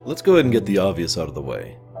Let's go ahead and get the obvious out of the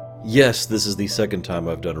way. Yes, this is the second time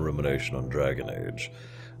I've done a rumination on Dragon Age.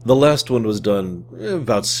 The last one was done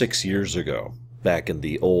about 6 years ago, back in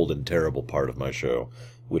the old and terrible part of my show,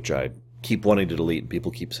 which I keep wanting to delete, and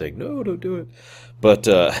people keep saying, no, don't do it. But,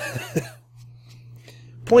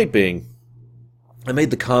 point being, I made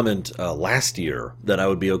the comment last year that I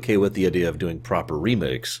would be okay with the idea of doing proper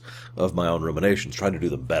remakes of my own ruminations, trying to do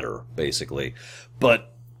them better, basically. But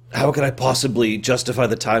how can I possibly justify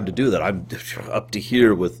the time to do that? I'm up to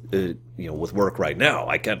here with with work right now.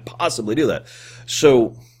 I can't possibly do that.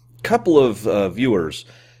 So, a couple of viewers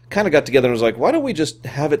kind of got together and was like, why don't we just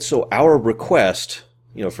have it so our request,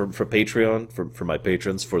 for Patreon, for my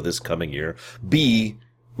patrons for this coming year, be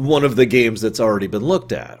one of the games that's already been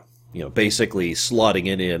looked at. Basically slotting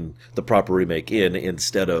in the proper remake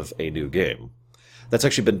instead of a new game. That's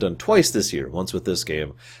actually been done twice this year, once with this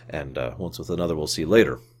game, and once with another we'll see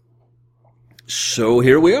later. So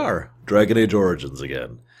here we are, Dragon Age Origins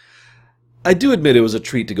again. I do admit it was a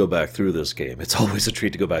treat to go back through this game. It's always a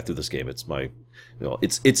treat to go back through this game. It's my,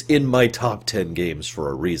 it's in my top 10 games for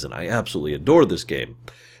a reason. I absolutely adore this game.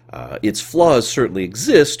 Its flaws certainly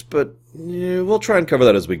exist, but we'll try and cover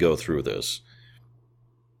that as we go through this.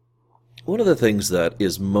 One of the things that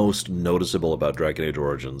is most noticeable about Dragon Age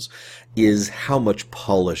Origins is how much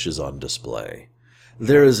polish is on display.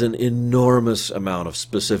 There is an enormous amount of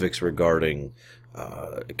specifics regarding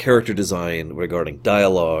character design, regarding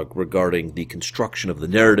dialogue, regarding the construction of the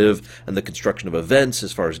narrative and the construction of events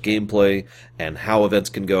as far as gameplay and how events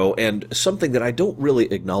can go, and something that I don't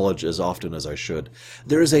really acknowledge as often as I should.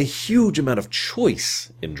 There is a huge amount of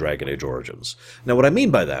choice in Dragon Age Origins. Now, what I mean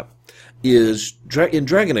by that is, in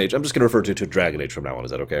Dragon Age, I'm just going to refer to Dragon Age from now on,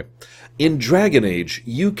 is that okay? In Dragon Age,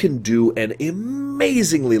 you can do an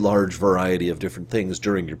amazingly large variety of different things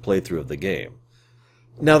during your playthrough of the game.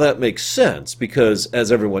 Now that makes sense, because,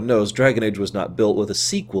 as everyone knows, Dragon Age was not built with a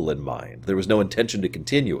sequel in mind. There was no intention to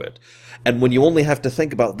continue it. And when you only have to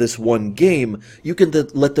think about this one game, you can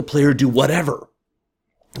let the player do whatever.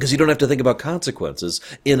 Because you don't have to think about consequences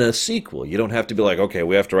in a sequel. You don't have to be like, okay,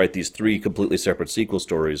 we have to write these 3 completely separate sequel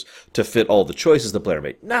stories to fit all the choices the player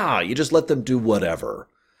made. Nah, you just let them do whatever.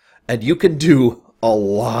 And you can do a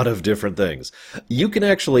lot of different things. You can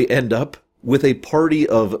actually end up with a party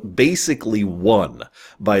of basically 1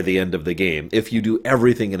 by the end of the game if you do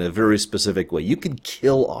everything in a very specific way. You can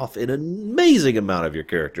kill off an amazing amount of your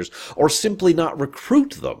characters or simply not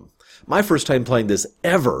recruit them. My first time playing this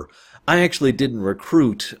ever, I actually didn't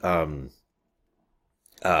recruit the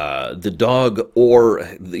dog or,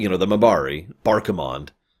 the Mabari, Barkamon.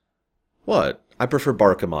 What? I prefer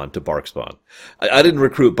Barkamon to Barkspawn. I didn't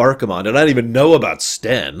recruit Barkamon, and I didn't even know about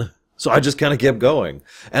Sten, so I just kind of kept going.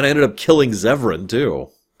 And I ended up killing Zevran, too.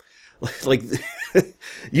 Like,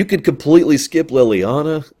 you could completely skip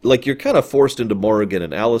Liliana. Like, you're kind of forced into Morrigan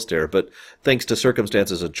and Alistair, but thanks to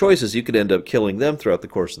circumstances and choices, you could end up killing them throughout the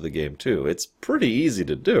course of the game, too. It's pretty easy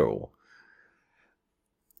to do.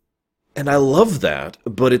 And I love that,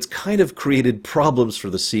 but it's kind of created problems for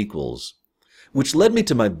the sequels, which led me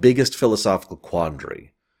to my biggest philosophical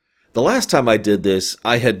quandary. The last time I did this,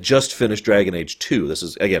 I had just finished Dragon Age 2. This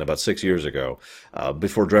is, again, about 6 years ago,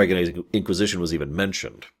 before Dragon Age Inquisition was even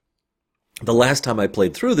mentioned. The last time I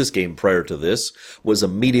played through this game prior to this was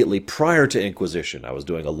immediately prior to Inquisition. I was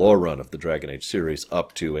doing a lore run of the Dragon Age series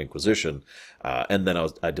up to Inquisition, and then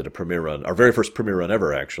I did a premiere run, our very first premiere run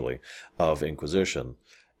ever, actually, of Inquisition.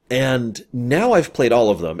 And now I've played all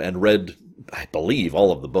of them and read, I believe,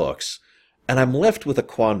 all of the books, and I'm left with a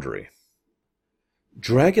quandary.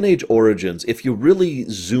 Dragon Age Origins, if you really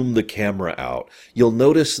zoom the camera out, you'll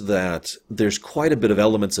notice that there's quite a bit of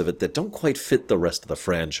elements of it that don't quite fit the rest of the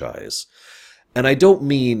franchise. And I don't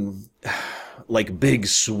mean like big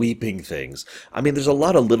sweeping things. I mean, there's a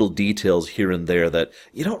lot of little details here and there that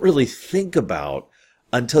you don't really think about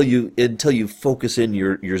until you focus in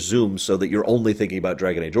your zoom so that you're only thinking about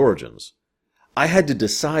Dragon Age Origins. I had to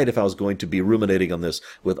decide if I was going to be ruminating on this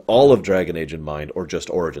with all of Dragon Age in mind or just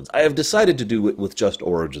Origins. I have decided to do it with just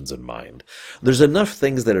Origins in mind. There's enough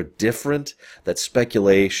things that are different that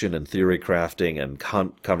speculation and theory crafting and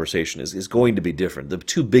conversation is going to be different. The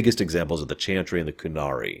 2 biggest examples are the Chantry and the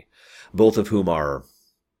Kunari, both of whom are,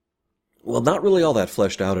 well, not really all that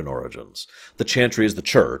fleshed out in Origins. The Chantry is the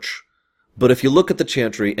church, but if you look at the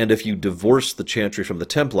Chantry and if you divorce the Chantry from the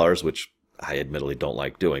Templars, which I admittedly don't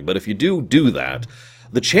like doing, but if you do that,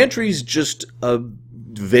 the Chantry's just a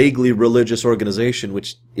vaguely religious organization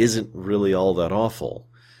which isn't really all that awful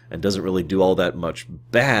and doesn't really do all that much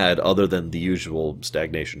bad other than the usual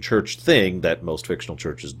stagnation church thing that most fictional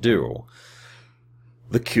churches do.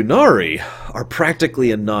 The Qunari are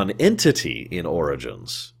practically a non-entity in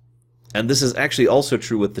Origins. And this is actually also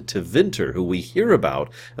true with the Tevinter, who we hear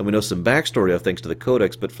about, and we know some backstory of thanks to the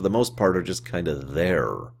Codex, but for the most part are just kind of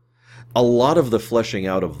there. A lot of the fleshing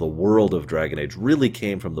out of the world of Dragon Age really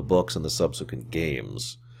came from the books and the subsequent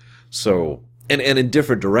games. So, and in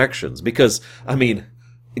different directions, because, I mean,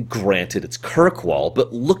 granted it's Kirkwall,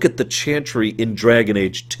 but look at the Chantry in Dragon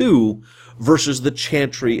Age 2 versus the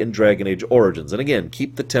Chantry in Dragon Age Origins. And again,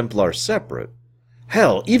 keep the Templars separate.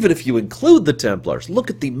 Hell, even if you include the Templars, look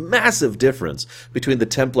at the massive difference between the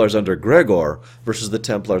Templars under Gregor versus the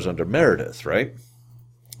Templars under Meredith, right?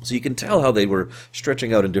 So you can tell how they were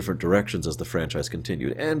stretching out in different directions as the franchise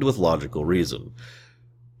continued, and with logical reason.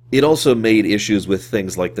 It also made issues with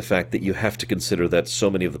things like the fact that you have to consider that so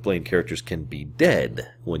many of the playing characters can be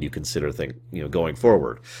dead when you consider going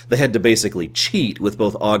forward. They had to basically cheat with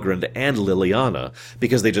both Ogrand and Liliana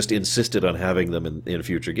because they just insisted on having them in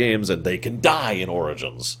future games, and they can die in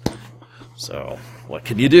Origins. So, what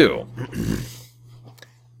can you do?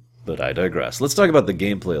 But I digress. Let's talk about the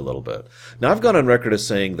gameplay a little bit. Now, I've gone on record as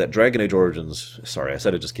saying that Dragon Age Origins... Sorry, I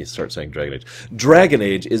said it just can't start saying Dragon Age. Dragon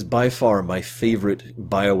Age is by far my favorite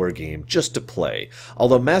BioWare game just to play,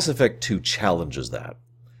 although Mass Effect 2 challenges that.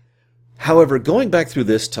 However, going back through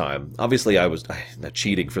this time, obviously I was not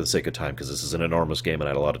cheating for the sake of time because this is an enormous game and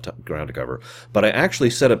I had a lot of ground to cover, but I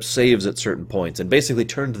actually set up saves at certain points and basically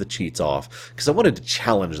turned the cheats off because I wanted to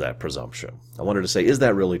challenge that presumption. I wanted to say, is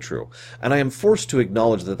that really true? And I am forced to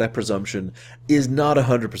acknowledge that that presumption is not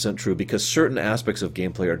 100% true because certain aspects of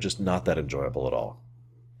gameplay are just not that enjoyable at all.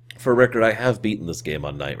 For record, I have beaten this game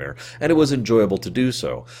on Nightmare, and it was enjoyable to do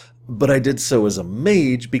so, but I did so as a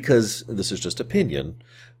mage because, this is just opinion,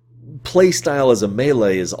 playstyle as a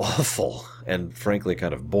melee is awful and frankly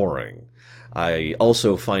kind of boring. I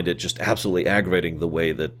also find it just absolutely aggravating the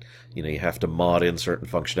way that you have to mod in certain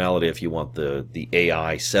functionality if you want the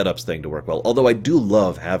AI setups thing to work well. Although I do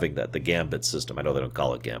love having that, the Gambit system. I know they don't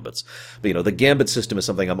call it Gambits. But the Gambit system is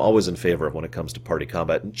something I'm always in favor of when it comes to party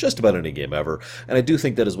combat in just about any game ever. And I do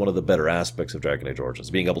think that is one of the better aspects of Dragon Age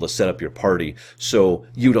Origins, being able to set up your party so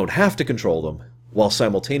you don't have to control them, while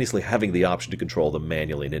simultaneously having the option to control them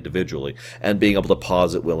manually and individually, and being able to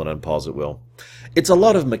pause at will and unpause at will. It's a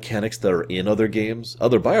lot of mechanics that are in other games,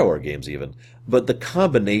 other BioWare games even, but the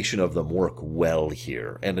combination of them work well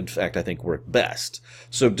here, and in fact I think work best.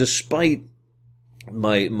 So despite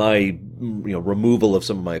my removal of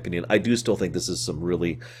some of my opinion, I do still think this is some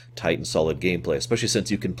really tight and solid gameplay, especially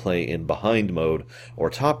since you can play in behind mode or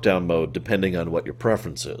top-down mode depending on what your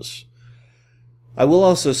preference is. I will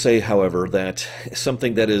also say, however, that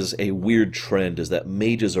something that is a weird trend is that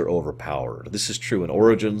mages are overpowered. This is true in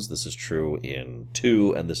Origins, this is true in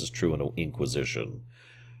 2, and this is true in Inquisition.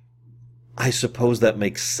 I suppose that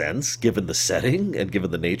makes sense, given the setting, and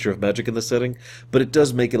given the nature of magic in the setting, but it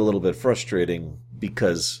does make it a little bit frustrating,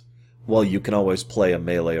 because, while you can always play a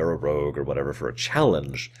melee or a rogue or whatever for a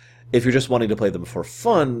challenge, if you're just wanting to play them for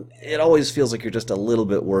fun, it always feels like you're just a little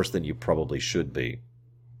bit worse than you probably should be.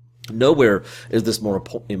 Nowhere is this more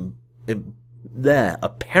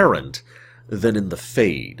apparent than in the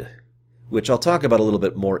Fade, which I'll talk about a little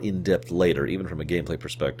bit more in-depth later, even from a gameplay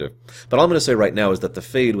perspective. But all I'm going to say right now is that the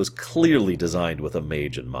Fade was clearly designed with a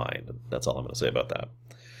mage in mind. That's all I'm going to say about that.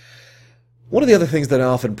 One of the other things that I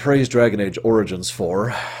often praise Dragon Age Origins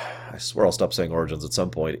for, I swear I'll stop saying Origins at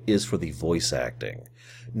some point, is for the voice acting.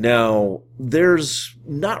 Now, there's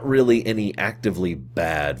not really any actively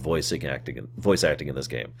bad voice acting in this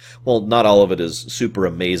game. Well, not all of it is super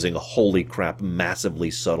amazing, holy crap, massively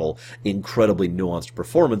subtle, incredibly nuanced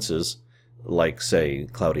performances, like, say,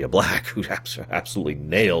 Claudia Black, who absolutely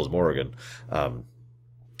nails Morrigan.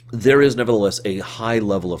 There is nevertheless a high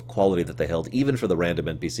level of quality that they held, even for the random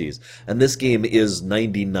NPCs. And this game is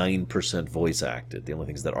 99% voice acted. The only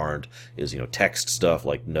things that aren't is, text stuff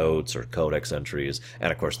like notes or codex entries,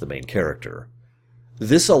 and of course the main character.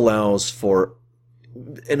 This allows for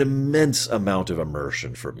an immense amount of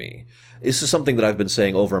immersion for me. This is something that I've been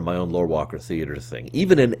saying over in my own Lore Walker Theater thing.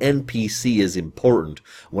 Even an NPC is important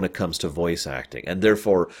when it comes to voice acting, and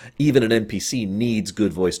therefore even an NPC needs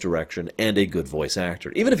good voice direction and a good voice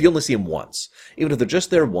actor. Even if you only see him once, even if they're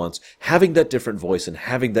just there once, having that different voice and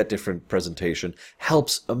having that different presentation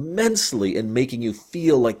helps immensely in making you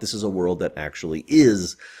feel like this is a world that actually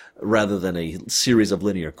is, rather than a series of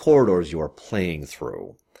linear corridors you are playing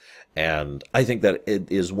through. And I think that it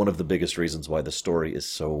is one of the biggest reasons why the story is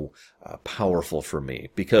so powerful for me,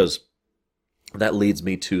 because that leads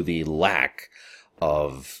me to the lack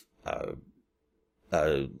of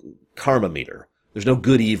karma meter. There's no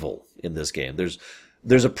good evil in this game.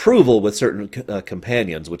 There's approval with certain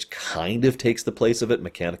companions, which kind of takes the place of it,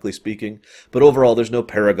 mechanically speaking. But overall, there's no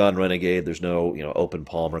Paragon Renegade, there's no, open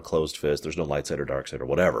palm or closed fist, there's no light side or dark side or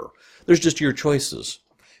whatever. There's just your choices.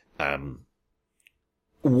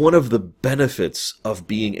 One of the benefits of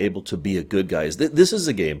being able to be a good guy is that this is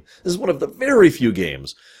one of the very few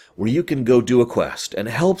games where you can go do a quest and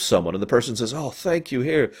help someone, and the person says, "Oh, thank you,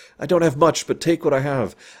 here, I don't have much, but take what I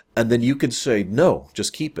have." And then you can say, "No,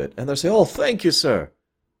 just keep it." And they'll say, "Oh, thank you, sir."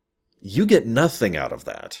 You get nothing out of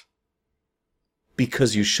that.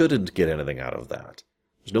 Because you shouldn't get anything out of that.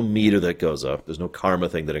 There's no meter that goes up, there's no karma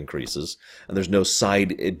thing that increases, and there's no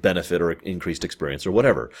side benefit or increased experience or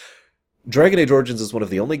whatever. Dragon Age Origins is one of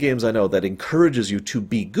the only games I know that encourages you to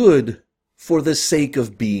be good for the sake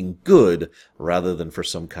of being good, rather than for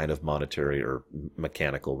some kind of monetary or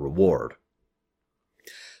mechanical reward.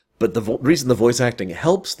 But the reason the voice acting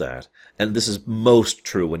helps that, and this is most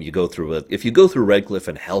true when you go through it, if you go through Redcliffe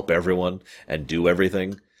and help everyone and do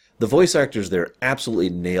everything, the voice actors there absolutely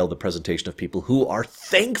nail the presentation of people who are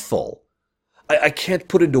thankful. I can't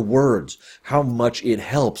put into words how much it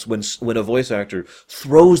helps when a voice actor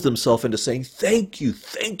throws themselves into saying, thank you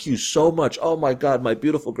so much. Oh my God, my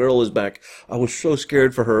beautiful girl is back. I was so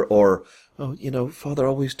scared for her. Or, oh, Father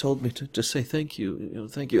always told me to say thank you,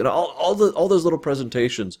 thank you. And all those little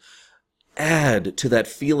presentations add to that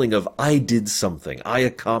feeling of I did something, I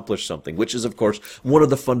accomplished something, which is, of course, one of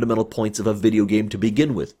the fundamental points of a video game to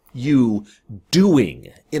begin with. You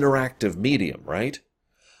doing interactive medium, right?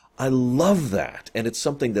 I love that, and it's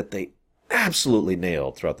something that they absolutely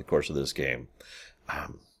nailed throughout the course of this game.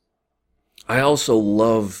 I also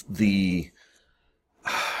love the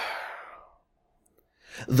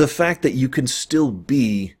fact that you can still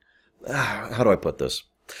be, how do I put this?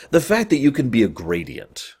 The fact that you can be a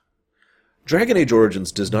gradient. Dragon Age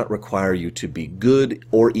Origins does not require you to be good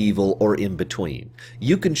or evil or in between.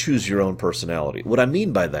 You can choose your own personality. What I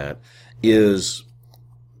mean by that is,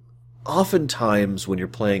 oftentimes when you're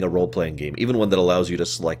playing a role-playing game, even one that allows you to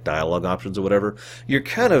select dialogue options or whatever, you're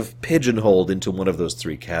kind of pigeonholed into one of those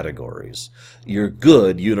three categories. You're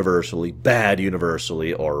good universally, bad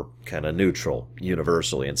universally, or kind of neutral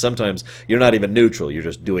universally. And sometimes you're not even neutral, you're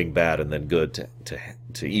just doing bad and then good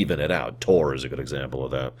to even it out. Tor is a good example of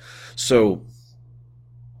that. So,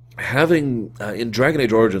 having, in Dragon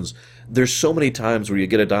Age Origins, there's so many times where you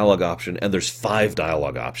get a dialogue option and there's 5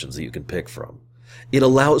 dialogue options that you can pick from. It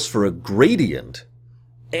allows for a gradient,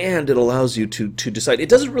 and it allows you to decide. It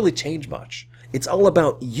doesn't really change much. It's all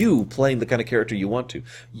about you playing the kind of character you want to.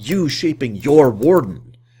 You shaping your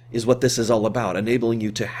warden is what this is all about, enabling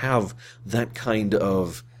you to have that kind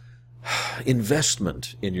of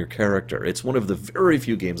investment in your character. It's one of the very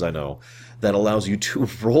few games I know that allows you to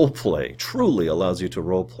roleplay, truly allows you to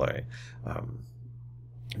roleplay.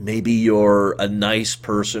 Maybe you're a nice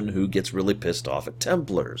person who gets really pissed off at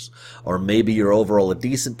Templars. Or maybe you're overall a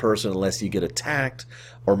decent person unless you get attacked.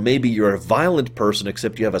 Or maybe you're a violent person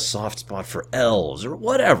except you have a soft spot for elves. Or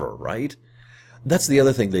whatever, right? That's the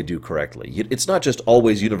other thing they do correctly. It's not just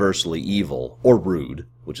always universally evil or rude,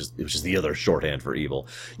 which is the other shorthand for evil.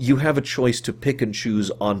 You have a choice to pick and choose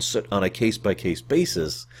on a case-by-case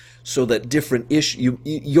basis, so that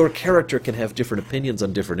your character can have different opinions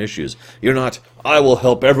on different issues. You're not, I will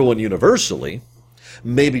help everyone universally.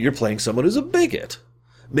 Maybe you're playing someone who's a bigot.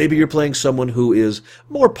 Maybe you're playing someone who is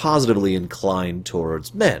more positively inclined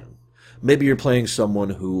towards men. Maybe you're playing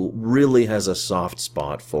someone who really has a soft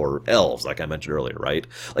spot for elves, like I mentioned earlier, right?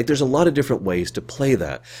 Like, there's a lot of different ways to play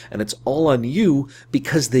that, and it's all on you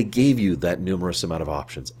because they gave you that numerous amount of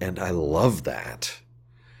options, and I love that.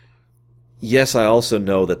 Yes, I also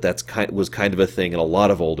know that was kind of a thing in a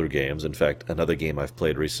lot of older games. In fact, another game I've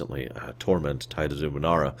played recently, Torment, Tide of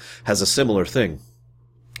Numenera, has a similar thing,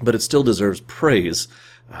 but it still deserves praise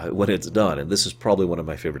when it's done, and this is probably one of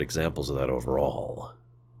my favorite examples of that overall.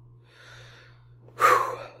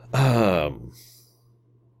 I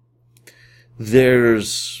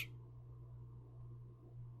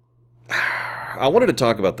wanted to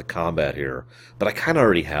talk about the combat here, but I kind of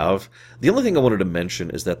already have. The only thing I wanted to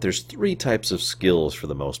mention is that there's 3 types of skills for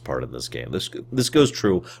the most part in this game. This goes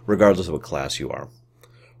true regardless of what class you are.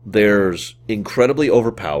 There's incredibly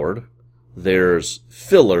overpowered, there's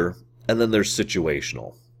filler, and then there's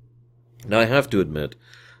situational. Now, I have to admit,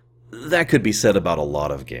 that could be said about a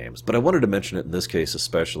lot of games, but I wanted to mention it in this case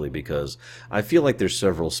especially because I feel like there's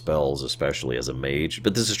several spells, especially as a mage,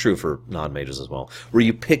 but this is true for non-mages as well, where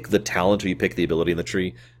you pick the talent or you pick the ability in the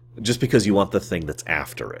tree just because you want the thing that's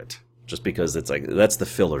after it. just because it's like that's the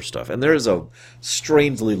filler stuff. And there is a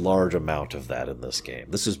strangely large amount of that in this game.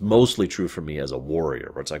 This is mostly true for me as a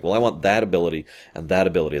warrior, where it's like, well, I want that ability and that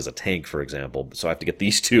ability as a tank, for example, so I have to get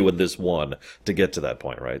these two and this one to get to that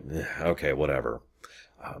point, right? Okay, whatever.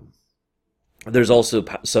 There's also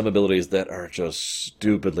some abilities that are just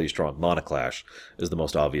stupidly strong. Monoclash is the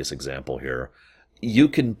most obvious example here. You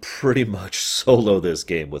can pretty much solo this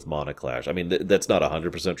game with Monoclash. I mean, that's not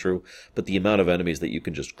 100% true, but the amount of enemies that you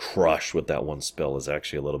can just crush with that one spell is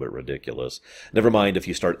actually a little bit ridiculous. Never mind if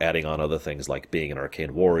you start adding on other things like being an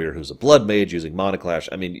arcane warrior who's a blood mage using Monoclash.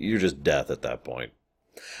 I mean, you're just death at that point.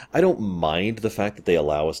 I don't mind the fact that they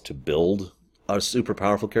allow us to build a super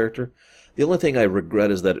powerful character. The only thing I regret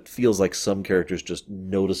is that it feels like some characters just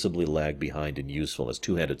noticeably lag behind in usefulness.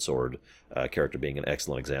 Two-handed sword character being an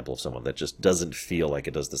excellent example of someone that just doesn't feel like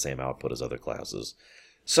it does the same output as other classes.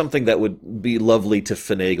 Something that would be lovely to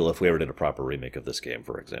finagle if we ever did a proper remake of this game,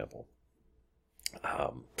 for example. I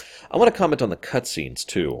want to comment on the cutscenes,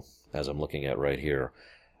 too, as I'm looking at right here.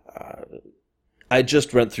 I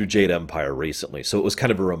just went through Jade Empire recently, so it was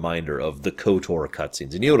kind of a reminder of the KOTOR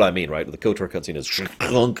cutscenes. And you know what I mean, right? The KOTOR cutscene is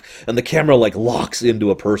shkunk, and the camera like locks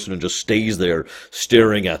into a person and just stays there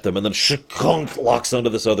staring at them, and then shkunk locks onto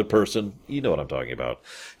this other person. You know what I'm talking about.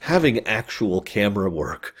 Having actual camera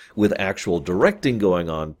work with actual directing going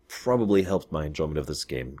on probably helped my enjoyment of this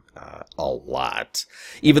game a lot.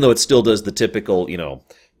 Even though it still does the typical, you know,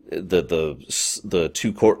 the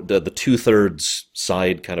two-thirds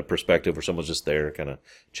side kind of perspective where someone's just there kind of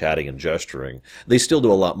chatting and gesturing. They still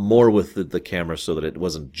do a lot more with the camera so that it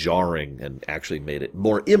wasn't jarring and actually made it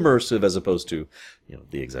more immersive as opposed to, you know,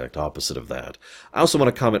 the exact opposite of that. I also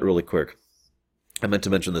want to comment really quick. I meant to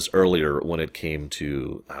mention this earlier when it came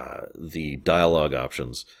to the dialogue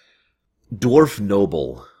options. Dwarf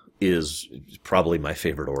Noble is probably my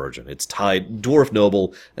favorite origin. It's tied. Dwarf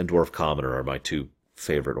Noble and Dwarf Commoner are my two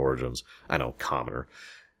favorite origins. I know, commoner.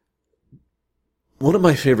 One of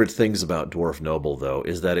my favorite things about Dwarf Noble, though,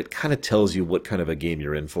 is that it kind of tells you what kind of a game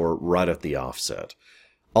you're in for right at the offset.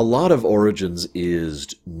 A lot of origins is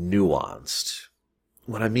nuanced.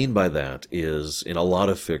 What I mean by that is, in a lot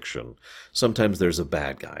of fiction, sometimes there's a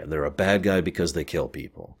bad guy, and they're a bad guy because they kill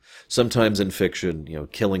people. Sometimes in fiction, you know,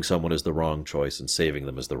 killing someone is the wrong choice and saving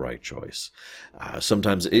them is the right choice.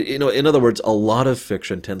 Sometimes, you know, in other words, a lot of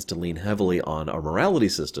fiction tends to lean heavily on a morality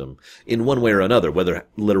system in one way or another, whether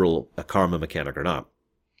literal a karma mechanic or not.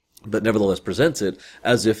 But nevertheless presents it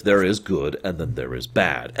as if there is good and then there is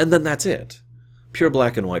bad. And then that's it. Pure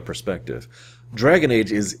black and white perspective. Dragon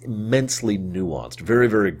Age is immensely nuanced, very,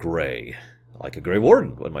 very gray. Like a Grey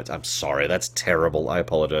Warden. I'm sorry, that's terrible. I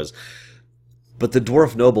apologize. But the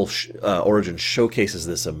Dwarf Noble origin showcases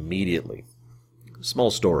this immediately.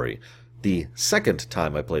 Small story. The second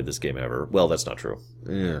time I played this game ever, well, that's not true.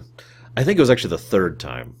 I think it was actually the third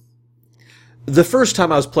time. The first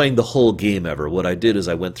time I was playing the whole game ever, what I did is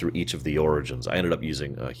I went through each of the origins. I ended up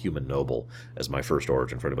using Human Noble as my first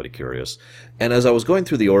origin, for anybody curious. And as I was going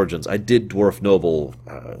through the origins, I did Dwarf Noble,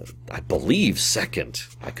 I believe, second.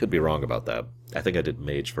 I could be wrong about that. I think I did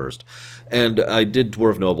Mage first. And I did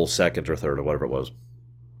Dwarf Noble second or third or whatever it was.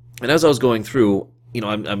 And as I was going through, you know,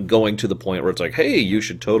 I'm going to the point where it's like, hey, you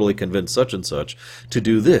should totally convince such and such to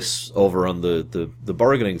do this over on the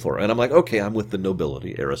bargaining floor. And I'm like, okay, I'm with the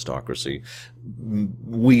nobility, aristocracy,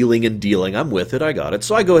 wheeling and dealing. I'm with it. I got it.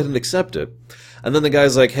 So I go ahead and accept it. And then the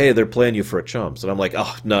guy's like, hey, they're playing you for a chumps. And I'm like,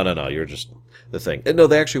 oh, no, you're just the thing. And no,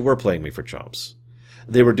 they actually were playing me for chumps.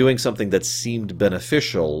 They were doing something that seemed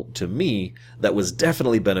beneficial to me that was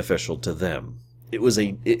definitely beneficial to them. It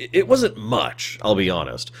wasn't much, I'll be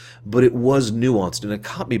honest, but it was nuanced, and it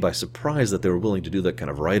caught me by surprise that they were willing to do that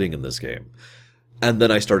kind of writing in this game. And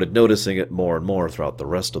then I started noticing it more and more throughout the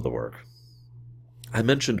rest of the work. I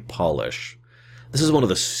mentioned polish. This is one of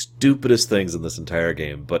the stupidest things in this entire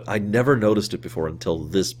game, but I never noticed it before until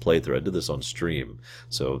this playthrough. I did this on stream,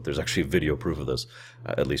 so there's actually video proof of this,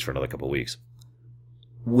 at least for another couple of weeks.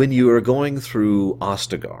 When you are going through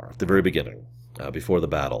Ostagar, at the very beginning, before the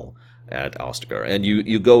battle at Ostagar, and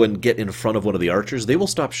you go and get in front of one of the archers, they will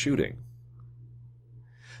stop shooting.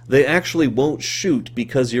 They actually won't shoot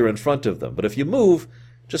because you're in front of them, but if you move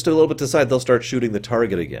just a little bit to the side, they'll start shooting the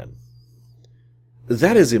target again.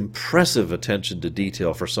 That is impressive attention to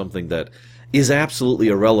detail for something that is absolutely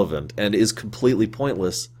irrelevant and is completely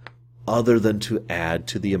pointless, other than to add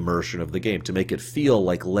to the immersion of the game, to make it feel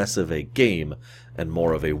like less of a game and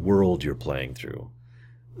more of a world you're playing through.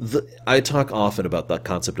 I talk often about the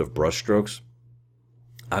concept of brushstrokes.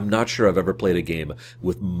 I'm not sure I've ever played a game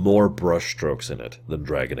with more brushstrokes in it than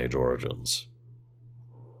Dragon Age Origins.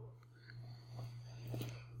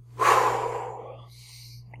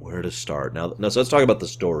 Where where to start? Now, so let's talk about the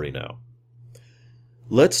story now.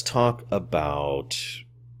 Let's talk about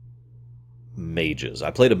mages.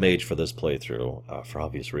 I played a mage for this playthrough, for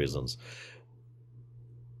obvious reasons.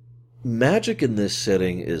 Magic in this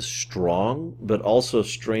setting is strong, but also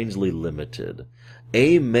strangely limited.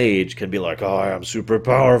 A mage can be like, oh, I'm super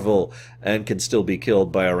powerful, and can still be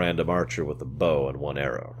killed by a random archer with a bow and one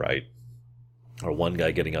arrow, right? Or one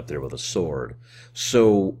guy getting up there with a sword.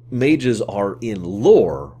 So mages are, in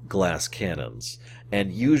lore, glass cannons,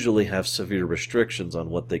 and usually have severe restrictions on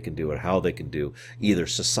what they can do and how they can do, either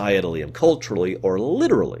societally and culturally, or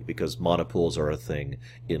literally, because monopools are a thing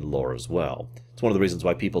in lore as well. It's one of the reasons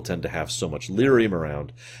why people tend to have so much lyrium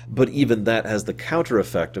around, but even that has the counter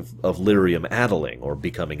effect of lyrium addling, or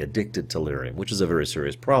becoming addicted to lyrium, which is a very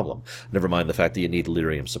serious problem. Never mind the fact that you need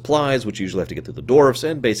lyrium supplies, which you usually have to get through the dwarfs,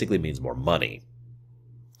 and basically means more money.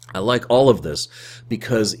 I like all of this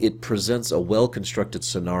because it presents a well-constructed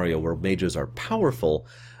scenario where mages are powerful,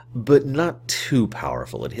 but not too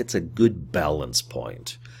powerful. It hits a good balance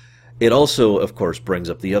point. It also, of course, brings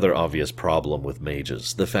up the other obvious problem with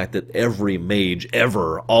mages, the fact that every mage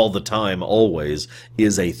ever, all the time, always,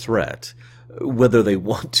 is a threat, whether they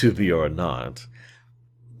want to be or not.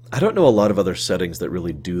 I don't know a lot of other settings that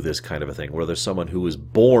really do this kind of a thing, where there's someone who is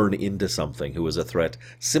born into something who is a threat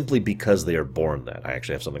simply because they are born that. I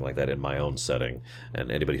actually have something like that in my own setting,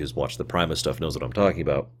 and anybody who's watched the Primus stuff knows what I'm talking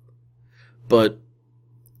about. But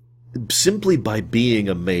simply by being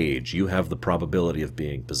a mage, you have the probability of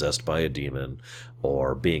being possessed by a demon,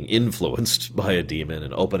 or being influenced by a demon,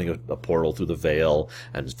 and opening a portal through the veil,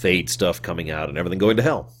 and fade stuff coming out, and everything going to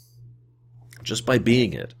hell. Just by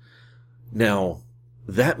being it. Now,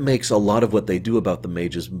 that makes a lot of what they do about the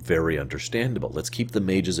mages very understandable. Let's keep the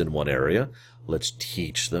mages in one area. Let's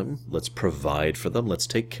teach them. Let's provide for them. Let's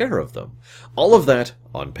take care of them. All of that,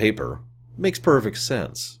 on paper, makes perfect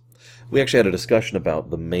sense. We actually had a discussion about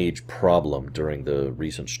the mage problem during the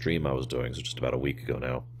recent stream I was doing, so just about a week ago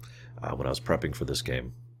now, when I was prepping for this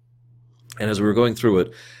game. And as we were going through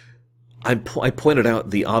it, I pointed out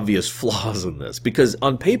the obvious flaws in this, because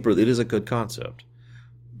on paper it is a good concept.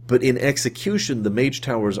 But in execution, the mage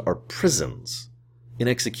towers are prisons. In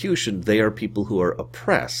execution, they are people who are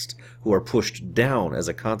oppressed, who are pushed down as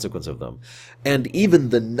a consequence of them. And even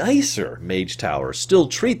the nicer mage towers still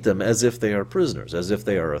treat them as if they are prisoners, as if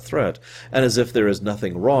they are a threat, and as if there is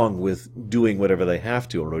nothing wrong with doing whatever they have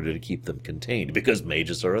to in order to keep them contained, because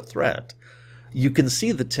mages are a threat. You can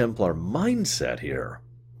see the Templar mindset here,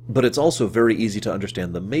 but it's also very easy to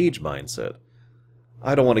understand the mage mindset.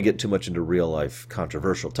 I don't want to get too much into real-life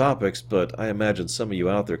controversial topics, but I imagine some of you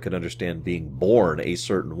out there could understand being born a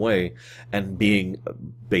certain way and being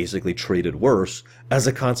basically treated worse as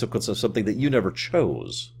a consequence of something that you never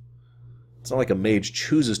chose. It's not like a mage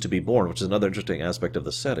chooses to be born, which is another interesting aspect of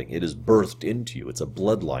the setting. It is birthed into you. It's a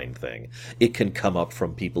bloodline thing. It can come up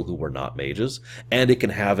from people who were not mages, and it can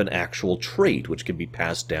have an actual trait which can be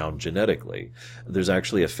passed down genetically. There's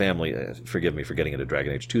actually a family, forgive me for getting into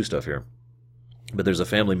Dragon Age 2 stuff here, but there's a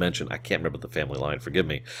family mentioned, I can't remember the family line, forgive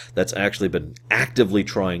me, that's actually been actively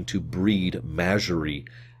trying to breed Majory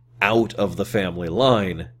out of the family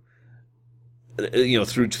line,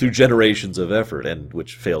 through generations of effort, and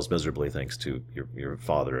which fails miserably thanks to your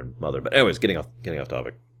father and mother. But anyways, getting off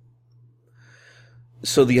topic.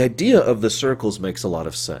 So the idea of the circles makes a lot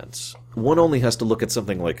of sense. One only has to look at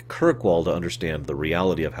something like Kirkwall to understand the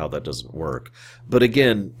reality of how that doesn't work. But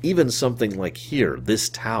again, even something like here, this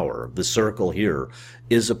tower, the circle here,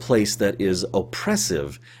 is a place that is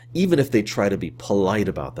oppressive, even if they try to be polite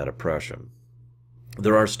about that oppression.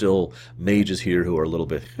 There are still mages here who are a little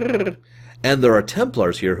bit and there are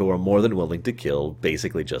Templars here who are more than willing to kill,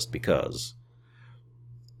 basically just because.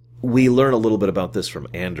 We learn a little bit about this from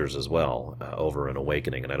Anders as well, over in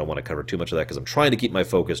Awakening, and I don't want to cover too much of that because I'm trying to keep my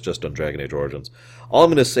focus just on Dragon Age Origins. All I'm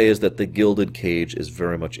going to say is that the Gilded Cage is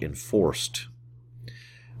very much enforced.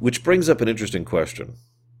 Which brings up an interesting question.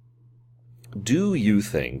 Do you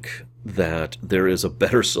think that there is a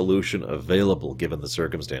better solution available, given the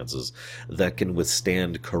circumstances, that can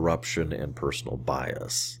withstand corruption and personal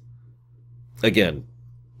bias? Again,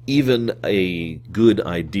 even a good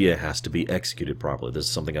idea has to be executed properly. This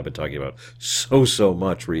is something I've been talking about so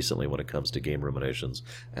much recently when it comes to game ruminations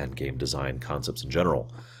and game design concepts in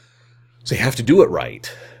general. So you have to do it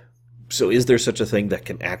right. So is there such a thing that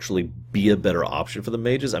can actually be a better option for the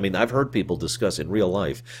mages? I mean, I've heard people discuss in real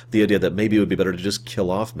life the idea that maybe it would be better to just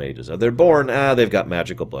kill off mages. They're born, they've got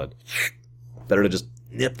magical blood. Better to just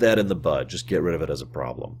nip that in the bud, just get rid of it as a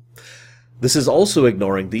problem. This is also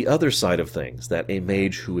ignoring the other side of things, that a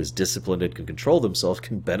mage who is disciplined and can control themselves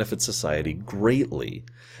can benefit society greatly.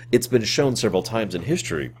 It's been shown several times in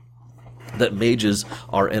history that mages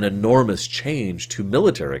are an enormous change to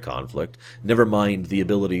military conflict, never mind the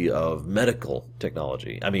ability of medical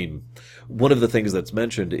technology. I mean, one of the things that's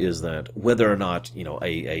mentioned is that whether or not,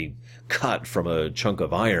 a cut from a chunk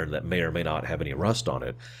of iron that may or may not have any rust on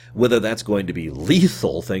it, whether that's going to be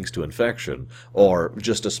lethal thanks to infection, or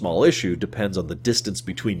just a small issue, depends on the distance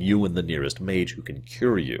between you and the nearest mage who can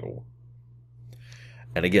cure you.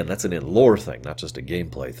 And again, that's an in-lore thing, not just a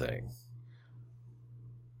gameplay thing.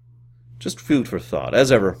 Just food for thought.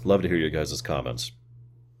 As ever, love to hear your guys' comments.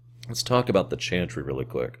 Let's talk about the Chantry really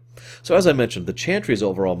quick. So as I mentioned, the Chantry is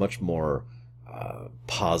overall much more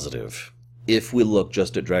positive if we look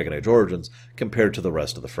just at Dragon Age Origins compared to the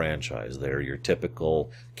rest of the franchise. They're your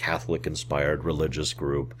typical Catholic-inspired religious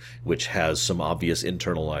group, which has some obvious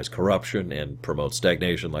internalized corruption and promotes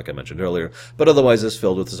stagnation, like I mentioned earlier, but otherwise is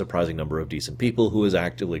filled with a surprising number of decent people who is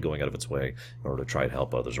actively going out of its way in order to try and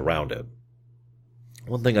help others around it.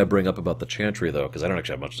 One thing I bring up about the Chantry, though, because I don't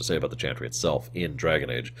actually have much to say about the Chantry itself in Dragon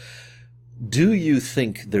Age, do you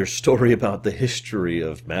think their story about the history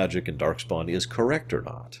of magic and Darkspawn is correct or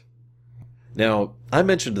not? Now, I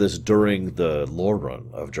mentioned this during the lore run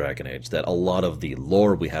of Dragon Age, that a lot of the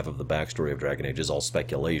lore we have of the backstory of Dragon Age is all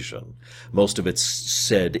speculation. Most of it's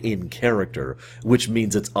said in character, which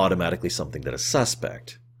means it's automatically something that is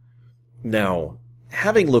suspect. Now,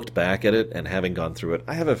 having looked back at it and having gone through it,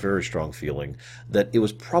 I have a very strong feeling that it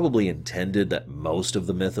was probably intended that most of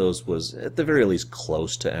the mythos was, at the very least,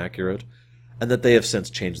 close to accurate, and that they have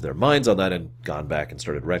since changed their minds on that and gone back and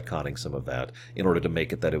started retconning some of that in order to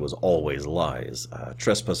make it that it was always lies.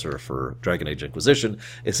 Trespasser for Dragon Age Inquisition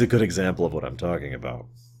is a good example of what I'm talking about.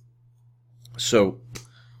 So,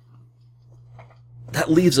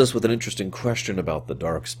 that leaves us with an interesting question about the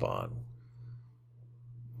Darkspawn.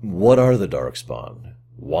 What are the Darkspawn?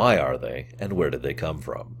 Why are they? And where did they come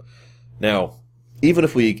from? Now, even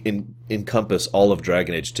if we encompass all of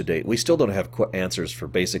Dragon Age to date, we still don't have answers for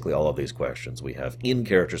basically all of these questions. We have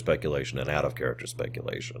in-character speculation and out-of-character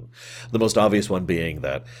speculation. The most obvious one being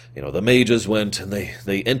that, the mages went and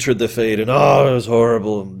they entered the Fade and, it was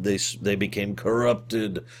horrible. They became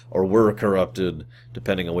corrupted or were corrupted,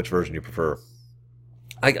 depending on which version you prefer.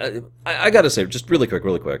 I gotta say, just really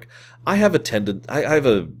quick, I have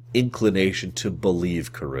a inclination to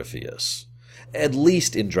believe Corypheus, at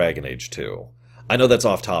least in Dragon Age 2. I know that's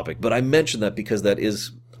off topic, but I mention that because that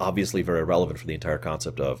is obviously very relevant for the entire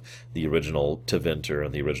concept of the original Tevinter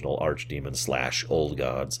and the original Archdemon / Old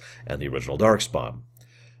Gods and the original Darkspawn.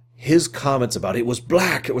 His comments about it was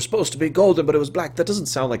black, it was supposed to be golden, but it was black, that doesn't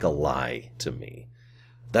sound like a lie to me.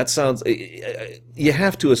 That sounds... You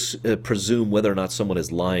have to presume whether or not someone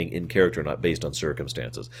is lying in character or not based on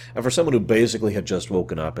circumstances. And for someone who basically had just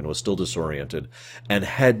woken up and was still disoriented and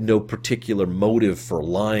had no particular motive for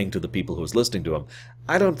lying to the people who was listening to him,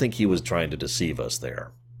 I don't think he was trying to deceive us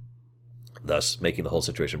there, thus making the whole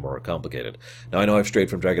situation more complicated. Now, I know I've strayed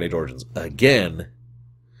from Dragon Age Origins again,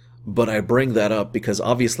 but I bring that up because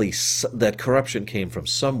obviously that corruption came from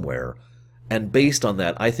somewhere. And based on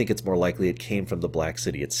that, I think it's more likely it came from the Black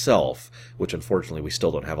City itself, which unfortunately we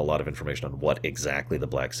still don't have a lot of information on what exactly the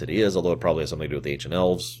Black City is, although it probably has something to do with the Ancient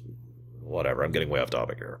Elves. Whatever, I'm getting way off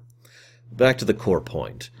topic here. Back to the core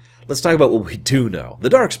point. Let's talk about what we do know. The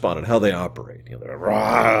Darkspawn and how they operate. They're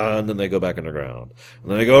rah, and then they go back underground.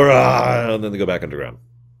 And then they go rah, and then they go back underground.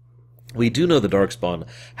 We do know the Darkspawn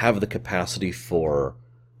have the capacity for,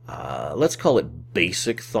 let's call it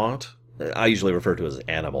basic thought. I usually refer to it as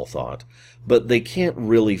animal thought, but they can't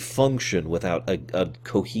really function without a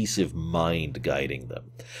cohesive mind guiding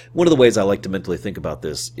them. One of the ways I like to mentally think about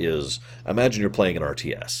this is, imagine you're playing an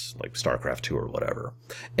RTS, like StarCraft 2 or whatever,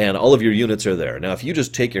 and all of your units are there. Now, if you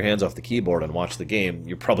just take your hands off the keyboard and watch the game,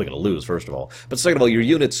 you're probably going to lose, first of all. But second of all, your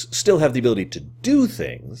units still have the ability to do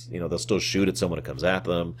things. They'll still shoot at someone who comes at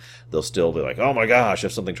them. They'll still be like, oh my gosh,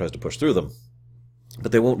 if something tries to push through them.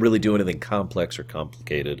 But they won't really do anything complex or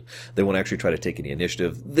complicated. They won't actually try to take any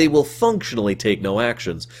initiative. They will functionally take no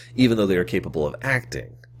actions, even though they are capable of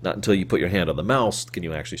acting. Not until you put your hand on the mouse can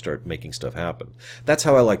you actually start making stuff happen. That's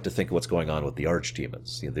how I like to think of what's going on with the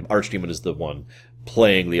Archdemons. The Archdemon is the one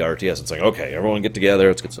playing the RTS and saying, okay, everyone get together,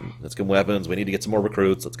 let's get weapons, we need to get some more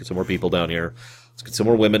recruits, let's get some more people down here, let's get some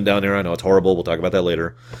more women down here. I know it's horrible, we'll talk about that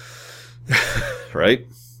later. Right?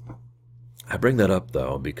 I bring that up,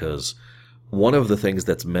 though, because one of the things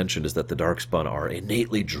that's mentioned is that the Darkspawn are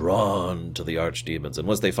innately drawn to the Archdemons, and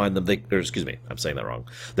once they find them, I'm saying that wrong.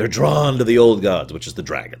 They're drawn to the Old Gods, which is the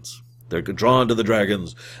dragons. They're drawn to the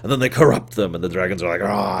dragons, and then they corrupt them, and the dragons are like,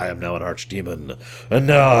 I am now an archdemon, and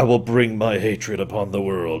now I will bring my hatred upon the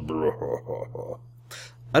world.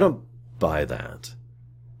 I don't buy that.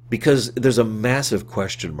 Because there's a massive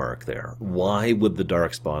question mark there. Why would the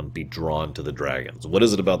Darkspawn be drawn to the dragons? What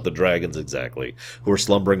is it about the dragons exactly, who are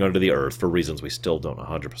slumbering under the earth for reasons we still don't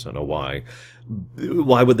 100% know why?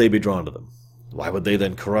 Why would they be drawn to them? Why would they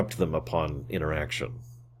then corrupt them upon interaction?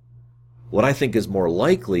 What I think is more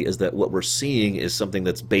likely is that what we're seeing is something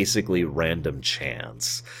that's basically random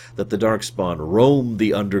chance. That the Darkspawn roam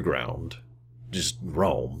the underground. Just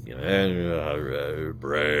roam,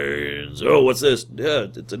 brains. Oh, what's this? Yeah,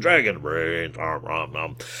 it's a dragon brain.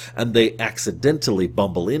 And they accidentally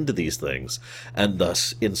bumble into these things, and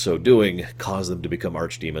thus, in so doing, cause them to become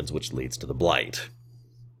archdemons, which leads to the blight.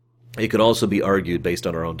 It could also be argued, based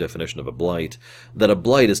on our own definition of a blight, that a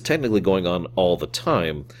blight is technically going on all the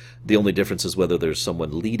time. The only difference is whether there's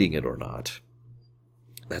someone leading it or not.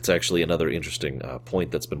 That's actually another interesting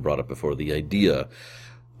point that's been brought up before, the idea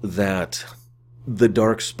that the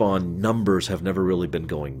Darkspawn numbers have never really been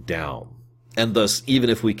going down. And thus, even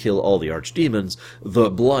if we kill all the archdemons, the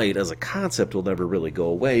blight as a concept will never really go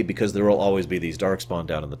away, because there will always be these Darkspawn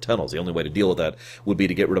down in the tunnels. The only way to deal with that would be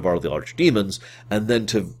to get rid of all the archdemons, and then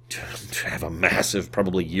to have a massive,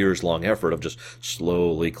 probably years-long effort of just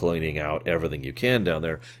slowly cleaning out everything you can down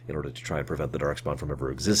there in order to try and prevent the Darkspawn from ever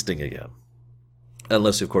existing again.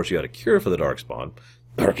 Unless, of course, you had a cure for the Darkspawn.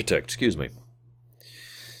 Architect, excuse me.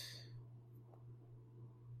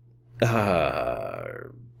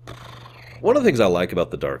 One of the things I like about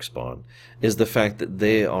the Darkspawn is the fact that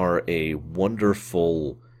they are a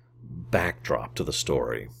wonderful backdrop to the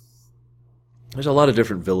story. There's a lot of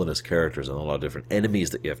different villainous characters and a lot of different enemies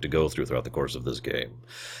that you have to go through throughout the course of this game.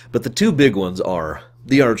 But the two big ones are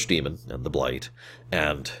the Archdemon and the Blight,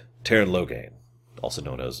 and Terran Loghain, also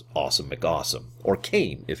known as Awesome McAwesome, or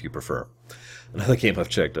Kane if you prefer. Another game I've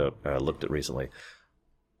checked out, looked at recently.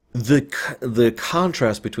 The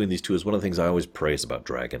contrast between these two is one of the things I always praise about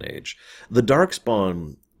Dragon Age. The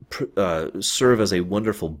Darkspawn serve as a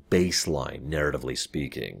wonderful baseline, narratively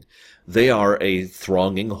speaking. They are a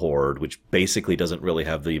thronging horde, which basically doesn't really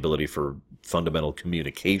have the ability for fundamental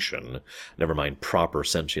communication, never mind proper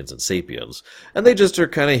sentience and sapience. And they just are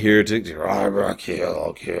kind of here to kill,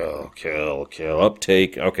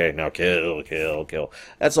 uptake, okay, now kill.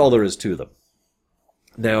 That's all there is to them.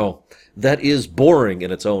 Now, that is boring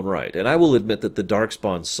in its own right, and I will admit that the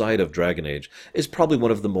Darkspawn side of Dragon Age is probably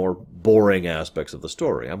one of the more boring aspects of the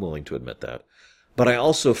story. I'm willing to admit that. But I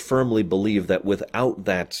also firmly believe that without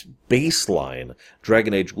that baseline,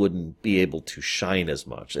 Dragon Age wouldn't be able to shine as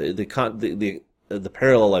much. The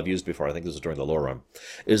parallel I've used before, I think this was during the lore run,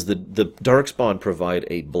 is the Darkspawn provide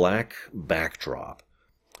a black backdrop,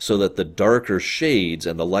 so that the darker shades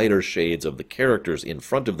and the lighter shades of the characters in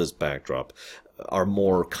front of this backdrop are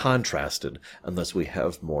more contrasted, unless we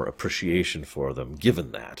have more appreciation for them,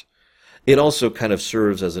 given that. It also kind of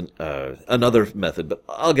serves as another method, but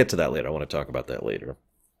I'll get to that later. I want to talk about that later.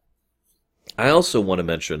 I also want to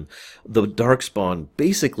mention the Darkspawn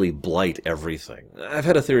basically blight everything. I've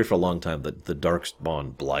had a theory for a long time that the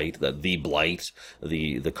Darkspawn blight, that the blight,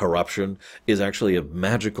 the corruption, is actually of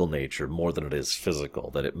magical nature more than it is physical,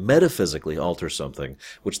 that it metaphysically alters something,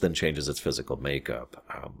 which then changes its physical makeup.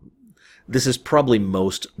 This is probably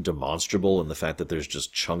most demonstrable in the fact that there's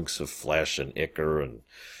just chunks of flesh and ichor and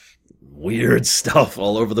weird stuff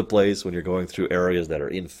all over the place when you're going through areas that are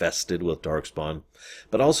infested with Darkspawn.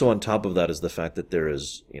 But also on top of that is the fact that there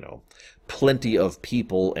is, plenty of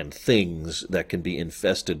people and things that can be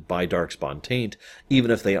infested by Darkspawn taint,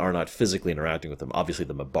 even if they are not physically interacting with them. Obviously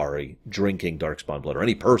the Mabari drinking Darkspawn blood, or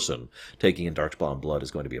any person taking in Darkspawn blood,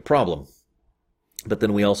 is going to be a problem. But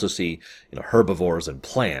then we also see, herbivores and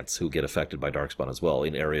plants who get affected by Darkspawn as well,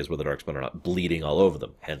 in areas where the Darkspawn are not bleeding all over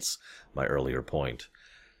them, hence my earlier point.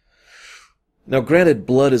 Now, granted,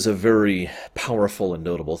 blood is a very powerful and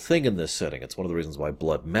notable thing in this setting. It's one of the reasons why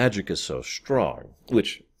blood magic is so strong,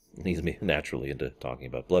 which leads me naturally into talking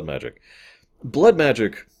about blood magic. Blood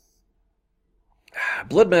magic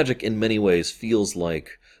in many ways feels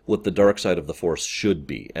like what the dark side of the Force should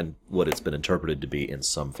be, and what it's been interpreted to be in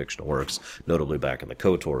some fictional works, notably back in the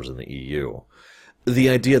KOTORs in the EU. The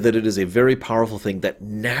idea that it is a very powerful thing that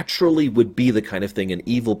naturally would be the kind of thing an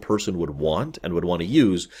evil person would want and would want to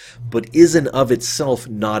use, but is in of itself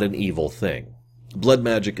not an evil thing. Blood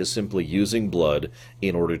magic is simply using blood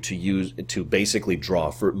in order to basically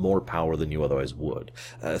draw for more power than you otherwise would.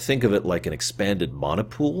 Think of it like an expanded mana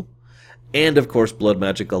pool. And, of course, blood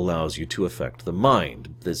magic allows you to affect the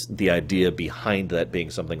mind. The idea behind that being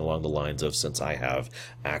something along the lines of, since I have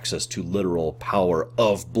access to literal power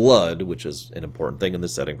of blood, which is an important thing in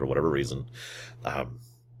this setting for whatever reason,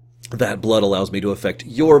 that blood allows me to affect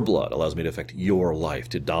your blood, allows me to affect your life,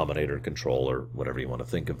 to dominate or control, or whatever you want to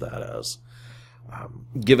think of that as.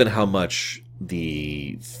 Given how much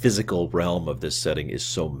the physical realm of this setting is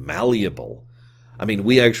so malleable, I mean,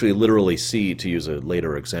 we actually literally see, to use a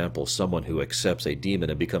later example, someone who accepts a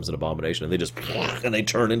demon and becomes an abomination, and they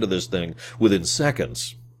turn into this thing within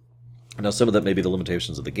seconds. Now, some of that may be the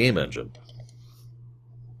limitations of the game engine,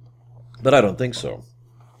 but I don't think so.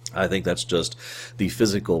 I think that's just the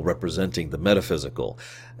physical representing the metaphysical,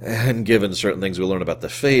 and given certain things we learn about the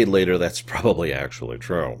Fade later, that's probably actually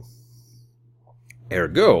true.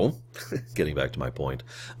 Ergo, getting back to my point,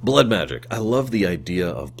 blood magic. I love the idea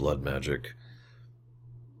of blood magic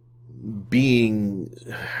being,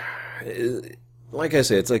 like I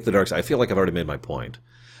say, it's like the dark side. I feel like I've already made my point.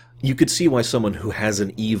 You could see why someone who has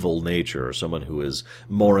an evil nature, or someone who is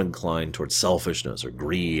more inclined towards selfishness or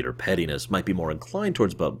greed or pettiness, might be more inclined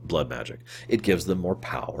towards blood magic. It gives them more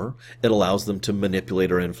power. It allows them to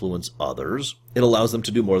manipulate or influence others. It allows them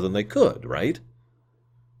to do more than they could, right?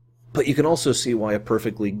 But you can also see why a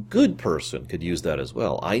perfectly good person could use that as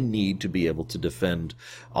well. I need to be able to defend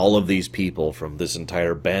all of these people from this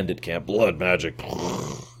entire bandit camp, blood magic,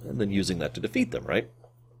 and then using that to defeat them, right?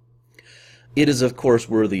 It is, of course,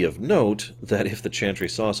 worthy of note that if the Chantry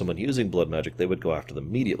saw someone using blood magic, they would go after them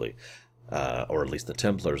immediately. Or at least the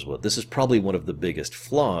Templars would. This is probably one of the biggest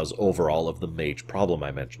flaws overall of the mage problem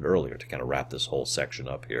I mentioned earlier, to kind of wrap this whole section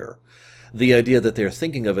up here. The idea that they're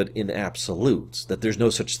thinking of it in absolutes, that there's no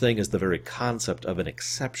such thing as the very concept of an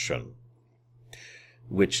exception,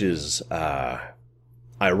 which is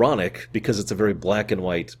ironic because it's a very black and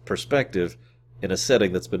white perspective in a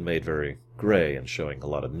setting that's been made very gray and showing a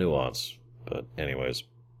lot of nuance. But anyways.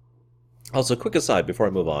 Also, quick aside before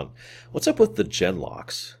I move on. What's up with the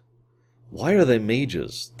Genlocks? Why are they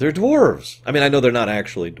mages? They're dwarves! I mean, I know they're not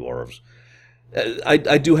actually dwarves.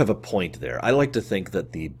 I do have a point there. I like to think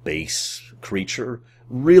that the base creature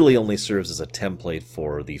really only serves as a template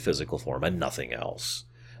for the physical form and nothing else.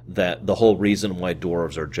 That the whole reason why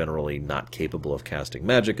dwarves are generally not capable of casting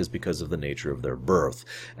magic is because of the nature of their birth,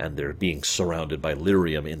 and their being surrounded by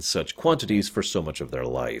lyrium in such quantities for so much of their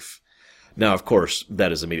life. Now, of course,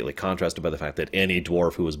 that is immediately contrasted by the fact that any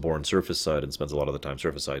dwarf who was born surface side and spends a lot of the time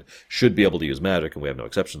surface side should be able to use magic, and we have no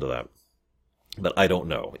exception to that. But I don't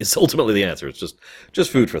know. It's ultimately the answer. It's just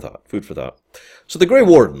food for thought. Food for thought. So the Grey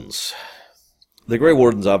Wardens. The Grey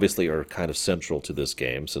Wardens obviously are kind of central to this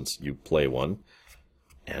game, since you play one.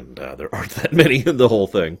 And there aren't that many in the whole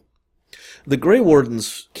thing. The Grey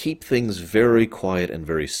Wardens keep things very quiet and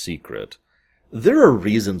very secret. There are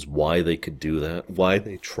reasons why they could do that, why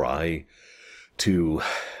they try to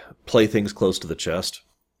play things close to the chest.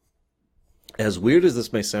 As weird as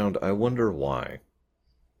this may sound, I wonder why.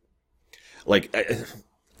 Like,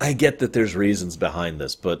 I get that there's reasons behind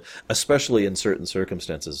this, but especially in certain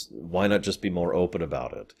circumstances, why not just be more open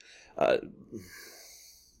about it?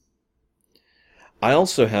 I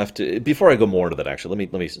also have to, before I go more into that actually,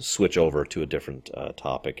 let me switch over to a different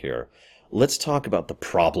topic here. Let's talk about the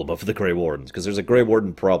problem of the Grey Wardens, because there's a Grey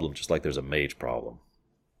Warden problem just like there's a mage problem.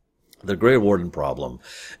 The Grey Warden problem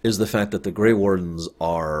is the fact that the Grey Wardens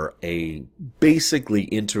are a basically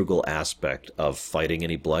integral aspect of fighting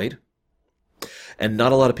any blight. And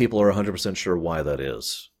not a lot of people are 100% sure why that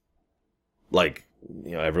is. Like,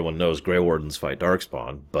 you know, everyone knows Grey Wardens fight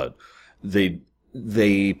Darkspawn, but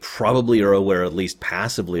they probably are aware, at least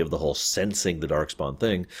passively, of the whole sensing the Darkspawn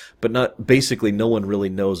thing, but basically no one really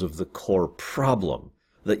knows of the core problem,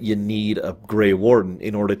 that you need a Grey Warden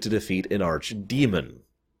in order to defeat an archdemon.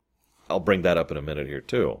 I'll bring that up in a minute here,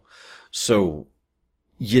 too. So,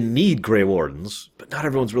 you need Grey Wardens, but not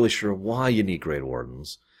everyone's really sure why you need Grey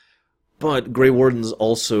Wardens. But Grey Wardens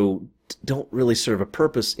also don't really serve a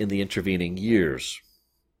purpose in the intervening years.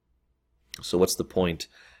 So what's the point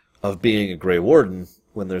of being a Grey Warden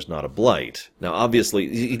when there's not a blight? Now, obviously,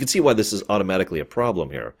 you can see why this is automatically a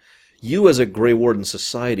problem here. You as a Grey Warden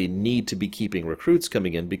society need to be keeping recruits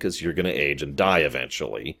coming in because you're going to age and die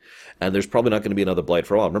eventually. And there's probably not going to be another blight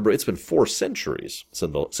for a while. Remember, it's been 4 centuries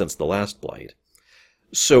since the last blight.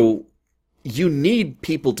 So you need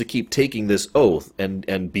people to keep taking this oath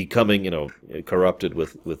and becoming, corrupted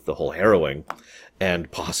with the whole harrowing and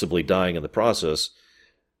possibly dying in the process.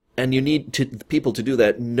 And you need people to do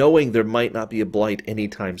that knowing there might not be a blight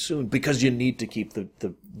anytime soon, because you need to keep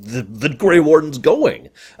the Grey Wardens going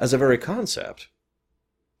as a very concept.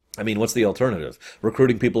 I mean, what's the alternative?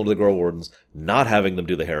 Recruiting people into the Grey Wardens, not having them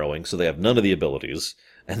do the harrowing, so they have none of the abilities,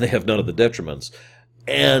 and they have none of the detriments.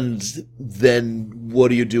 And then what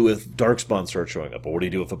do you do if Darkspawn start showing up? Or what do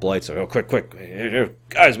you do if a Blight starts? Oh, quick, quick.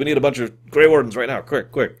 Guys, we need a bunch of Grey Wardens right now.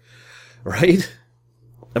 Quick, quick. Right?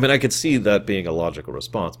 I mean, I could see that being a logical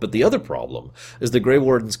response. But the other problem is the Grey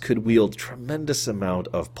Wardens could wield tremendous amount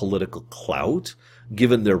of political clout,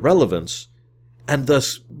 given their relevance, and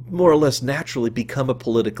thus more or less naturally become a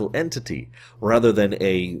political entity, rather than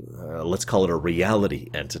let's call it a reality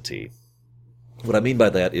entity. What I mean by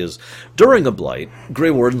that is, during a Blight, Grey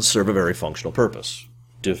Wardens serve a very functional purpose.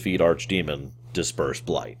 Defeat Archdemon, disperse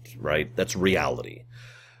Blight, right? That's reality.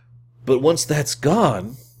 But once that's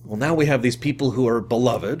gone, well, now we have these people who are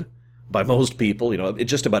beloved by most people.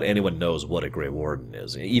 Just about anyone knows what a Grey Warden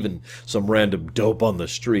is. Even some random dope on the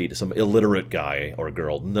street, some illiterate guy or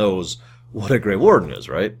girl knows what a Grey Warden is,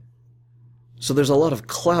 right? So there's a lot of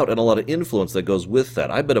clout and a lot of influence that goes with that.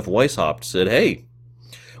 I bet if Weishaupt said, hey,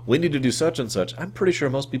 we need to do such and such, I'm pretty sure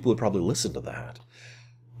most people would probably listen to that.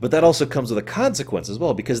 But that also comes with a consequence as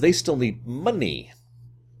well, because they still need money.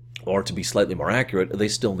 Or to be slightly more accurate, they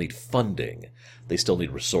still need funding. They still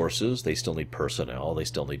need resources, they still need personnel, they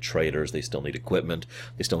still need traders, they still need equipment,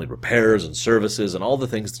 they still need repairs and services and all the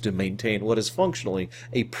things to maintain what is functionally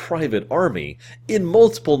a private army in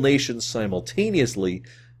multiple nations simultaneously.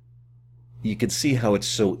 You can see how it's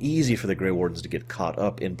so easy for the Grey Wardens to get caught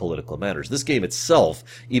up in political matters. This game itself,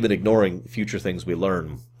 even ignoring future things we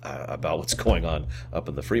learn about what's going on up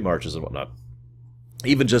in the Free Marches and whatnot,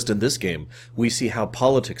 even just in this game, we see how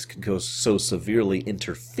politics can go so severely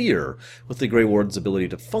interfere with the Grey Warden's ability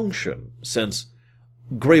to function, since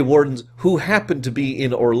Grey Wardens who happened to be in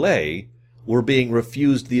Orlais were being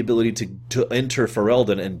refused the ability to enter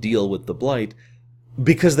Ferelden and deal with the Blight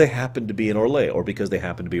because they happened to be in Orlais, or because they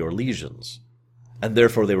happened to be Orlesians. And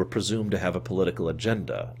therefore they were presumed to have a political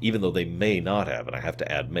agenda, even though they may not have, and I have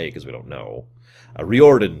to add may because we don't know.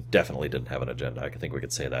 Riordan definitely didn't have an agenda. I think we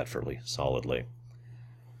could say that fairly solidly.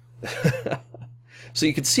 So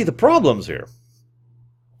you can see the problems here.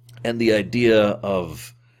 And the idea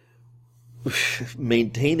of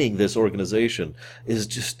maintaining this organization is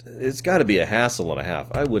just, it's got to be a hassle and a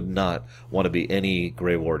half. I would not want to be any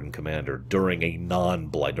Grey Warden commander during a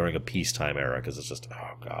non-Blight, during a peacetime era, because it's just,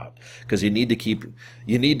 oh god. Because you need to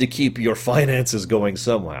keep your finances going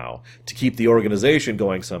somehow, to keep the organization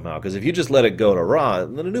going somehow, because if you just let it go to rot,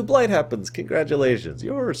 and then a new Blight happens, congratulations,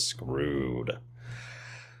 you're screwed.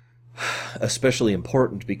 Especially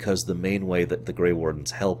important because the main way that the Grey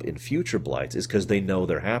Wardens help in future Blights is because they know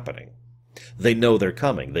they're happening. They know they're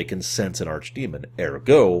coming. They can sense an Archdemon.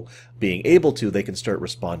 Ergo, being able to, they can start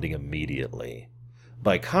responding immediately.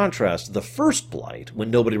 By contrast, the first Blight, when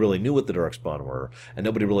nobody really knew what the Darkspawn were, and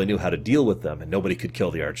nobody really knew how to deal with them, and nobody could kill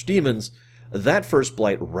the Archdemons, that first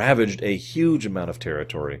Blight ravaged a huge amount of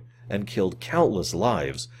territory and killed countless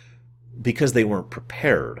lives because they weren't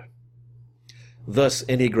prepared. Thus,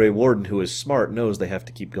 any Grey Warden who is smart knows they have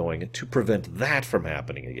to keep going to prevent that from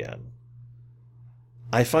happening again.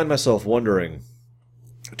 I find myself wondering,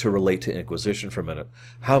 to relate to Inquisition for a minute,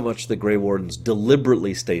 how much the Grey Wardens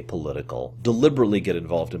deliberately stay political, deliberately get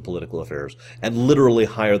involved in political affairs, and literally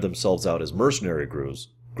hire themselves out as mercenary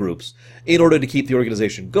groups in order to keep the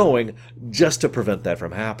organization going, just to prevent that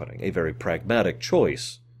from happening. A very pragmatic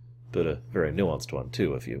choice, but a very nuanced one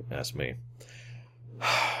too, if you ask me.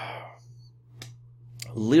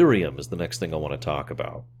 Lyrium is the next thing I want to talk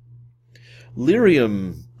about.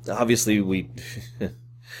 Lyrium, obviously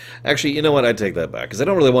Actually, you know what? I'd take that back, because I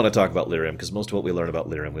don't really want to talk about Lyrium, because most of what we learn about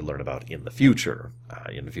Lyrium we learn about in the future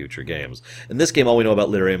games. In this game, all we know about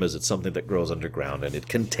Lyrium is it's something that grows underground, and it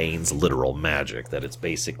contains literal magic, that it's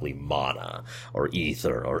basically mana, or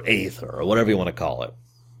ether, or aether, or whatever you want to call it.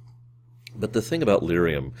 But the thing about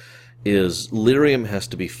Lyrium is Lyrium has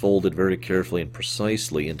to be folded very carefully and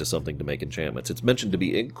precisely into something to make enchantments. It's mentioned to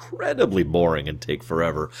be incredibly boring and take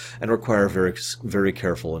forever, and require very, very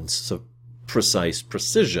careful and precise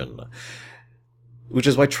precision. Which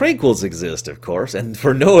is why Tranquils exist, of course, and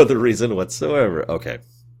for no other reason whatsoever. Okay.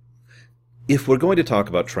 If we're going to talk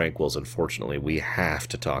about Tranquils, unfortunately, we have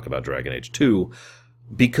to talk about Dragon Age 2,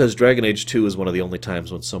 because Dragon Age 2 is one of the only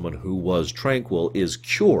times when someone who was Tranquil is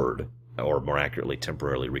cured, or more accurately,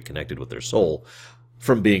 temporarily reconnected with their soul,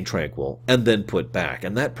 from being Tranquil, and then put back.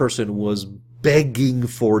 And that person was begging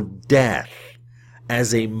for death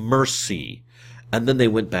as a mercy, and then they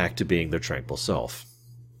went back to being their Tranquil self.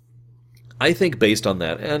 I think based on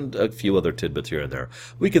that, and a few other tidbits here and there,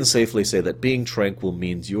 we can safely say that being tranquil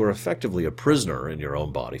means you are effectively a prisoner in your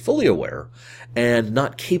own body, fully aware, and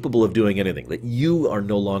not capable of doing anything, that you are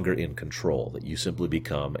no longer in control, that you simply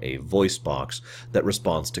become a voice box that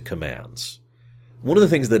responds to commands. One of the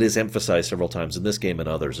things that is emphasized several times in this game and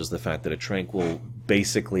others is the fact that a tranquil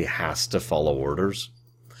basically has to follow orders.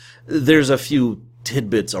 There's a few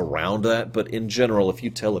tidbits around that, but in general, if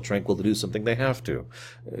you tell a tranquil to do something, they have to,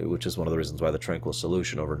 which is one of the reasons why the tranquil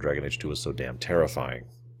solution over in Dragon Age 2 is so damn terrifying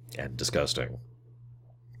and disgusting.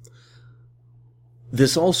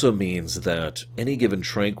 This also means that any given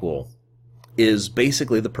tranquil is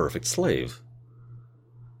basically the perfect slave.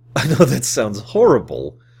 I know that sounds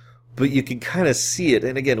horrible, but you can kind of see it.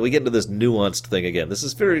 And again, we get into this nuanced thing again. This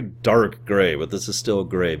is very dark gray, but this is still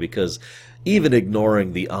gray because even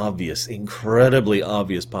ignoring the obvious, incredibly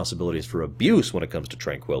obvious possibilities for abuse when it comes to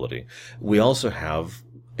tranquility, we also have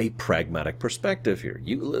a pragmatic perspective here.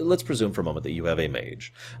 Let's presume for a moment that you have a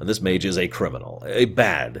mage, and this mage is a criminal, a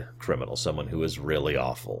bad criminal, someone who is really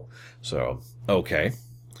awful. So, okay,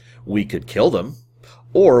 we could kill them,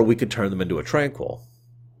 or we could turn them into a tranquil.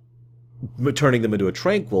 Turning them into a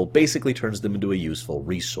tranquil basically turns them into a useful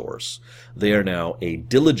resource. They are now a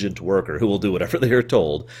diligent worker who will do whatever they are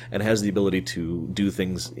told and has the ability to do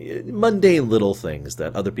things, mundane little things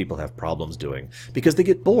that other people have problems doing because they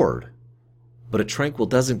get bored. But a tranquil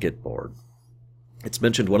doesn't get bored. It's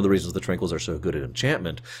mentioned one of the reasons the tranquils are so good at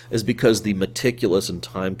enchantment is because the meticulous and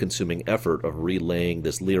time-consuming effort of relaying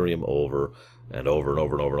this lyrium over and over and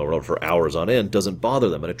over and over and over for hours on end doesn't bother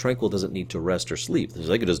them, and a tranquil doesn't need to rest or sleep.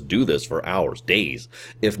 They can just do this for hours, days,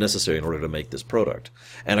 if necessary, in order to make this product.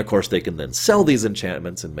 And of course, they can then sell these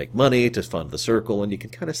enchantments and make money to fund the circle, and you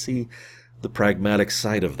can kind of see the pragmatic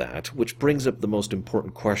side of that, which brings up the most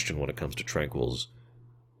important question when it comes to tranquils.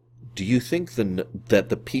 Do you think that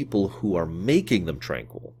the people who are making them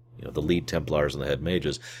tranquil, the lead Templars and the head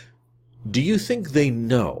mages, do you think they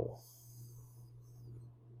know?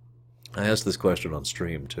 I asked this question on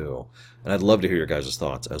stream, too, and I'd love to hear your guys'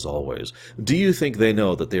 thoughts, as always. Do you think they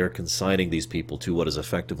know that they are consigning these people to what is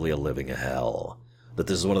effectively a living hell? That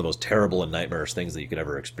this is one of the most terrible and nightmarish things that you could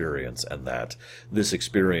ever experience, and that this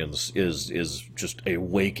experience is just a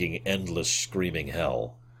waking, endless, screaming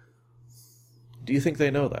hell? Do you think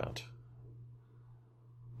they know that?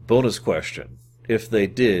 Bonus question. If they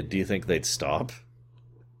did, do you think they'd stop?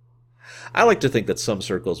 I like to think that some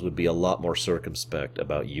circles would be a lot more circumspect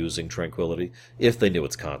about using tranquility if they knew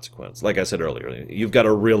its consequence. Like I said earlier, you've got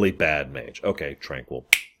a really bad mage. Okay, tranquil.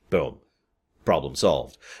 Boom. Problem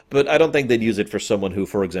solved. But I don't think they'd use it for someone who,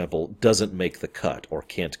 for example, doesn't make the cut or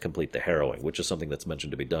can't complete the harrowing, which is something that's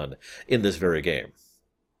mentioned to be done in this very game.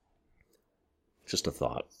 Just a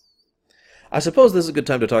thought. I suppose this is a good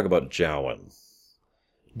time to talk about Jowan.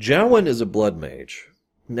 Jowan is a blood mage.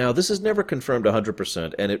 Now, this is never confirmed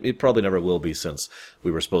 100%, and it probably never will be since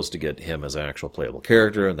we were supposed to get him as an actual playable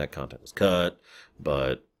character, and that content was cut.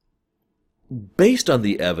 But based on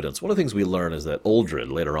the evidence, one of the things we learn is that Uldred,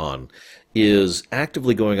 later on, is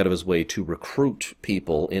actively going out of his way to recruit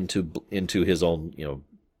people into his own,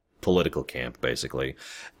 political camp, basically,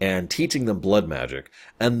 and teaching them blood magic,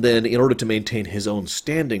 and then, in order to maintain his own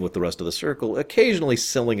standing with the rest of the circle, occasionally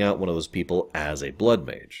selling out one of those people as a blood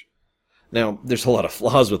mage. Now, there's a lot of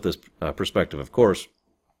flaws with this perspective, of course,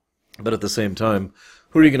 but at the same time,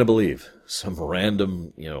 who are you going to believe? Some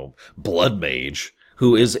random, blood mage,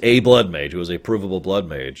 who is a blood mage, who is a provable blood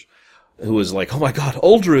mage, who is like, oh my god,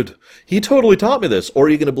 Uldred, he totally taught me this. Or are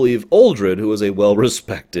you going to believe Uldred, who is a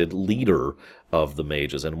well-respected leader of the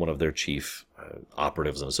mages and one of their chief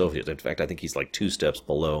operatives and associates? In fact, I think he's like 2 steps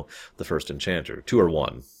below the first enchanter, 2 or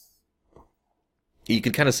 1. You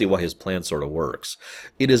can kind of see why his plan sort of works.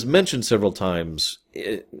 It is mentioned several times,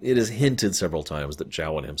 it is hinted several times that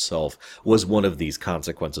Jowan himself was one of these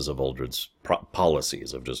consequences of Uldred's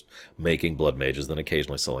policies of just making blood mages, then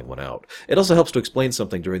occasionally selling one out. It also helps to explain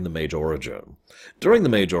something during the Mage Origin. During the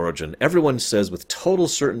Mage Origin, everyone says with total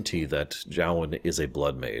certainty that Jowan is a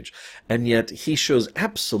blood mage, and yet he shows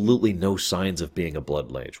absolutely no signs of being a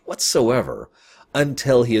blood mage whatsoever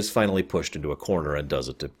until he is finally pushed into a corner and does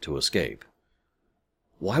it to escape.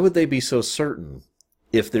 Why would they be so certain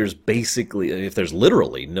if there's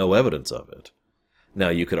literally no evidence of it? Now,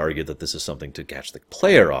 you could argue that this is something to catch the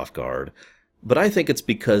player off guard, but I think it's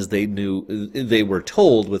because they were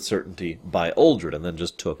told with certainty by Uldred and then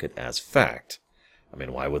just took it as fact. I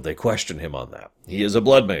mean, why would they question him on that? He is a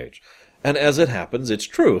blood mage. And as it happens, it's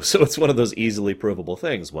true, so it's one of those easily provable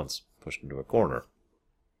things once pushed into a corner.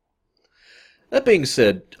 That being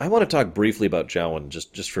said, I want to talk briefly about Jowan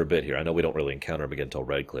just for a bit here. I know we don't really encounter him again until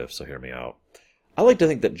Redcliffe, so hear me out. I like to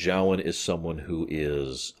think that Jowan is someone who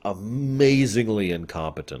is amazingly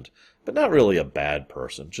incompetent, but not really a bad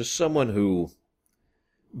person. Just someone who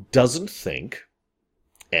doesn't think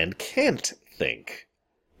and can't think.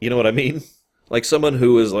 You know what I mean? Like someone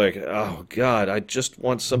who is like, oh God, I just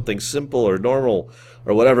want something simple or normal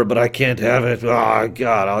or whatever, but I can't have it. Oh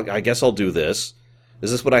God, I guess I'll do this.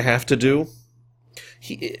 Is this what I have to do?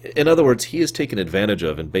 In other words, he is taken advantage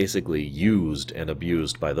of and basically used and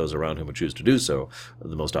abused by those around him who choose to do so.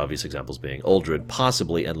 The most obvious examples being Uldred,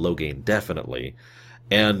 possibly, and Loghain, definitely.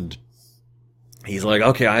 And he's like,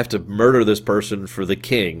 okay, I have to murder this person for the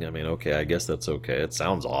king. I mean, okay, I guess that's okay. It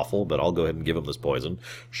sounds awful, but I'll go ahead and give him this poison.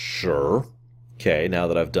 Sure. Okay, now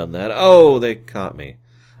that I've done that, oh, they caught me.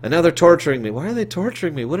 And now they're torturing me. Why are they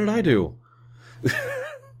torturing me? What did I do?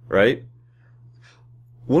 Right?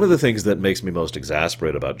 One of the things that makes me most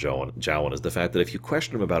exasperated about Jowan is the fact that if you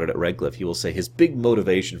question him about it at Redcliffe, he will say his big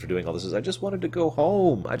motivation for doing all this is, I just wanted to go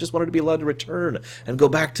home. I just wanted to be allowed to return and go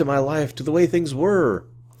back to my life, to the way things were.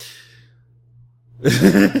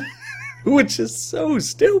 Which is so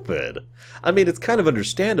stupid. I mean, it's kind of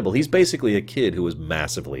understandable. He's basically a kid who is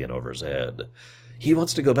massively in over his head. He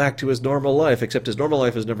wants to go back to his normal life, except his normal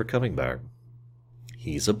life is never coming back.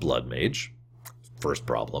 He's a blood mage. First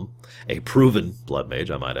problem. A proven blood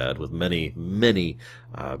mage, I might add, with many, many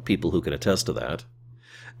people who can attest to that.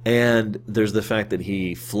 And there's the fact that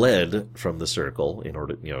he fled from the circle in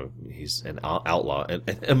order, he's an outlaw, and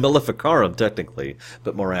a maleficarum technically,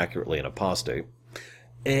 but more accurately an apostate.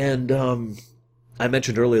 And I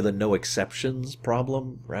mentioned earlier the no exceptions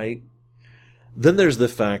problem, right? Then there's the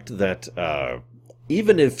fact that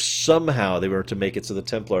even if somehow they were to make it so the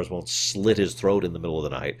Templars won't slit his throat in the middle of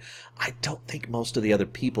the night, I don't think most of the other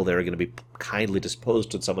people there are going to be kindly disposed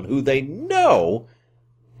to someone who they know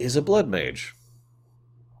is a blood mage.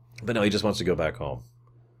 But no, he just wants to go back home.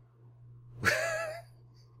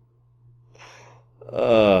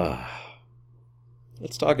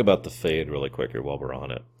 Let's talk about the Fade really quick here while we're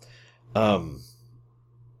on it.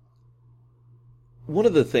 One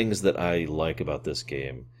of the things that I like about this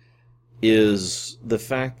game is the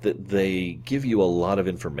fact that they give you a lot of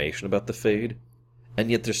information about the Fade,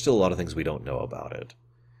 and yet there's still a lot of things we don't know about it.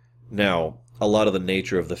 Now, a lot of the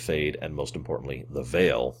nature of the Fade, and most importantly, the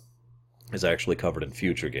Veil, is actually covered in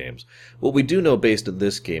future games. What we do know based on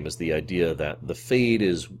this game is the idea that the Fade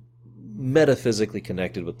is metaphysically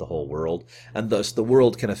connected with the whole world, and thus the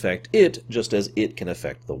world can affect it just as it can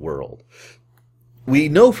affect the world. We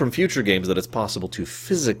know from future games that it's possible to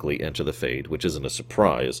physically enter the Fade, which isn't a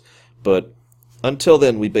surprise, but until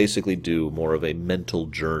then we basically do more of a mental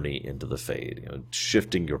journey into the Fade,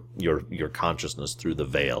 shifting your consciousness through the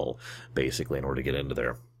Veil, basically, in order to get into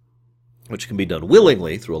there, which can be done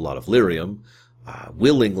willingly through a lot of lyrium,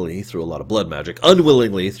 willingly through a lot of blood magic,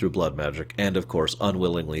 unwillingly through blood magic, and, of course,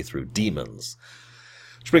 unwillingly through demons.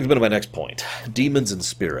 Which brings me to my next point. Demons and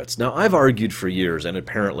spirits. Now, I've argued for years, and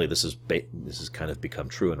apparently this has kind of become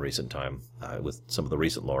true in recent time with some of the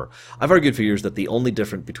recent lore. I've argued for years that the only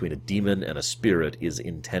difference between a demon and a spirit is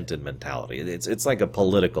intent and mentality. It's like a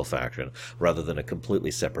political faction rather than a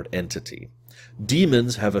completely separate entity.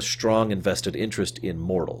 Demons have a strong invested interest in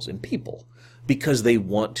mortals, in people, because they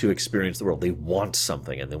want to experience the world. They want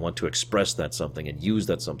something, and they want to express that something, and use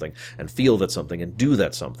that something, and feel that something, and do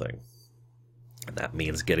that something. And that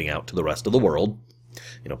means getting out to the rest of the world,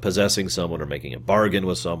 possessing someone or making a bargain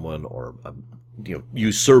with someone or,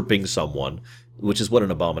 usurping someone, which is what an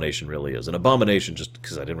abomination really is. An abomination, just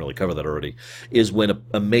because I didn't really cover that already, is when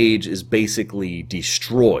a mage is basically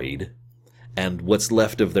destroyed and what's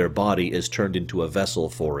left of their body is turned into a vessel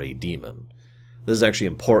for a demon. This is actually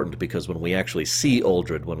important because when we actually see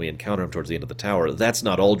Uldred, when we encounter him towards the end of the tower, that's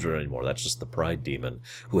not Uldred anymore. That's just the Pride Demon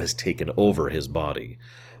who has taken over his body.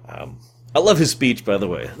 I love his speech, by the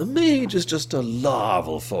way. The mage is just a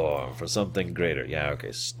larval form for something greater. Yeah,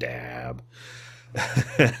 okay, stab.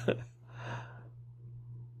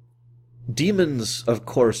 Demons, of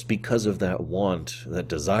course, because of that want, that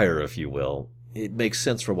desire, if you will, it makes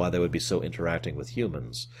sense for why they would be so interacting with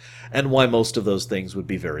humans, and why most of those things would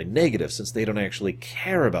be very negative, since they don't actually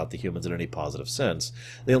care about the humans in any positive sense.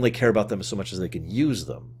 They only care about them so much as they can use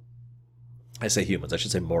them. I say humans. I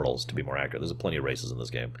should say mortals, to be more accurate. There's plenty of races in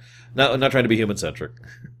this game. No, I'm not trying to be human-centric.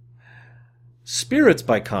 Spirits,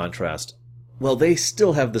 by contrast, well, they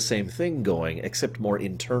still have the same thing going, except more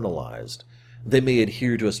internalized. They may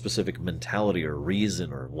adhere to a specific mentality or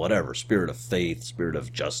reason or whatever, spirit of faith, spirit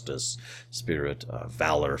of justice, spirit of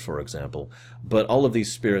valor, for example. But all of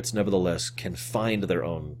these spirits, nevertheless, can find their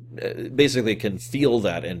own, basically can feel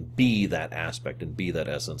that and be that aspect and be that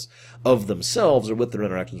essence of themselves or with their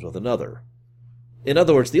interactions with another. In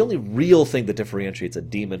other words, the only real thing that differentiates a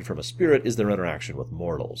demon from a spirit is their interaction with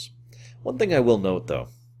mortals. One thing I will note, though,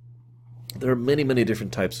 there are many, many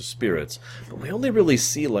different types of spirits, but we only really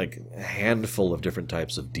see like a handful of different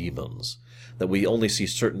types of demons. That we only see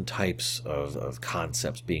certain types of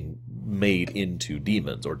concepts being made into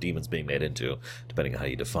demons, or demons being made into, depending on how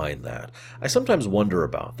you define that. I sometimes wonder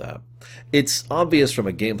about that. It's obvious from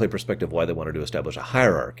a gameplay perspective why they wanted to establish a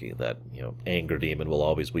hierarchy, that, anger demon will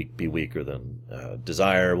always be weaker than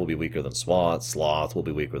desire, will be weaker than sloth will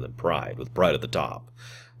be weaker than pride, with pride at the top.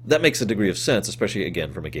 That makes a degree of sense, especially,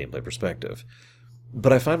 again, from a gameplay perspective.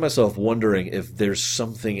 But I find myself wondering if there's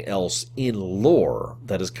something else in lore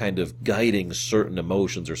that is kind of guiding certain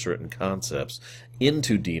emotions or certain concepts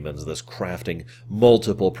into demons, thus crafting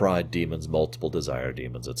multiple pride demons, multiple desire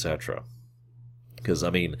demons, etc. Because,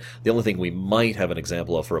 the only thing we might have an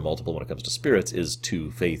example of for a multiple when it comes to spirits is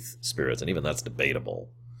two faith spirits, and even that's debatable.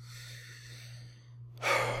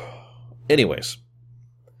 Anyways,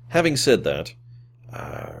 having said that,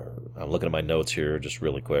 I'm looking at my notes here just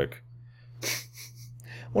really quick.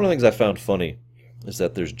 One of the things I found funny is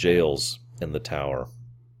that there's jails in the tower.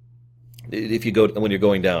 If you go, when you're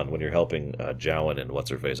going down, when you're helping Jowan and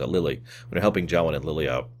what's-her-face, Lily, when you're helping Jowan and Lily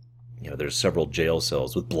out, there's several jail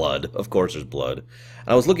cells with blood. Of course there's blood. And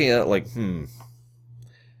I was looking at it like,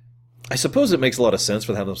 I suppose it makes a lot of sense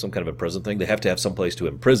for them to have some kind of imprison thing. They have to have some place to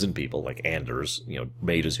imprison people, like Anders,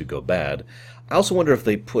 mages who go bad. I also wonder if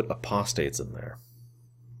they put apostates in there.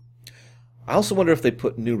 I also wonder if they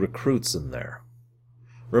put new recruits in there.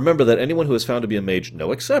 Remember that anyone who is found to be a mage,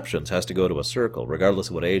 no exceptions, has to go to a circle, regardless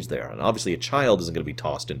of what age they are. And obviously a child isn't going to be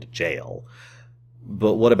tossed into jail.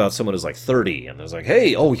 But what about someone who's like 30 and is like,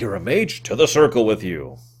 hey, oh, you're a mage? To the circle with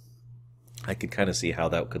you. I could kind of see how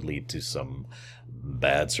that could lead to some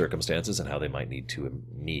bad circumstances and how they might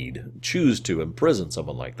choose to imprison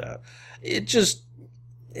someone like that. It just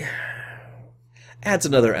adds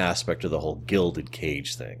another aspect to the whole gilded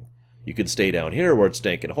cage thing. You can stay down here where it's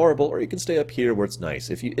dank and horrible, or you can stay up here where it's nice.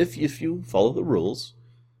 If you follow the rules,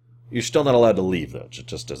 you're still not allowed to leave, though,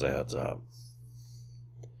 just as a heads up.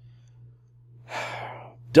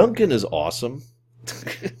 Duncan is awesome.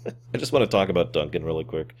 I just want to talk about Duncan really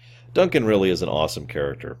quick. Duncan really is an awesome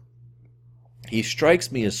character. He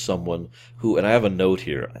strikes me as someone who, and I have a note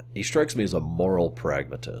here, he strikes me as a moral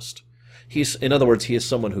pragmatist. In other words, he is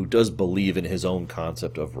someone who does believe in his own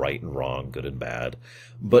concept of right and wrong, good and bad,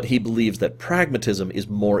 but he believes that pragmatism is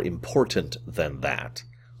more important than that.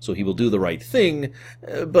 So he will do the right thing,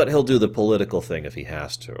 but he'll do the political thing if he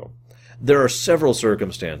has to. There are several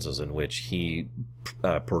circumstances in which he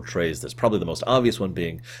portrays this, probably the most obvious one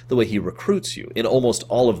being the way he recruits you in almost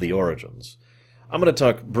all of the Origins. I'm going to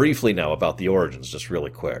talk briefly now about the Origins, just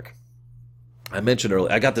really quick. I mentioned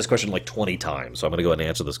earlier, I got this question like 20 times, so I'm going to go ahead and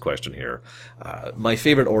answer this question here. My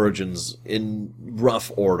favorite Origins, in rough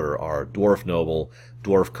order, are Dwarf Noble,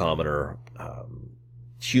 Dwarf Commoner,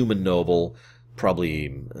 Human Noble,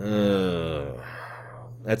 probably,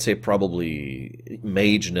 I'd say probably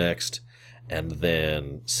Mage next, and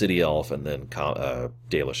then City Elf, and then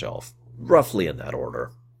Dalish Elf. Roughly in that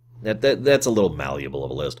order. That's a little malleable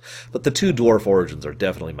of a list. But the two Dwarf Origins are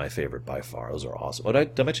definitely my favorite by far. Those are awesome. Oh,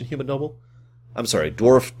 did I mention Human Noble? I'm sorry,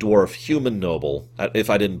 Dwarf, Human Noble. If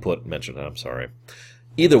I didn't mention it, I'm sorry.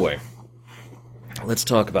 Either way, let's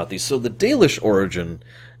talk about these. So the Dalish origin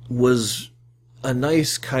was a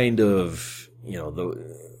nice kind of,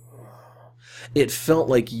 it felt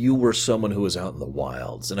like you were someone who was out in the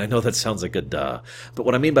wilds. And I know that sounds like a duh, but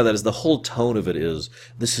what I mean by that is the whole tone of it is,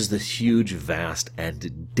 this is this huge, vast,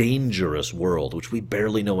 and dangerous world which we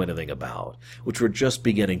barely know anything about, which we're just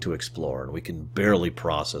beginning to explore, and we can barely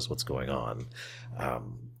process what's going on.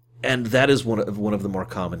 And that is one of the more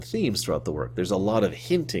common themes throughout the work. There's a lot of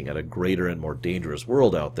hinting at a greater and more dangerous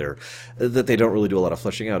world out there that they don't really do a lot of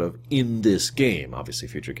fleshing out of in this game. Obviously,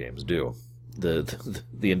 future games do.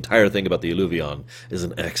 The entire thing about the Illuvion is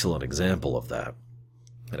an excellent example of that.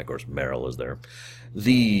 And of course, Meryl is there.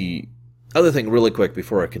 The other thing, really quick,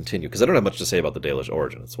 before I continue, because I don't have much to say about the Dalish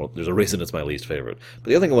origin. There's a reason it's my least favorite. But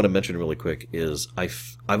the other thing I want to mention really quick is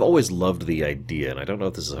I've always loved the idea, and I don't know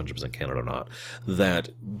if this is 100% canon or not, that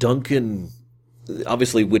Duncan,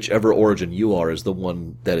 obviously whichever origin you are is the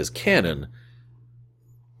one that is canon,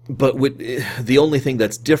 but the only thing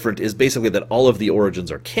that's different is basically that all of the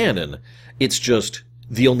origins are canon. It's just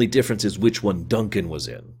the only difference is which one Duncan was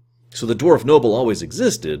in. So the Dwarf Noble always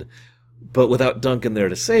existed, but without Duncan there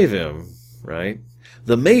to save him, right?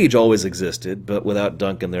 The Mage always existed, but without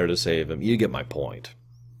Duncan there to save him. You get my point.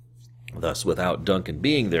 Thus, without Duncan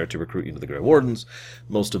being there to recruit you to the Grey Wardens,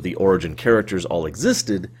 most of the origin characters all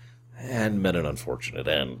existed and met an unfortunate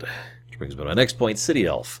end. Which brings me to my next point, City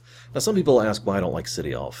Elf. Now, some people ask why I don't like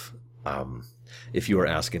City Elf. If you are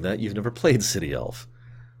asking that, you've never played City Elf.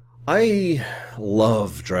 I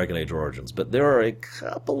love Dragon Age Origins, but there are a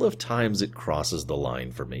couple of times it crosses the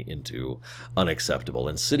line for me into unacceptable,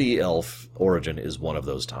 and City Elf Origin is one of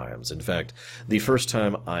those times. In fact, the first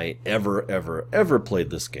time I ever played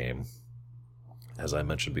this game, as I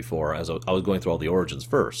mentioned before, as I was going through all the Origins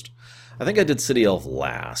first, I think I did City Elf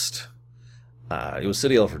last. It was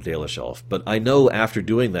City Elf or Dalish Elf, but I know after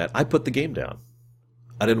doing that, I put the game down.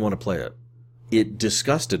 I didn't want to play it. It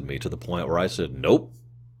disgusted me to the point where I said, nope.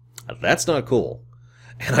 That's not cool.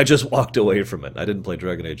 And I just walked away from it. I didn't play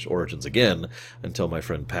Dragon Age Origins again until my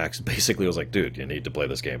friend Pax basically was like, dude, you need to play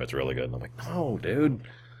this game. It's really good. And I'm like, no, dude.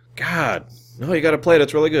 God. No, you got to play it.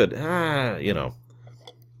 It's really good. You know.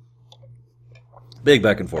 Big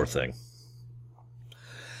back and forth thing.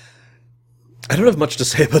 I don't have much to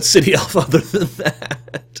say about City Elf other than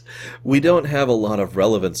that. We don't have a lot of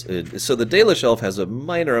relevance. So the Dalish Elf has a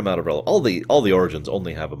minor amount of relevance. All the Origins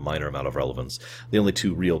only have a minor amount of relevance. The only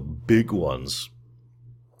two real big ones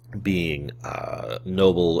being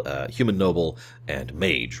human noble and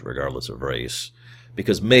mage, regardless of race.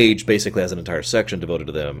 Because mage basically has an entire section devoted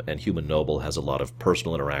to them, and human noble has a lot of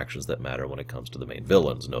personal interactions that matter when it comes to the main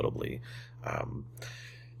villains, notably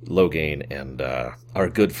Loghain and our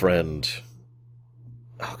good friend...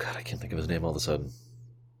 Oh, God, I can't think of his name all of a sudden.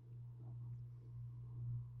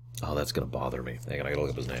 Oh, that's going to bother me. Hang on, I got to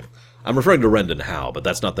look up his name. I'm referring to Rendon Howe, but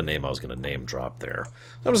that's not the name I was going to name drop there.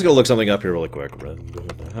 I'm just going to look something up here really quick.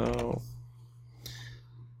 Rendon Howe.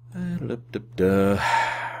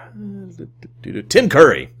 Tim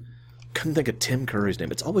Curry. Couldn't think of Tim Curry's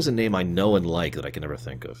name. It's always a name I know and like that I can never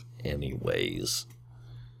think of. Anyways.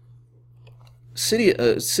 City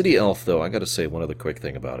Elf, though, I got to say one other quick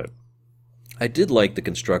thing about it. I did like the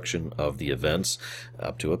construction of the events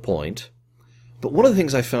up to a point, but one of the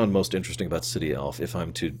things I found most interesting about City Elf, if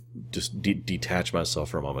I'm to just detach myself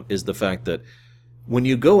for a moment, is the fact that when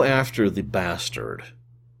you go after the bastard,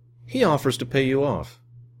 he offers to pay you off.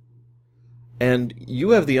 And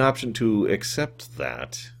you have the option to accept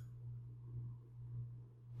that.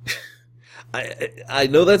 I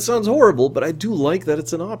know that sounds horrible, but I do like that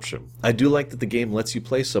it's an option. I do like that the game lets you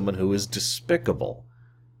play someone who is despicable.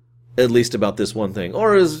 At least about this one thing,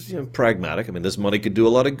 or is pragmatic. I mean, this money could do a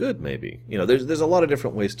lot of good, maybe. There's a lot of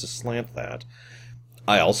different ways to slant that.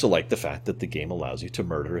 I also like the fact that the game allows you to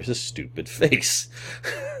murder his stupid face.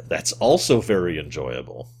 That's also very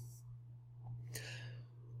enjoyable.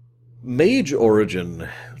 Mage Origin,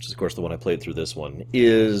 which is of course the one I played through this one,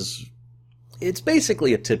 it's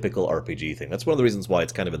basically a typical RPG thing. That's one of the reasons why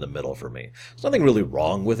it's kind of in the middle for me. There's nothing really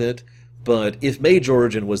wrong with it. But if Mage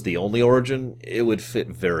Origin was the only Origin, it would fit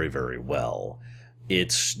very, very well.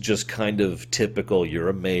 It's just kind of typical, you're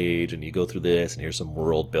a mage, and you go through this, and here's some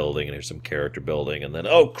world building, and here's some character building, and then,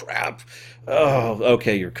 oh, crap! Oh,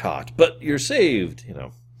 okay, you're caught. But you're saved,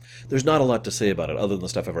 There's not a lot to say about it, other than the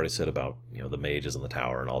stuff I've already said about, the mages in the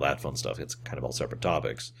tower and all that fun stuff. It's kind of all separate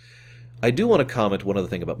topics. I do want to comment one other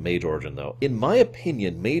thing about Mage Origin, though. In my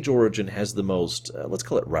opinion, Mage Origin has the most, let's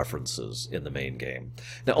call it references, in the main game.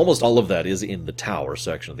 Now, almost all of that is in the tower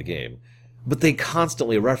section of the game. But they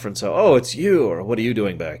constantly reference, oh, it's you, or what are you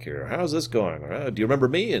doing back here? How's this going? Or, do you remember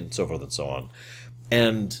me? And so forth and so on.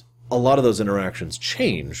 And a lot of those interactions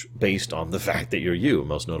change based on the fact that you're you,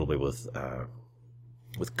 most notably with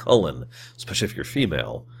Cullen, especially if you're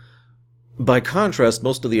female. By contrast,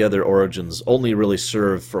 most of the other Origins only really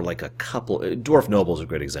serve for like a couple... Dwarf Noble is a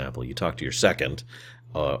great example. You talk to your second,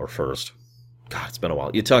 or first. God, it's been a while.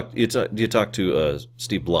 You talk to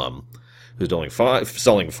Steve Blum, who's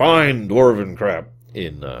selling fine dwarven crap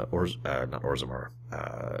in, not Orzammar,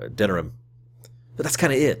 Denerim. But that's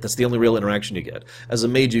kind of it. That's the only real interaction you get. As a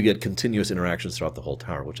mage, you get continuous interactions throughout the whole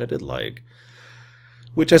tower, which I did like.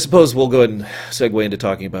 Which I suppose we'll go ahead and segue into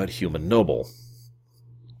talking about Human Noble.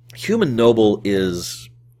 Human Noble is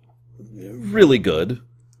really good.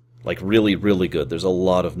 Like, really, really good. There's a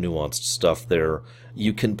lot of nuanced stuff there.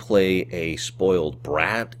 You can play a spoiled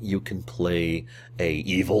brat. You can play a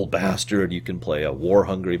evil bastard. You can play a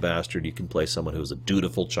war-hungry bastard. You can play someone who's a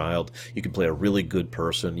dutiful child. You can play a really good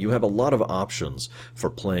person. You have a lot of options for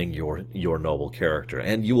playing your noble character.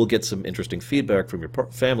 And you will get some interesting feedback from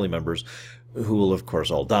your family members, who will, of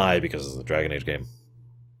course, all die because it's a Dragon Age game.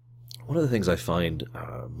 One of the things I find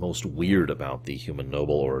most weird about the Human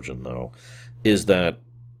Noble Origin, though, is that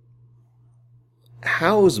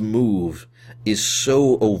Howe's move is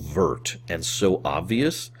so overt and so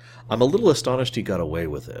obvious, I'm a little astonished he got away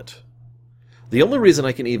with it. The only reason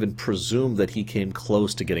I can even presume that he came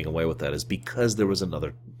close to getting away with that is because there was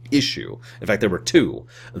another issue. In fact, there were two.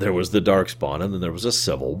 There was the Darkspawn, and then there was a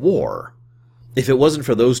civil war. If it wasn't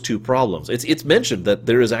for those two problems, it's mentioned that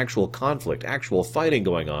there is actual conflict, actual fighting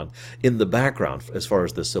going on in the background as far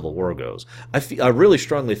as the Civil War goes. I really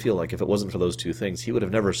strongly feel like if it wasn't for those two things, he would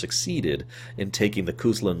have never succeeded in taking the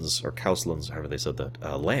Kauslans, however they said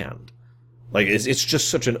that, land. Like, it's just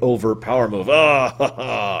such an overt power move. Ah, ha,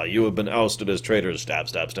 ha, you have been ousted as traitors. Stab,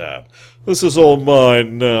 stab, stab. This is all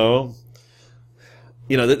mine now.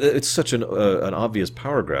 You know, it's such an obvious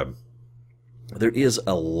power grab. There is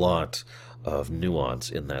a lot of nuance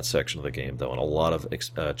in that section of the game, though, and a lot of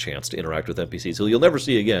chance to interact with NPCs who you'll never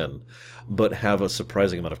see again, but have a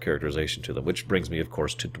surprising amount of characterization to them, which brings me, of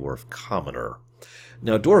course, to Dwarf Commoner.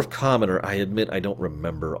 Now, Dwarf Commoner, I admit I don't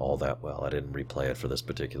remember all that well. I didn't replay it for this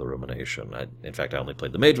particular rumination. In fact, I only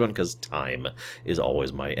played the mage one because time is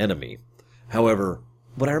always my enemy. However,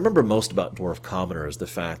 what I remember most about Dwarf Commoner is the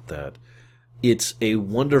fact that it's a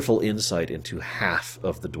wonderful insight into half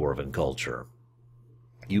of the dwarven culture.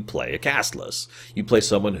 You play a casteless. You play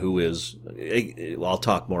someone who is... I'll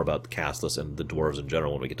talk more about the casteless and the dwarves in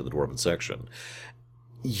general when we get to the dwarven section.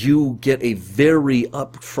 You get a very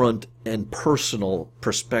upfront and personal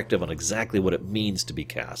perspective on exactly what it means to be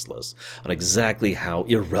casteless, on exactly how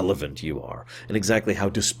irrelevant you are, and exactly how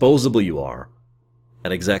disposable you are,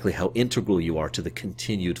 and exactly how integral you are to the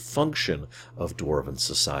continued function of dwarven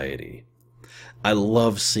society. I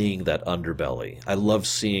love seeing that underbelly. I love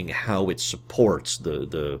seeing how it supports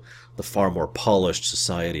the far more polished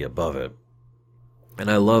society above it. And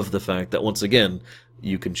I love the fact that, once again,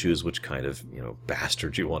 you can choose which kind of,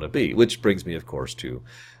 bastard you want to be. Which brings me, of course, to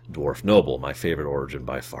Dwarf Noble, my favorite origin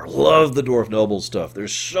by far. Love the Dwarf Noble stuff.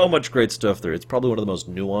 There's so much great stuff there. It's probably one of the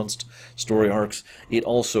most nuanced story arcs. It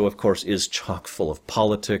also, of course, is chock full of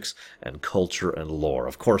politics and culture and lore.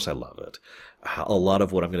 Of course I love it. A lot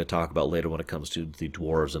of what I'm going to talk about later when it comes to the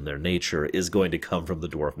dwarves and their nature is going to come from the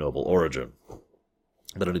Dwarf Noble origin.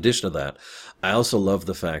 But in addition to that, I also love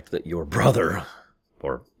the fact that your brother,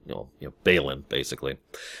 or Balin, basically,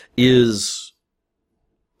 is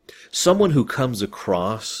someone who comes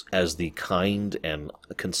across as the kind and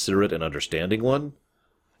considerate and understanding one.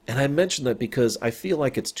 And I mention that because I feel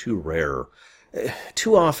like it's too rare.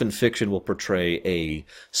 Too often fiction will portray a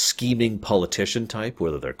scheming politician type,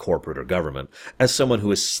 whether they're corporate or government, as someone who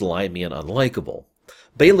is slimy and unlikable.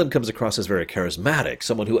 Balin comes across as very charismatic,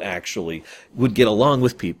 someone who actually would get along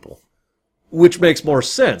with people. Which makes more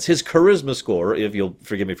sense. His charisma score, if you'll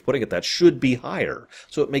forgive me for putting it that, should be higher.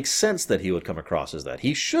 So it makes sense that he would come across as that.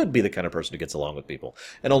 He should be the kind of person who gets along with people,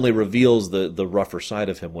 and only reveals the rougher side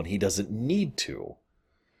of him when he doesn't need to.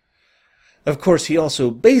 Of course, he also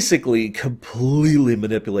basically completely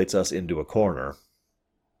manipulates us into a corner,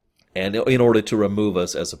 and in order to remove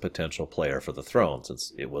us as a potential player for the throne,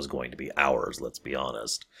 since it was going to be ours, let's be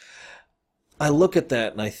honest. I look at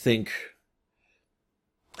that and I think...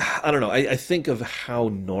 I don't know, I think of how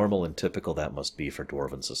normal and typical that must be for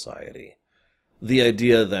dwarven society. The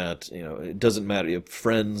idea that, it doesn't matter,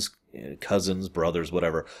 friends, cousins, brothers,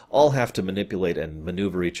 whatever, all have to manipulate and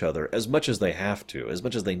maneuver each other as much as they have to, as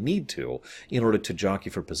much as they need to, in order to jockey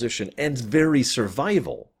for position and very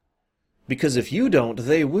survival. Because if you don't,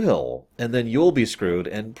 they will, and then you'll be screwed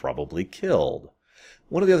and probably killed.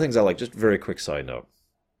 One of the other things I like, just a very quick side note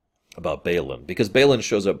about Balin, because Balin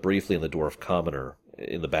shows up briefly in the Dwarf Commoner,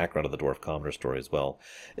 in the background of the Dwarf Commoner story as well,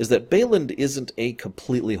 is that Balin isn't a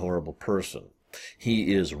completely horrible person.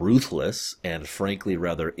 He is ruthless and frankly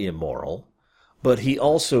rather immoral, but he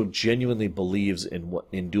also genuinely believes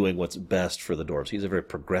in doing what's best for the dwarves. He's a very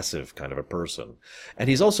progressive kind of a person. And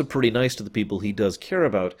he's also pretty nice to the people he does care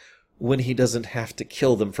about when he doesn't have to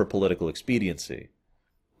kill them for political expediency.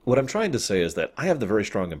 What I'm trying to say is that I have the very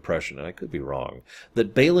strong impression, and I could be wrong,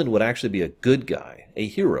 that Balin would actually be a good guy, a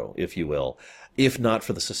hero, if you will, if not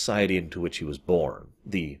for the society into which he was born,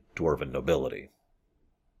 the dwarven nobility.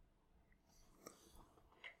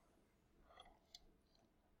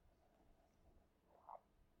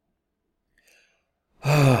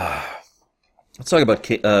 Let's talk about.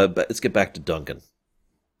 Let's get back to Duncan.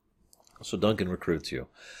 So Duncan recruits you.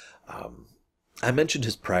 I mentioned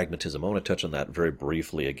his pragmatism. I want to touch on that very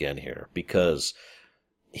briefly again here, because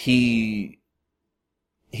he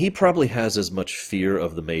probably has as much fear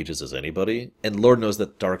of the mages as anybody, and Lord knows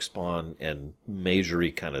that Darkspawn and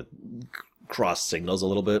magery kind of cross signals a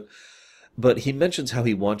little bit. But he mentions how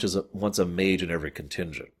he wants a mage in every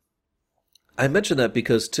contingent. I mention that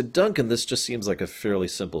because to Duncan this just seems like a fairly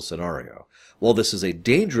simple scenario. While this is a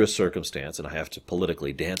dangerous circumstance and I have to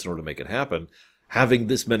politically dance in order to make it happen, Having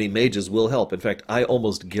this many mages will help. In fact, I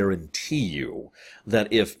almost guarantee you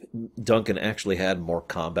that if Duncan actually had more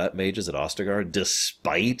combat mages at Ostergard,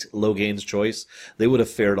 despite Logain's choice, they would have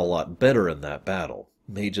fared a lot better in that battle.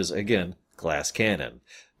 Mages, again, glass cannon.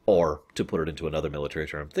 Or, to put it into another military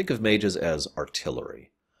term, think of mages as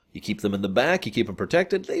artillery. You keep them in the back, you keep them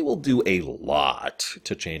protected, they will do a lot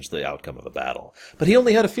to change the outcome of a battle. But he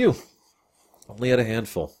only had a few. Only had a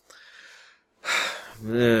handful.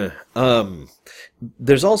 There's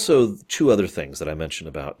also two other things that I mentioned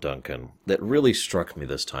about Duncan that really struck me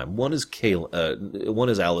this time. One is one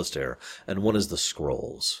is Alistair, and one is the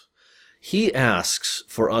scrolls. He asks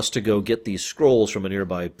for us to go get these scrolls from a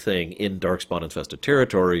nearby thing in Darkspawn-infested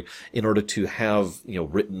territory in order to have,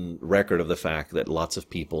 written record of the fact that lots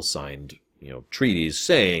of people signed, treaties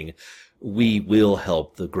saying, we will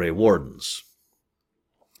help the Grey Wardens.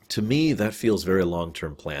 To me, that feels very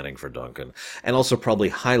long-term planning for Duncan, and also probably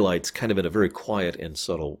highlights, kind of in a very quiet and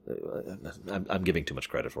subtle, I'm giving too much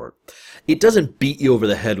credit for it. It doesn't beat you over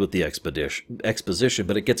the head with the exposition,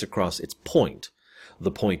 but it gets across its point.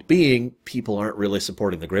 The point being, people aren't really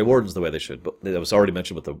supporting the Grey Wardens the way they should. But that was already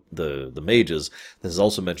mentioned with the mages. This is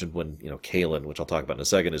also mentioned when, Kaelin, which I'll talk about in a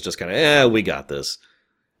second, is just kind of, we got this.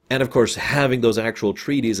 And of course, having those actual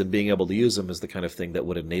treaties and being able to use them is the kind of thing that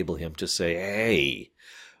would enable him to say, hey,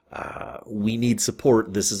 we need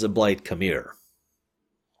support. This is a blight. Come here.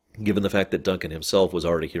 Given the fact that Duncan himself was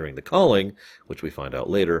already hearing the calling, which we find out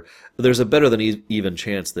later, there's a better than even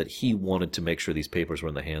chance that he wanted to make sure these papers were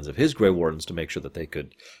in the hands of his Grey Wardens to make sure that they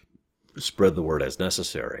could spread the word as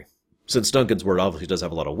necessary. Since Duncan's word obviously does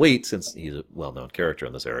have a lot of weight, since he's a well-known character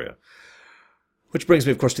in this area. Which brings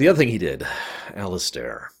me, of course, to the other thing he did,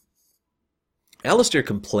 Alistair. Alistair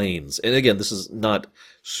complains, and again, this is not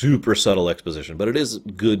super subtle exposition, but it is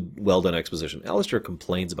good, well-done exposition. Alistair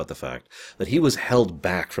complains about the fact that he was held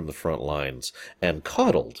back from the front lines and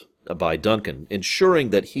coddled by Duncan, ensuring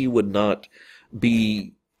that he would not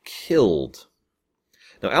be killed.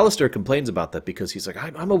 Now, Alistair complains about that because he's like,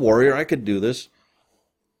 I'm a warrior, I could do this.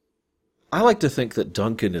 I like to think that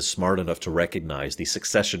Duncan is smart enough to recognize the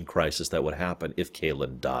succession crisis that would happen if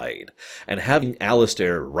Kaelin died. And having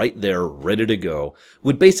Alistair right there, ready to go,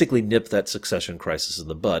 would basically nip that succession crisis in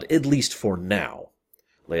the bud, at least for now.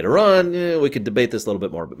 Later on, we could debate this a little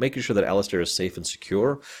bit more, but making sure that Alistair is safe and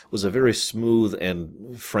secure was a very smooth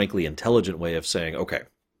and, frankly, intelligent way of saying, okay,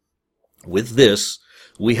 with this,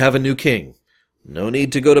 we have a new king. No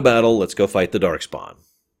need to go to battle, let's go fight the Darkspawn.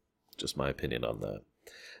 Just my opinion on that.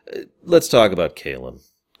 Let's talk about Kaelin.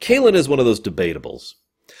 Kaelin is one of those debatables.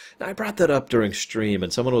 Now, I brought that up during stream,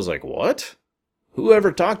 and someone was like, what? Who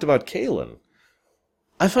ever talked about Kaelin?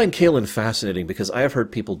 I find Kaelin fascinating because I have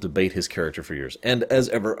heard people debate his character for years, and as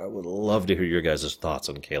ever, I would love to hear your guys' thoughts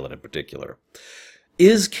on Kaelin in particular.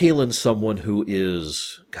 Is Kaelin someone who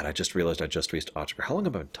is... God, I just realized I just reached Ottgar. How long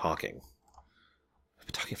have I been talking? I've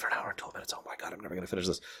been talking for an hour and 12 minutes. Oh my God, I'm never going to finish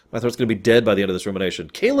this. My throat's going to be dead by the end of this rumination.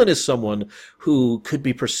 Kaelin is someone who could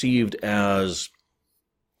be perceived as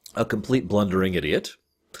a complete blundering idiot.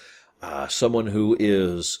 Someone who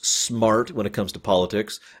is smart when it comes to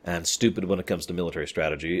politics and stupid when it comes to military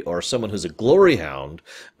strategy, or someone who's a glory hound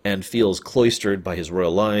and feels cloistered by his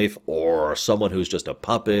royal life, or someone who's just a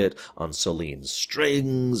puppet on Celine's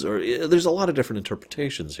strings, or there's a lot of different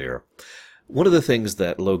interpretations here. One of the things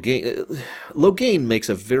that Logain makes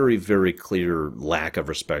a very, very clear lack of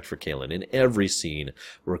respect for Kaelin in every scene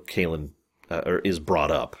where Kaelin is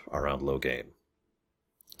brought up around Logain.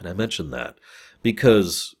 And I mention that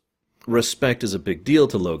because respect is a big deal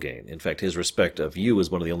to Logain. In fact, his respect of you is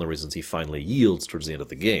one of the only reasons he finally yields towards the end of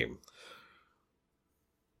the game.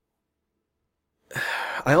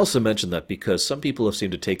 I also mention that because some people have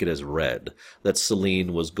seemed to take it as read that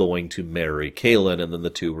Celine was going to marry Kaelin and then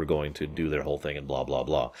the two were going to do their whole thing and blah, blah,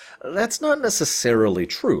 blah. That's not necessarily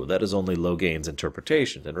true. That is only Logain's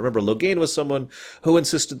interpretation. And remember, Logain was someone who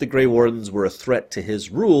insisted the Grey Wardens were a threat to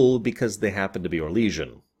his rule because they happened to be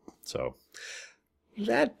Orlesian. So...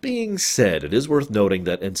 that being said, it is worth noting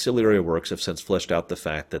that ancillary works have since fleshed out the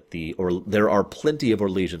fact that there are plenty of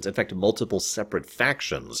Orlesians, in fact multiple separate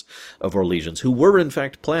factions of Orlesians, who were in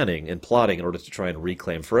fact planning and plotting in order to try and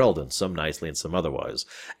reclaim Ferelden, some nicely and some otherwise.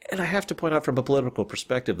 And I have to point out from a political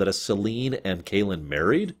perspective that if Celine and Kaelin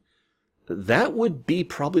married, that would be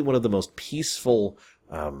probably one of the most peaceful,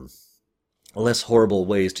 less horrible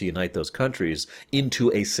ways to unite those countries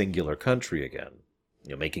into a singular country again.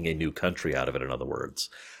 Making a new country out of it, in other words.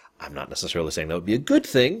 I'm not necessarily saying that would be a good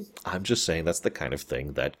thing. I'm just saying that's the kind of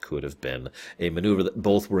thing that could have been a maneuver that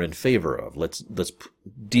both were in favor of. Let's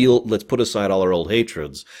put aside all our old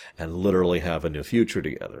hatreds and literally have a new future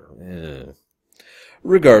together.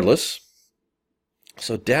 Regardless,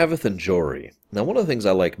 So Davith and Jory. Now, one of the things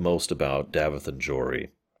I like most about Davith and Jory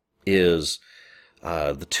is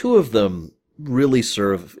the two of them really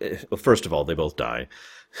serve. Well, first of all, they both die.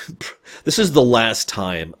 This is the last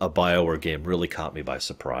time a BioWare game really caught me by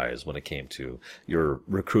surprise when it came to your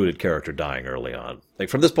recruited character dying early on. Like,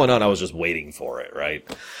 from this point on, I was just waiting for it, right?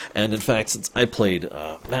 And in fact, since I played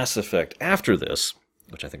Mass Effect after this,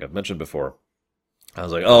 which I think I've mentioned before, I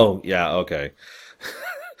was like, oh, yeah, okay.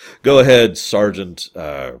 Go ahead, Sergeant.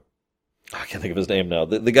 I can't think of his name now.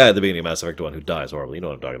 The guy at the beginning of Mass Effect 1 who dies horribly. You know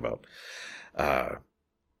what I'm talking about.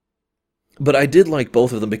 But I did like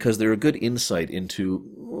both of them because they're a good insight into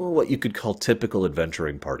what you could call typical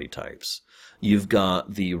adventuring party types. You've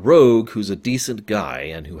got the rogue who's a decent guy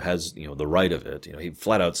and who has, the right of it. He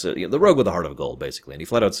flat out says, the rogue with the heart of gold, basically. And he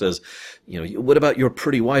flat out says, what about your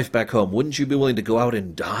pretty wife back home? Wouldn't you be willing to go out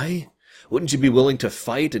and die? Wouldn't you be willing to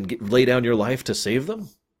fight and lay down your life to save them?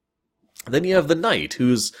 And then you have the knight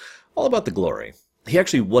who's all about the glory. He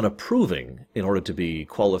actually won a proving in order to be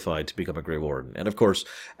qualified to become a Grey Warden. And of course,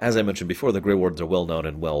 as I mentioned before, the Grey Wardens are well known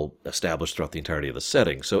and well established throughout the entirety of the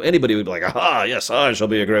setting. So anybody would be like, aha, yes, I shall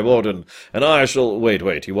be a Grey Warden, and I shall...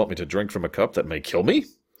 Wait, you want me to drink from a cup that may kill me?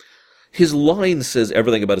 His line says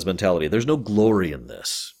everything about his mentality. There's no glory in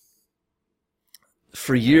this.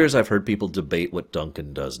 For years, I've heard people debate what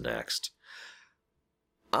Duncan does next.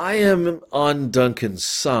 I am on Duncan's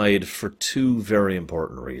side for two very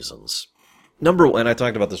important reasons. Number one, and I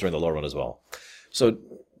talked about this during the lore run as well. So,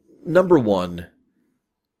 number one,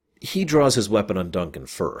 he draws his weapon on Duncan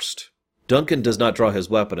first. Duncan does not draw his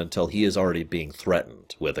weapon until he is already being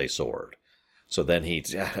threatened with a sword. So then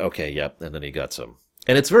and then he guts him.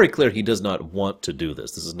 And it's very clear he does not want to do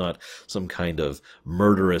this. This is not some kind of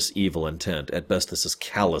murderous evil intent. At best, this is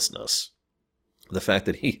callousness. The fact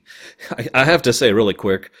that I have to say really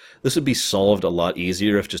quick, this would be solved a lot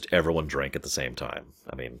easier if just everyone drank at the same time.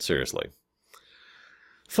 I mean, seriously.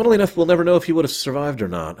 Funnily enough, we'll never know if he would have survived or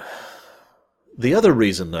not. The other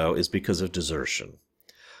reason, though, is because of desertion.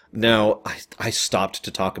 Now, I stopped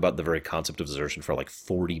to talk about the very concept of desertion for like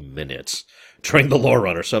 40 minutes during the lore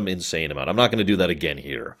run, or some insane amount. I'm not going to do that again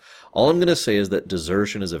here. All I'm going to say is that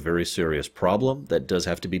desertion is a very serious problem that does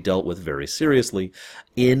have to be dealt with very seriously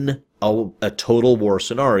in a total war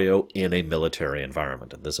scenario in a military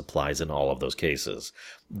environment, and this applies in all of those cases.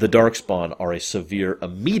 The Darkspawn are a severe,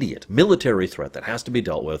 immediate military threat that has to be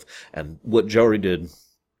dealt with, and what Jory did...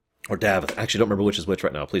 Or Davith. I actually don't remember which is which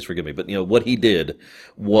right now. Please forgive me. But, what he did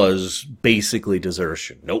was basically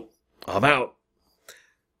desertion. Nope. I'm out.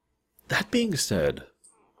 That being said,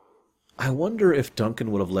 I wonder if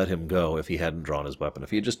Duncan would have let him go if he hadn't drawn his weapon,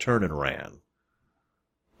 if he had just turned and ran.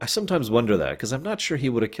 I sometimes wonder that, because I'm not sure he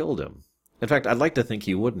would have killed him. In fact, I'd like to think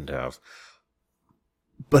he wouldn't have.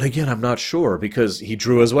 But again, I'm not sure, because he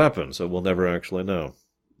drew his weapon, so we'll never actually know.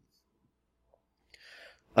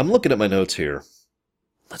 I'm looking at my notes here.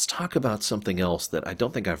 Let's talk about something else that I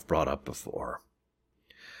don't think I've brought up before.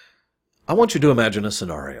 I want you to imagine a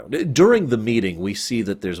scenario. During the meeting, we see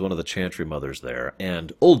that there's one of the Chantry Mothers there,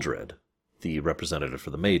 and Uldred, the representative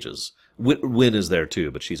for the mages. Wynn is there too,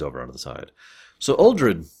 but she's over on the side. So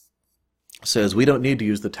Uldred says, we don't need to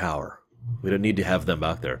use the tower. We don't need to have them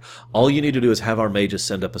back there. All you need to do is have our mages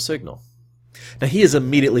send up a signal. Now, he is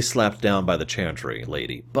immediately slapped down by the Chantry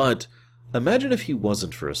lady, but imagine if he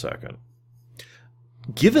wasn't for a second.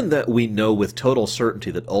 Given that we know with total certainty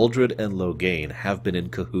that Uldred and Loghain have been in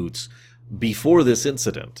cahoots before this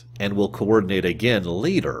incident and will coordinate again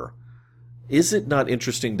later, is it not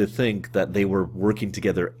interesting to think that they were working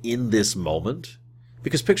together in this moment?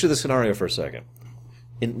 Because picture the scenario for a second.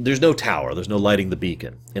 There's no tower, there's no lighting the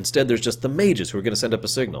beacon. Instead, there's just the mages who are going to send up a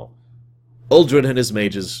signal. Uldred and his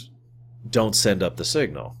mages don't send up the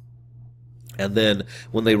signal. And then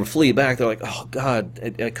when they flee back, they're like, oh, God,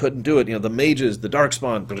 I couldn't do it. The mages, the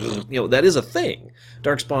Darkspawn, that is a thing.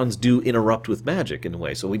 Darkspawns do interrupt with magic in a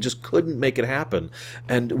way, so we just couldn't make it happen.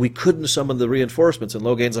 And we couldn't summon the reinforcements, and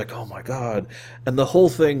Loghain's like, oh, my God. And the whole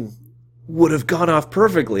thing would have gone off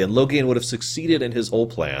perfectly, and Loghain would have succeeded in his whole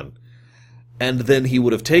plan. And then he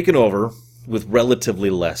would have taken over with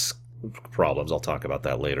relatively less problems. I'll talk about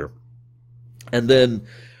that later. And then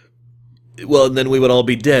we would all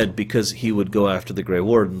be dead because he would go after the Grey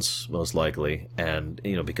Wardens, most likely, and,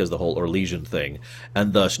 because the whole Orlesian thing,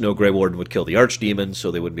 and thus no Grey Warden would kill the Archdemon, so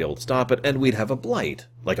they wouldn't be able to stop it, and we'd have a blight,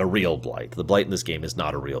 like a real blight. The blight in this game is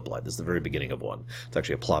not a real blight. This is the very beginning of one. It's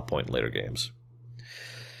actually a plot point in later games.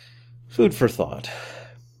 Food for thought.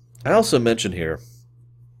 I also mention here,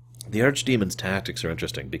 the Archdemon's tactics are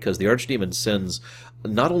interesting, because the Archdemon sends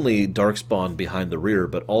not only Darkspawn behind the rear,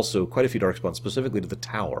 but also quite a few Darkspawn specifically to the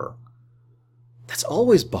tower. That's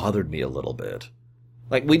always bothered me a little bit.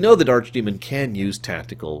 Like, we know that Archdemon can use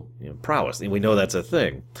tactical prowess, and we know that's a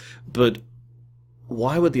thing. But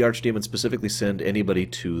why would the Archdemon specifically send anybody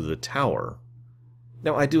to the tower?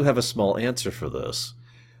 Now, I do have a small answer for this.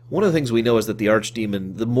 One of the things we know is that the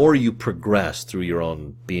Archdemon, the more you progress through your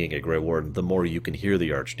own being a Grey Warden, the more you can hear the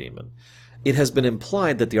Archdemon. It has been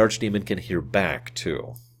implied that the Archdemon can hear back,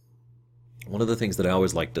 too. One of the things that I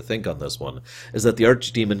always like to think on this one is that the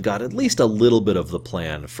Archdemon got at least a little bit of the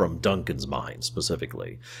plan from Duncan's mind,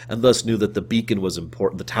 specifically, and thus knew that the beacon was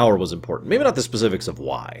important, the tower was important. Maybe not the specifics of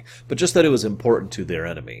why, but just that it was important to their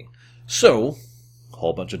enemy. So, a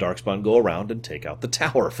whole bunch of Darkspawn go around and take out the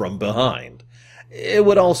tower from behind. It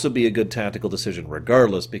would also be a good tactical decision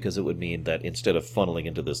regardless, because it would mean that instead of funneling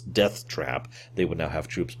into this death trap, they would now have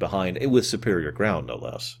troops behind, with superior ground, no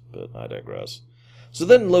less. But I digress. So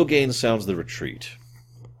then Loghain sounds the retreat.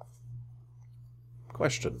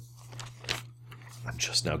 Question. I'm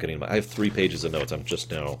just now getting I have 3 pages of notes. I'm just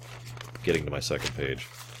now getting to my second page.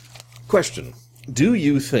 Question. Do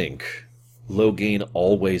you think Loghain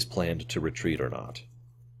always planned to retreat or not?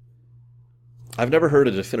 I've never heard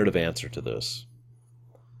a definitive answer to this.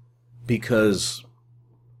 Because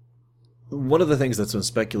one of the things that's been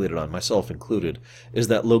speculated on, myself included, is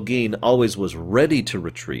that Loghain always was ready to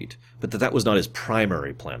retreat, but that was not his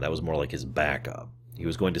primary plan. That was more like his backup. He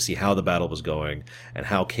was going to see how the battle was going and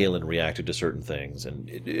how Kaelin reacted to certain things,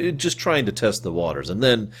 and just trying to test the waters. And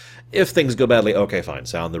then, if things go badly, okay, fine,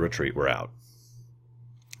 sound the retreat, we're out.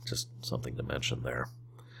 Just something to mention there.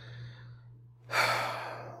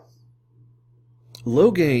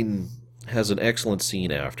 Loghain has an excellent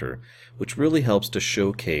scene after, which really helps to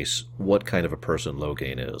showcase what kind of a person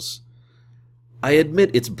Loghain is. I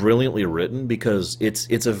admit it's brilliantly written because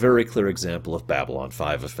it's a very clear example of Babylon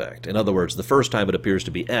 5 effect. In other words, the first time it appears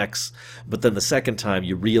to be X, but then the second time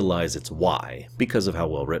you realize it's Y, because of how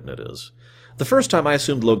well written it is. The first time I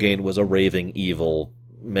assumed Loghain was a raving, evil,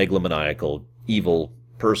 megalomaniacal, evil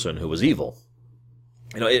person who was evil.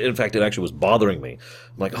 In fact, it actually was bothering me.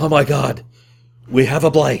 I'm like, oh my god, we have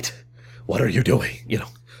a blight. What are you doing?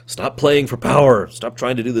 Stop playing for power. Stop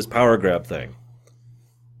trying to do this power grab thing.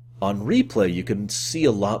 On replay, you can see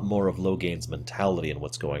a lot more of Loghain's mentality and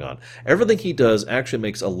what's going on. Everything he does actually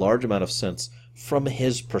makes a large amount of sense from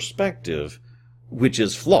his perspective, which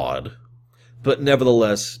is flawed, but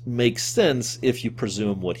nevertheless makes sense if you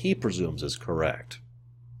presume what he presumes is correct.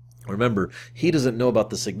 Remember, he doesn't know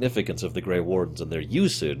about the significance of the Grey Wardens and their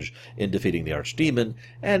usage in defeating the Archdemon,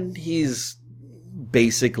 and he's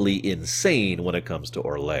basically insane when it comes to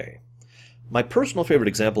Orlais. My personal favorite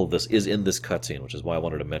example of this is in this cutscene, which is why I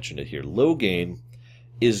wanted to mention it here. Loghain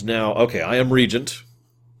is now, okay, I am regent.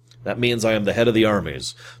 That means I am the head of the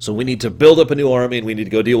armies. So we need to build up a new army and we need to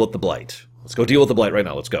go deal with the blight. Let's go deal with the blight right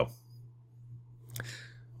now. Let's go.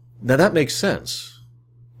 Now that makes sense.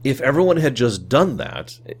 If everyone had just done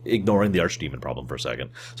that, ignoring the Archdemon problem for a second.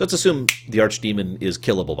 So let's assume the Archdemon is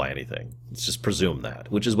killable by anything. Let's just presume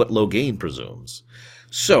that, which is what Loghain presumes.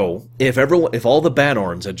 So, if all the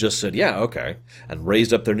Banorns had just said, yeah, okay, and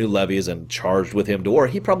raised up their new levies and charged with him to war,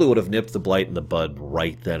 he probably would have nipped the blight in the bud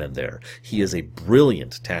right then and there. He is a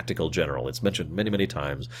brilliant tactical general. It's mentioned many, many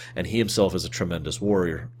times, and he himself is a tremendous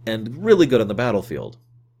warrior, and really good on the battlefield.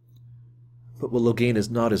 But Loghain is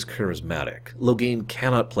not as charismatic. Loghain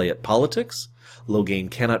cannot play at politics.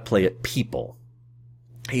 Loghain cannot play at people.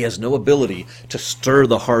 He has no ability to stir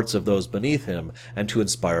the hearts of those beneath him and to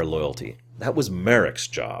inspire loyalty. That was Merrick's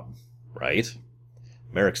job, right?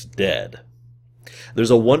 Merrick's dead. There's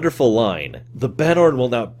a wonderful line, "The Banorn will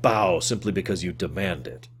not bow simply because you demand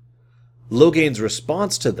it." Loghain's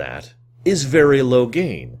response to that is very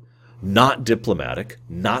Loghain. Not diplomatic,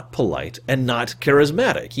 not polite, and not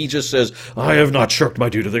charismatic. He just says, I have not shirked my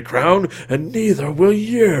due to the crown, and neither will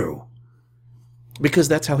you. Because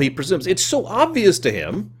that's how he presumes. It's so obvious to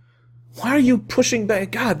him. Why are you pushing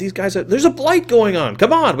back? God, these guys there's a blight going on.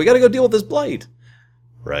 Come on, we gotta go deal with this blight.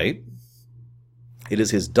 Right? It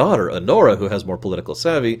is his daughter, Honora, who has more political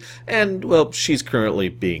savvy, and, well, she's currently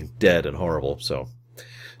being dead and horrible, so...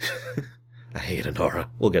 I hate Honora.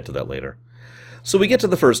 We'll get to that later. So we get to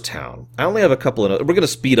the first town. I only have a couple of... We're going to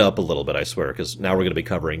speed up a little bit, I swear, because now we're going to be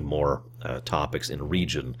covering more topics in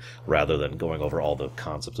region rather than going over all the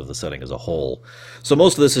concepts of the setting as a whole. So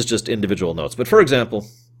most of this is just individual notes. But for example,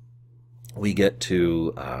 we get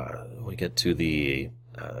to the...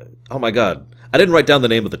 oh my god. I didn't write down the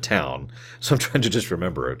name of the town, so I'm trying to just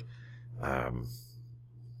remember it.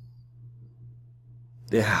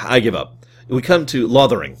 Yeah, I give up. We come to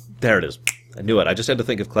Lothering. There it is. I knew it. I just had to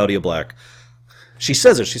think of Claudia Black. She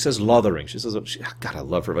says it. She says Lothering. She says, God, I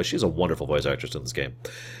love her voice. She's a wonderful voice actress in this game.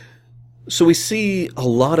 So we see a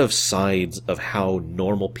lot of sides of how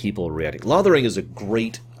normal people are reacting. Lathering is a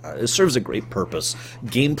great, it serves a great purpose,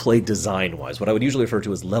 gameplay design-wise, what I would usually refer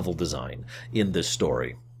to as level design in this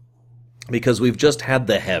story. Because we've just had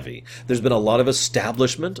the heavy. There's been a lot of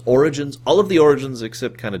establishment, origins, all of the origins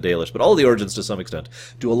except kind of Dalish, but all of the origins to some extent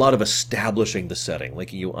do a lot of establishing the setting,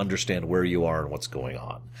 making you understand where you are and what's going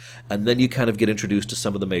on. And then you kind of get introduced to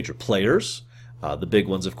some of the major players. The big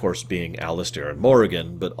ones, of course, being Alistair and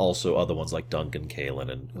Morrigan, but also other ones like Duncan, Kalen,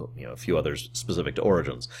 and a few others specific to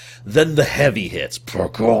Origins. Then the heavy hits.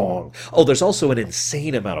 Oh, there's also an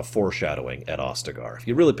insane amount of foreshadowing at Ostagar. If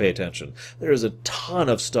you really pay attention, there is a ton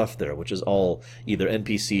of stuff there, which is all either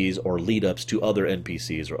NPCs or lead-ups to other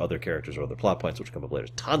NPCs or other characters or other plot points which come up later.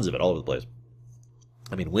 Tons of it all over the place.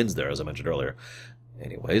 I mean, Wynn's there, as I mentioned earlier.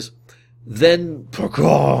 Anyways... Then,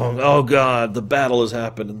 oh god, the battle has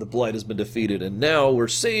happened and the Blight has been defeated, and now we're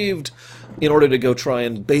saved in order to go try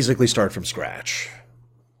and basically start from scratch.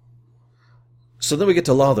 So then we get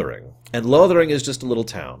to Lothering, and Lothering is just a little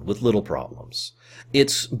town with little problems.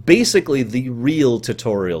 It's basically the real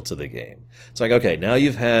tutorial to the game. It's like, okay, now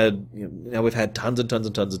we've had tons and tons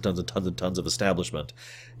and tons and tons and tons and tons of establishment.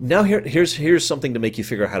 Now here's something to make you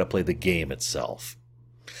figure out how to play the game itself.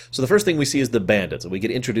 So the first thing we see is the bandits, and we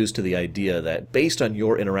get introduced to the idea that based on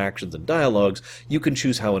your interactions and dialogues, you can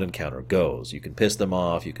choose how an encounter goes. You can piss them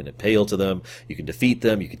off, you can appeal to them, you can defeat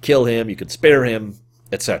them, you can kill him, you can spare him,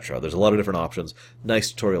 etc. There's a lot of different options.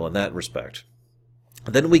 Nice tutorial in that respect.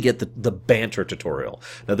 Then we get the banter tutorial.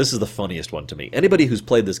 Now this is the funniest one to me. Anybody who's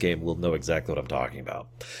played this game will know exactly what I'm talking about.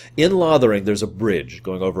 In Lothering, there's a bridge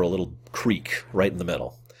going over a little creek right in the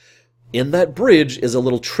middle. In that bridge is a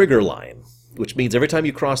little trigger line, which means every time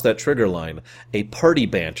you cross that trigger line, a party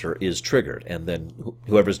banter is triggered, and then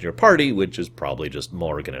whoever's in your party, which is probably just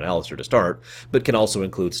Morrigan and Alistair to start, but can also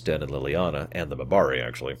include Sten and Liliana, and the Mabari,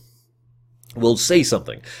 actually, will say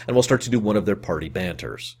something, and will start to do one of their party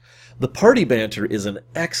banters. The party banter is an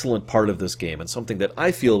excellent part of this game, and something that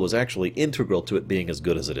I feel was actually integral to it being as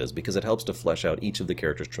good as it is, because it helps to flesh out each of the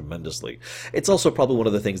characters tremendously. It's also probably one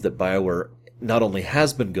of the things that BioWare not only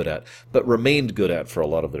has been good at, but remained good at for a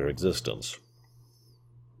lot of their existence.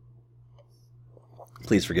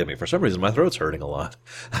 Please forgive me. For some reason, my throat's hurting a lot.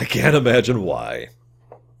 I can't imagine why.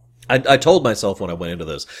 I told myself when I went into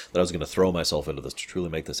this that I was going to throw myself into this to truly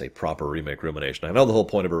make this a proper remake Rumination. I know the whole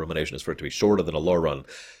point of a Rumination is for it to be shorter than a lore run,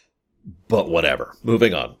 but whatever.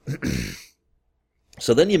 Moving on.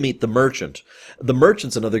 So then you meet the merchant. The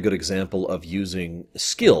merchant's another good example of using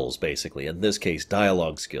skills, basically. In this case,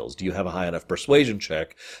 dialogue skills. Do you have a high enough persuasion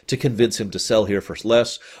check to convince him to sell here for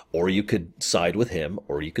less? Or you could side with him,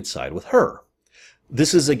 or you could side with her.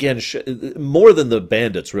 This is, again, more than the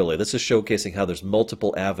bandits, really. This is showcasing how there's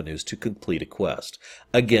multiple avenues to complete a quest.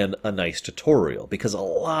 Again, a nice tutorial, because a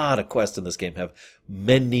lot of quests in this game have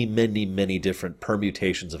many, many, many different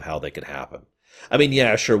permutations of how they could happen. I mean,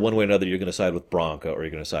 yeah, sure, one way or another you're going to side with Bronca or you're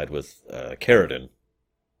going to side with Caradin.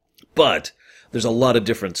 But there's a lot of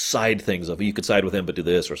different side things of you could side with him but do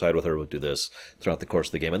this, or side with her but do this throughout the course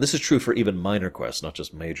of the game. And this is true for even minor quests, not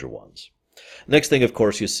just major ones. Next thing, of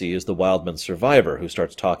course, you see is the Wildman survivor who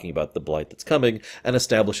starts talking about the blight that's coming and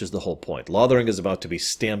establishes the whole point. Lothering is about to be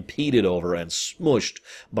stampeded over and smushed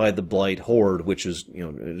by the blight horde, which is,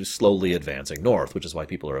 slowly advancing north, which is why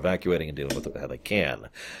people are evacuating and dealing with it how they can.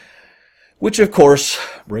 Which, of course,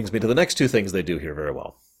 brings me to the next two things they do here very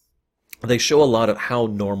well. They show a lot of how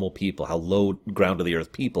normal people, how low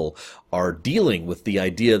ground-to-the-earth people are dealing with the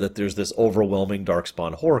idea that there's this overwhelming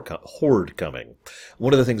Darkspawn horde coming.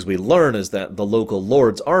 One of the things we learn is that the local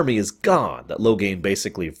lord's army is gone, that Loghain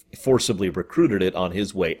basically forcibly recruited it on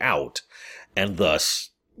his way out, and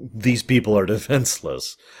thus these people are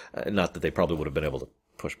defenseless. Not that they probably would have been able to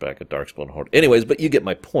push back a Darkspawn horde. Anyways, but you get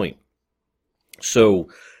my point. So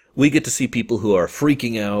we get to see people who are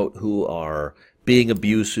freaking out, who are being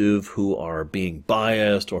abusive, who are being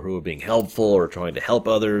biased, or who are being helpful, or trying to help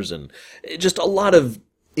others, and just a lot of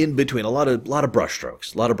in between, a lot of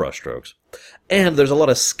brushstrokes. And there's a lot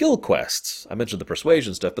of skill quests. I mentioned the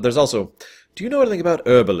persuasion stuff, but there's also, do you know anything about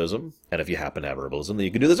herbalism? And if you happen to have herbalism, then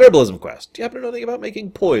you can do this herbalism quest. Do you happen to know anything about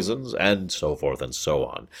making poisons? And so forth and so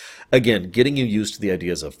on. Again, getting you used to the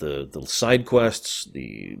ideas of the side quests,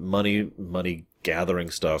 the money gathering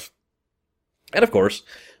stuff. And of course,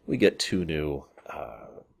 we get two new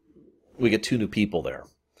people there.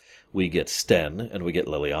 We get Sten and we get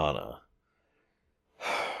Liliana.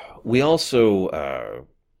 We also,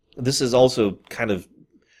 this is also kind of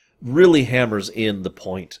really hammers in the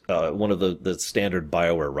point, one of the standard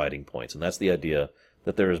BioWare writing points, and that's the idea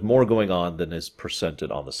that there is more going on than is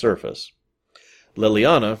presented on the surface.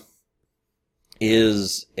 Liliana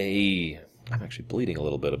is a... I'm actually bleeding a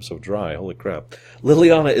little bit. I'm so dry. Holy crap.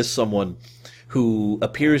 Liliana is someone who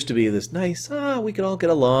appears to be this nice, we can all get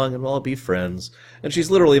along and we'll all be friends. And she's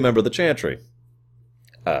literally a member of the Chantry.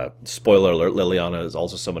 Spoiler alert, Liliana is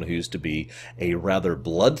also someone who used to be a rather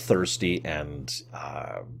bloodthirsty and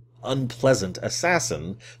unpleasant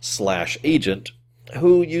assassin / agent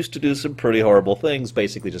who used to do some pretty horrible things,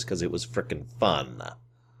 basically just because it was frickin' fun.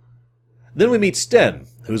 Then we meet Sten,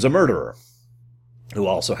 who's a murderer, who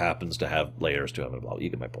also happens to have layers to him. Well, you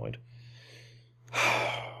get my point.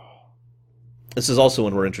 This is also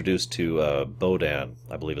when we're introduced to Bodan,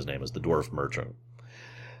 I believe his name is, the dwarf merchant.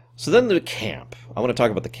 So then the camp. I want to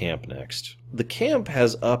talk about the camp next. The camp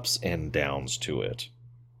has ups and downs to it.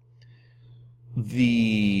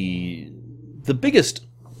 The biggest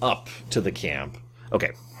up to the camp...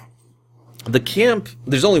 Okay. The camp...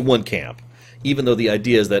 There's only one camp, even though the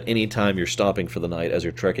idea is that any time you're stopping for the night as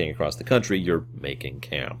you're trekking across the country, you're making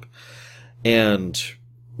camp. And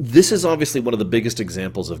this is obviously one of the biggest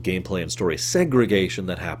examples of gameplay and story segregation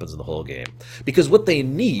that happens in the whole game. Because what they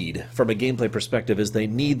need, from a gameplay perspective, is they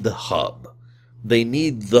need the hub. They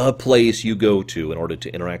need the place you go to in order to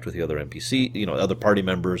interact with the other NPC, other party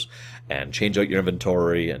members, and change out your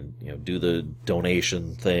inventory, and do the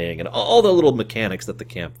donation thing, and all the little mechanics that the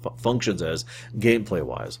camp functions as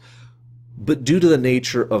gameplay-wise. But due to the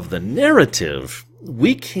nature of the narrative,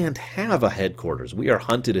 we can't have a headquarters. We are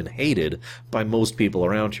hunted and hated by most people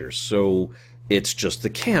around here. So it's just the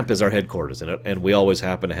camp as our headquarters, and we always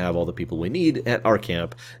happen to have all the people we need at our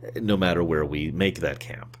camp, no matter where we make that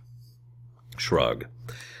camp. Shrug.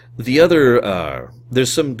 The other,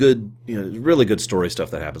 there's some good, really good story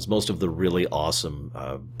stuff that happens. Most of the really awesome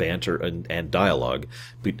banter and dialogue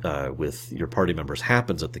with your party members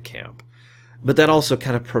happens at the camp. But that also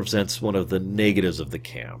kind of presents one of the negatives of the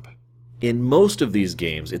camp. In most of these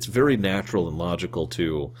games, it's very natural and logical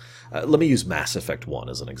to... let me use Mass Effect 1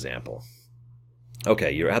 as an example.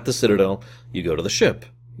 Okay, you're at the Citadel, you go to the ship.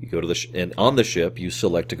 You go to and on the ship, you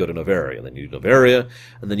select to go to Novaria, and then you do Novaria,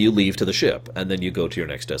 and then you leave to the ship, and then you go to your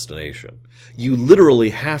next destination. You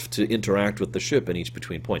literally have to interact with the ship in each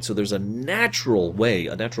between points. So there's a natural way,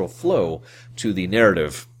 a natural flow to the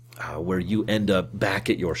narrative where you end up back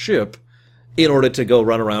at your ship in order to go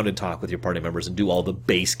run around and talk with your party members and do all the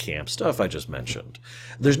base camp stuff I just mentioned.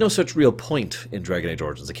 There's no such real point in Dragon Age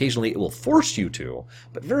Origins. Occasionally it will force you to,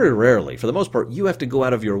 but very rarely. For the most part, you have to go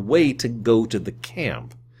out of your way to go to the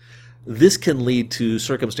camp. This can lead to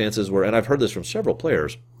circumstances where, and I've heard this from several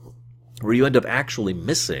players, where you end up actually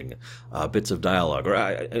missing bits of dialogue.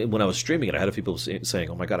 Or when I was streaming it, I had people saying,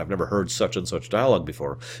 oh my god, I've never heard such and such dialogue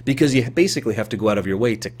before. Because you basically have to go out of your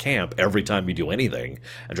way to camp every time you do anything,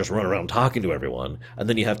 and just run around talking to everyone, and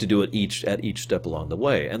then you have to do it at each step along the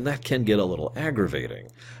way. And that can get a little aggravating.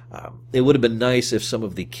 It would have been nice if some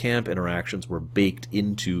of the camp interactions were baked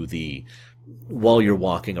into the while you're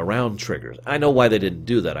walking around triggers. I know why they didn't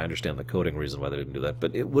do that. I understand the coding reason why they didn't do that,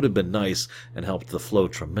 but it would have been nice and helped the flow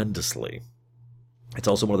tremendously. It's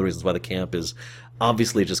also one of the reasons why the camp is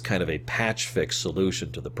obviously just kind of a patch fix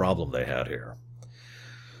solution to the problem they had here.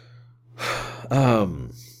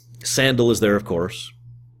 Sandal is there, of course.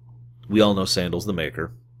 We all know Sandal's the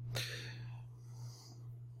maker.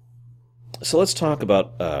 So let's talk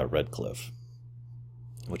about Redcliffe,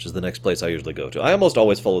 which is the next place I usually go to. I almost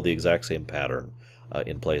always follow the exact same pattern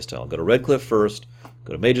in playstyle. Go to Redcliffe first,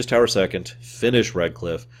 go to Mage's Tower second, finish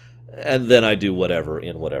Redcliffe, and then I do whatever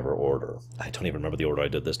in whatever order. I don't even remember the order I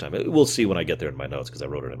did this time. We'll see when I get there in my notes, because I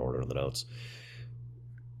wrote it in order in the notes.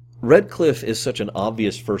 Redcliffe is such an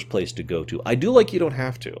obvious first place to go to. I do like you don't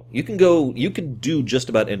have to. You can do just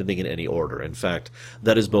about anything in any order. In fact,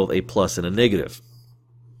 that is both a plus and a negative.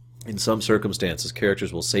 In some circumstances,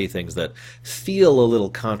 characters will say things that feel a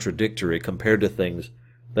little contradictory compared to things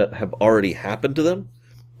that have already happened to them,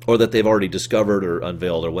 or that they've already discovered or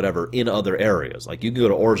unveiled or whatever in other areas. Like, you can go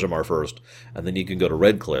to Orzammar first, and then you can go to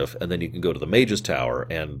Redcliffe, and then you can go to the Mage's Tower,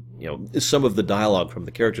 and some of the dialogue from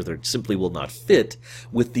the characters there simply will not fit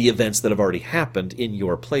with the events that have already happened in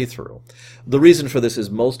your playthrough. The reason for this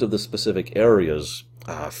is most of the specific areas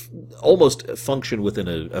almost function within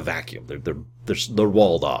a vacuum. They're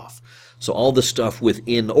walled off. So all the stuff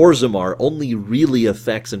within Orzammar only really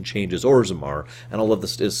affects and changes Orzammar, and all of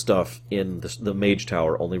this stuff in the Mage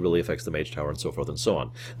Tower only really affects the Mage Tower, and so forth and so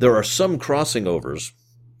on. There are some crossing overs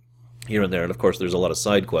here and there, and of course there's a lot of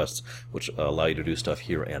side quests which allow you to do stuff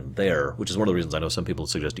here and there, which is one of the reasons I know some people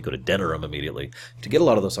suggest you go to Denerim immediately to get a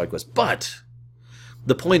lot of those side quests. But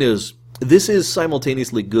the point is, this is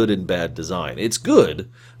simultaneously good and bad design. It's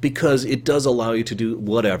good because it does allow you to do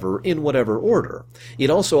whatever in whatever order.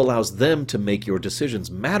 It also allows them to make your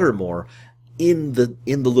decisions matter more in the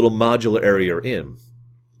little modular area you're in.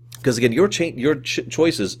 Because again, your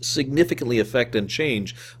choices significantly affect and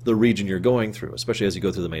change the region you're going through, especially as you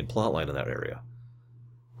go through the main plot line in that area.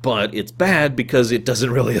 But it's bad because it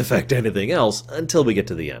doesn't really affect anything else until we get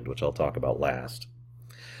to the end, which I'll talk about last.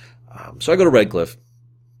 So I go to Redcliffe.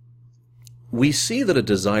 We see that a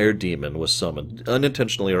desired demon was summoned,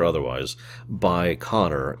 unintentionally or otherwise, by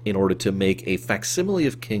Connor in order to make a facsimile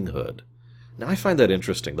of kinghood. Now, I find that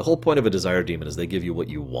interesting. The whole point of a desired demon is they give you what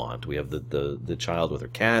you want. We have the child with her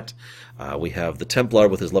cat, we have the Templar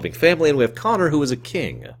with his loving family, and we have Connor, who is a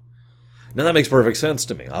king. Now, that makes perfect sense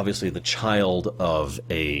to me. Obviously, the child of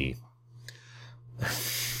a...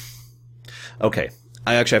 Okay,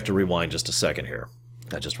 I actually have to rewind just a second here.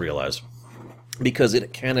 I just realized. Because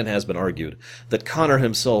it can and has been argued that Connor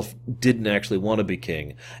himself didn't actually want to be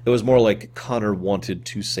king. It was more like Connor wanted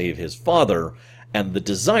to save his father, and the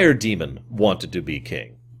desired demon wanted to be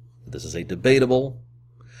king. This is a debatable.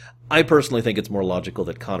 I personally think it's more logical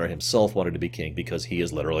that Connor himself wanted to be king because he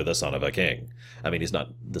is literally the son of a king. I mean, he's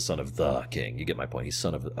not the son of the king. You get my point. He's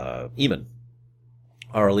son of Eamon.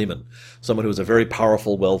 Arl Eamon. Someone who is a very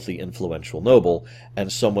powerful, wealthy, influential noble,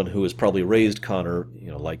 and someone who has probably raised Connor,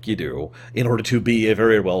 like you do, in order to be a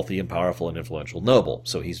very wealthy and powerful and influential noble.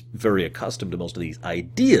 So he's very accustomed to most of these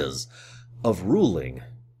ideas of ruling,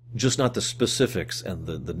 just not the specifics and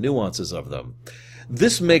the nuances of them.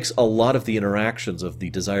 This makes a lot of the interactions of the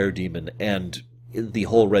Desire Demon and the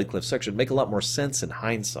whole Redcliffe section make a lot more sense in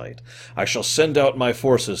hindsight. I shall send out my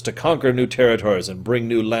forces to conquer new territories and bring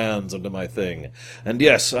new lands under my thing. And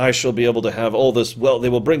yes, I shall be able to have all this wealth. They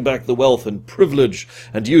will bring back the wealth and privilege,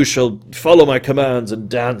 and you shall follow my commands and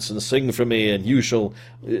dance and sing for me, and you shall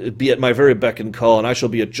be at my very beck and call, and I shall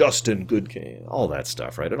be a just and good king. All that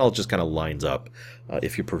stuff, right? It all just kind of lines up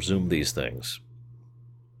if you presume these things.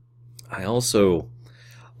 I also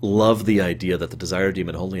love the idea that the Desire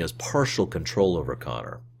Demon only has partial control over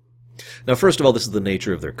Connor. Now, first of all, this is the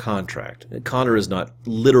nature of their contract. Connor is not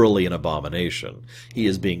literally an abomination. He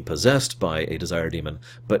is being possessed by a Desire Demon,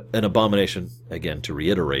 but an abomination, again, to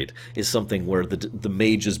reiterate, is something where the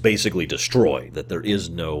mages basically destroy, that there is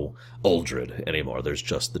no Uldred anymore. There's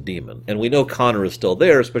just the demon. And we know Connor is still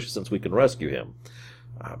there, especially since we can rescue him.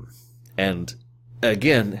 And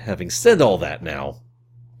again, having said all that now,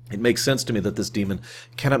 it makes sense to me that this demon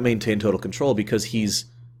cannot maintain total control because he's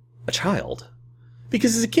a child.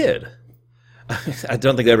 Because he's a kid. I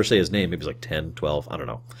don't think I ever say his name. Maybe he's like 10, 12, I don't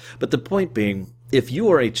know. But the point being, if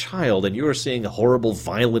you are a child and you are seeing horrible,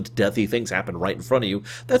 violent, deathy things happen right in front of you,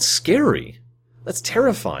 that's scary. That's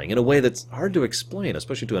terrifying in a way that's hard to explain,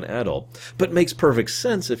 especially to an adult. But makes perfect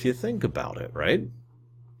sense if you think about it, right?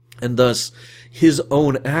 And thus, his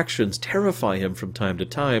own actions terrify him from time to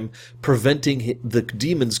time, preventing the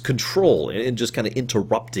demon's control and just kind of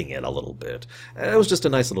interrupting it a little bit. It was just a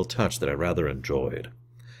nice little touch that I rather enjoyed.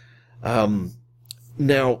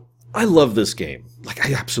 Now, I love this game. Like,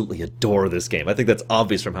 I absolutely adore this game. I think that's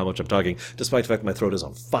obvious from how much I'm talking, despite the fact my throat is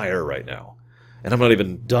on fire right now. And I'm not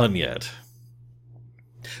even done yet.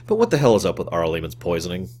 But what the hell is up with Arl Eamon's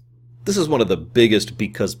poisoning? This is one of the biggest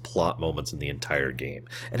because plot moments in the entire game,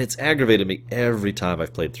 and it's aggravated me every time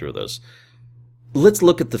I've played through this. Let's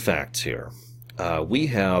look at the facts here. We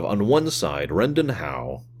have, on one side, Rendon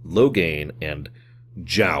Howe, Loghain, and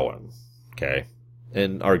Jowan, okay?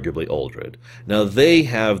 And arguably Uldred. Now, they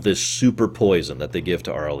have this super poison that they give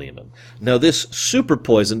to Arl Eamon. Now, this super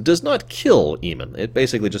poison does not kill Eamon. It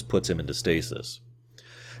basically just puts him into stasis.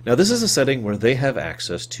 Now, this is a setting where they have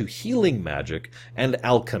access to healing magic and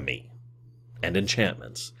alchemy and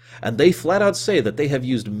enchantments. And they flat out say that they have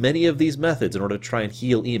used many of these methods in order to try and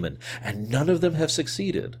heal Eamon, and none of them have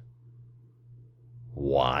succeeded.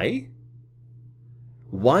 Why?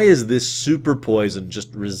 Why is this super poison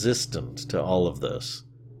just resistant to all of this?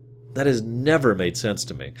 That has never made sense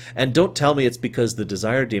to me. And don't tell me it's because the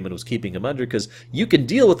Desire Demon was keeping him under, because you can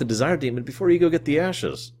deal with the Desire Demon before you go get the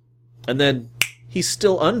ashes. And then he's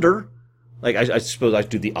still under. Like, I suppose I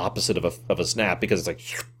do the opposite of a snap, because it's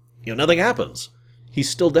like, nothing happens. He's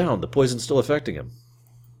still down. The poison's still affecting him.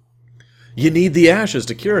 You need the ashes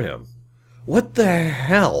to cure him. What the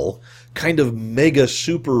hell kind of mega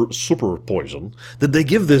super poison did they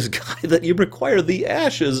give this guy that you require the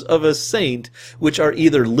ashes of a saint, which are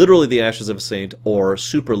either literally the ashes of a saint or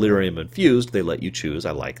super lyrium infused, they let you choose,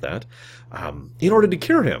 I like that, in order to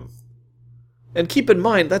cure him? And keep in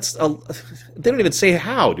mind, they don't even say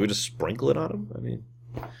how. Do we just sprinkle it on him? I mean,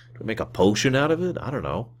 do we make a potion out of it? I don't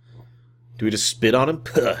know. Do we just spit on him?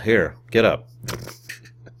 Here, get up.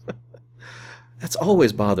 That's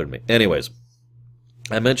always bothered me. Anyways,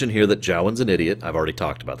 I mentioned here that Jowan's an idiot. I've already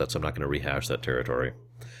talked about that, so I'm not going to rehash that territory.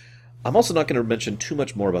 I'm also not going to mention too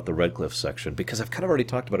much more about the Redcliffe section because I've kind of already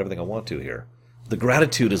talked about everything I want to here. The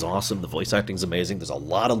gratitude is awesome. The voice acting is amazing. There's a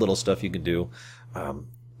lot of little stuff you can do.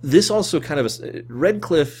 This also kind of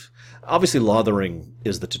Redcliffe. Obviously, Lothering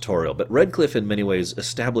is the tutorial, but Redcliffe in many ways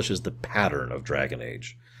establishes the pattern of Dragon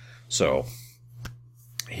Age. So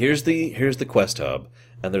here's the quest hub,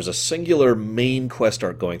 and there's a singular main quest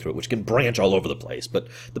arc going through it, which can branch all over the place. But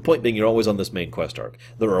the point being, you're always on this main quest arc.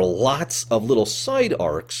 There are lots of little side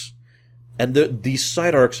arcs, and these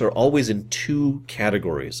side arcs are always in two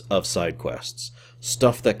categories of side quests: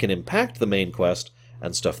 stuff that can impact the main quest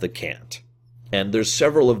and stuff that can't. And there's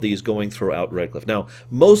several of these going throughout Redcliffe. Now,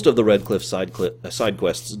 most of the Redcliffe side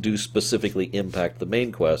quests do specifically impact the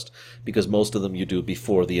main quest, because most of them you do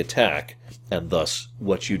before the attack, and thus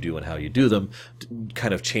what you do and how you do them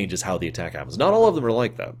kind of changes how the attack happens. Not all of them are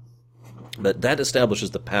like that, but that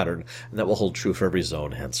establishes the pattern, and that will hold true for every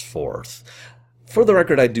zone henceforth. For the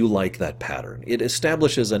record, I do like that pattern. It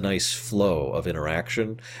establishes a nice flow of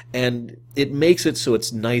interaction, and it makes it so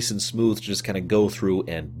it's nice and smooth to just kind of go through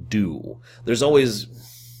and do. There's always...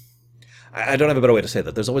 I don't have a better way to say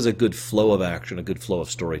that. There's always a good flow of action, a good flow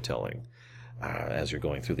of storytelling as you're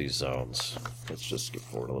going through these zones. Let's just skip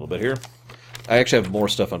forward a little bit here. I actually have more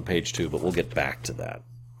stuff on page 2, but we'll get back to that.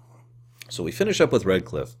 So we finish up with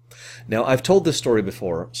Redcliffe. Now, I've told this story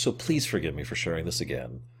before, so please forgive me for sharing this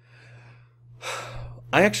again.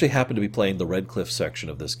 I actually happened to be playing the Redcliffe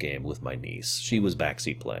section of this game with my niece. She was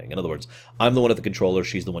backseat playing. In other words, I'm the one at the controller,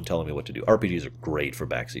 she's the one telling me what to do. RPGs are great for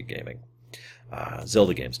backseat gaming.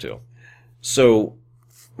 Zelda games, too. So,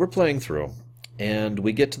 we're playing through, and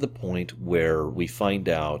we get to the point where we find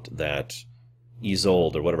out that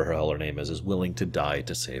Isolde, or whatever her hell her name is willing to die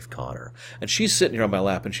to save Connor. And she's sitting here on my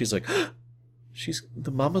lap, and she's like,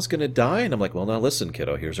 the mama's gonna die? And I'm like, well, now listen,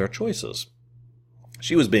 kiddo, here's our choices.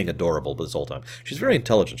 She was being adorable this whole time. She's very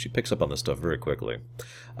intelligent. She picks up on this stuff very quickly.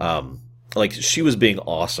 She was being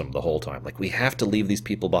awesome the whole time. Like, we have to leave these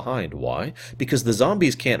people behind. Why? Because the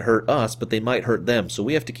zombies can't hurt us, but they might hurt them, so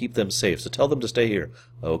we have to keep them safe. So tell them to stay here.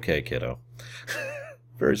 Okay, kiddo.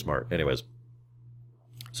 Very smart. Anyways.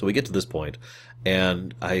 So we get to this point,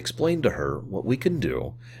 and I explained to her what we can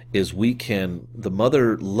do is the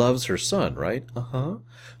mother loves her son, right? Uh-huh.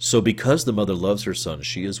 So because the mother loves her son,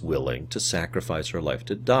 she is willing to sacrifice her life,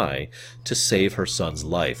 to die, to save her son's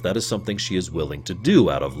life. That is something she is willing to do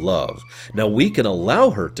out of love. Now, we can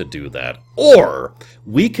allow her to do that, or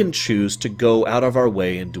we can choose to go out of our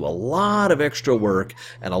way and do a lot of extra work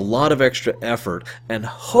and a lot of extra effort and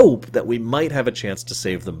hope that we might have a chance to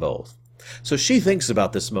save them both. So she thinks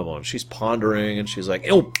about this moment. She's pondering, and she's like,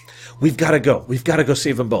 oh, we've got to go. We've got to go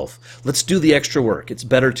save them both. Let's do the extra work. It's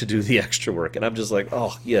better to do the extra work. And I'm just like,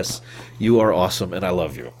 oh, yes, you are awesome, and I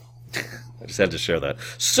love you. I just had to share that.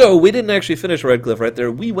 So we didn't actually finish Redcliffe right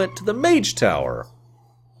there. We went to the Mage Tower.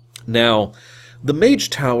 Now, the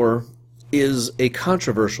Mage Tower is a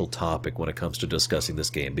controversial topic when it comes to discussing this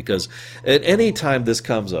game, because at any time this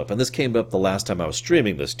comes up, and this came up the last time I was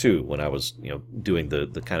streaming this too, when I was doing the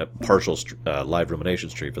kind of partial live rumination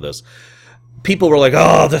stream for this, people were like,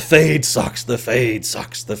 oh, the Fade sucks, the Fade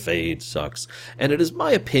sucks, the Fade sucks. And it is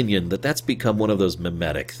my opinion that that's become one of those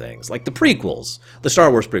mimetic things, like the prequels, the Star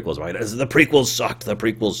Wars prequels, right? The prequels sucked, the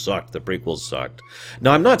prequels sucked, the prequels sucked.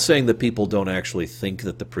 Now, I'm not saying that people don't actually think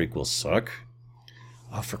that the prequels suck.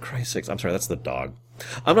 Oh, for Christ's sakes. I'm sorry, that's the dog.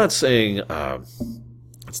 I'm not saying,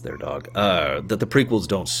 it's their dog, that the prequels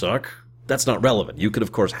don't suck. That's not relevant. You could,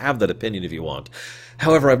 of course, have that opinion if you want.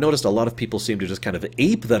 However, I've noticed a lot of people seem to just kind of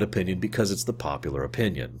ape that opinion because it's the popular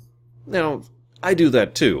opinion. Now, I do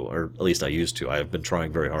that too, or at least I used to. I have been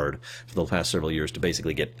trying very hard for the past several years to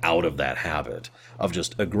basically get out of that habit of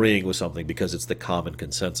just agreeing with something because it's the common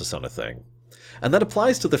consensus on a thing. And that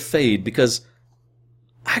applies to the Fade, because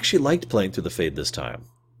I actually liked playing through the Fade this time.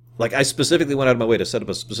 Like, I specifically went out of my way to set up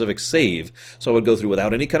a specific save, so I would go through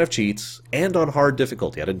without any kind of cheats, and on hard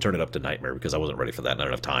difficulty. I didn't turn it up to Nightmare, because I wasn't ready for that, not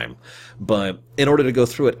enough time. But in order to go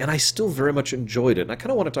through it, and I still very much enjoyed it, and I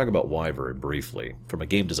kind of want to talk about why very briefly, from a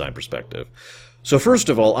game design perspective. So first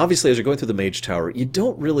of all, obviously, as you're going through the Mage Tower, you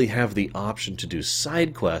don't really have the option to do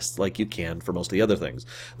side quests like you can for most of the other things.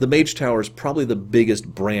 The Mage Tower is probably the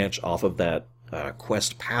biggest branch off of that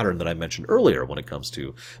quest pattern that I mentioned earlier when it comes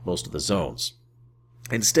to most of the zones.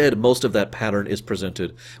 Instead, most of that pattern is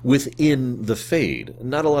presented within the Fade.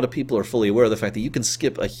 Not a lot of people are fully aware of the fact that you can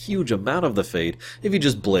skip a huge amount of the Fade if you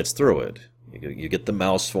just blitz through it. You get the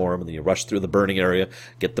mouse form, and then you rush through the burning area,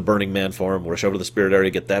 get the Burning Man form, rush over to the spirit area,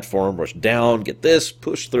 get that form, rush down, get this,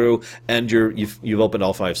 push through, and you've opened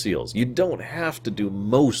all 5 seals. You don't have to do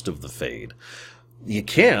most of the Fade. You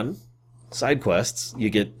can, side quests. You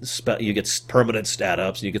get permanent stat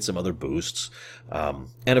ups, you get some other boosts, and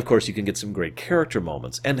of course you can get some great character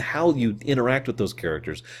moments. And how you interact with those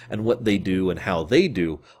characters and what they do and how they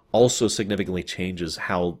do also significantly changes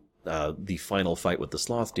how the final fight with the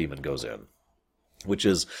Sloth Demon goes in, which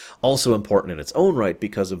is also important in its own right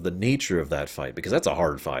because of the nature of that fight, because that's a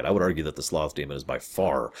hard fight. I would argue that the Sloth Demon is by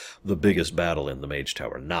far the biggest battle in the Mage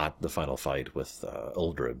Tower, not the final fight with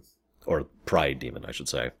Uldred, or Pride Demon, I should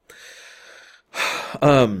say.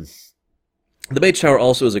 The Mage Tower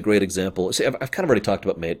also is a great example. See, I've kind of already talked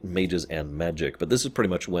about mages and magic, but this is pretty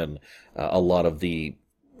much when a lot of the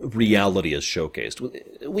reality is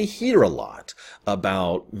showcased. We hear a lot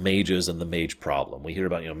about mages and the mage problem. We hear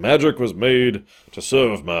about, magic was made to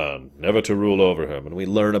serve man, never to rule over him. And we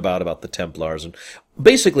learn about the Templars. And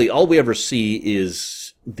basically, all we ever see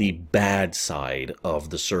is the bad side of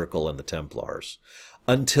the Circle and the Templars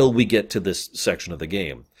until we get to this section of the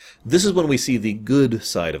game. This is when we see the good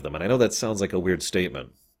side of them. And I know that sounds like a weird statement,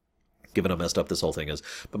 given how messed up this whole thing is.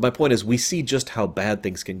 But my point is, we see just how bad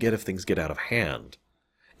things can get if things get out of hand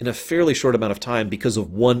in a fairly short amount of time because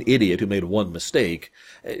of one idiot who made one mistake.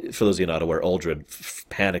 For those of you not aware, Uldred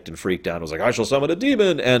panicked and freaked out and was like, I shall summon a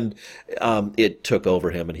demon! And it took over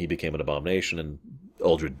him and he became an abomination, and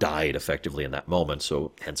Uldred died effectively in that moment,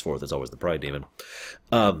 so henceforth it's always the Pride Demon.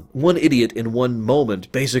 One idiot in one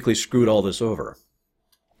moment basically screwed all this over.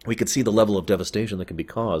 We could see the level of devastation that can be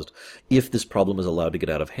caused if this problem is allowed to get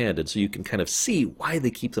out of hand, and so you can kind of see why they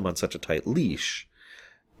keep them on such a tight leash,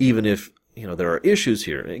 even if there are issues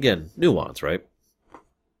here. Again, nuance, right?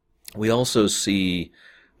 We also see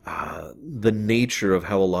the nature of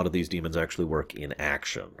how a lot of these demons actually work in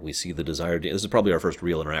action. We see the Desire Demon. This is probably our first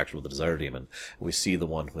real interaction with the Desire Demon. We see the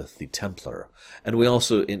one with the Templar. And we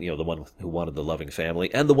also, the one who wanted the loving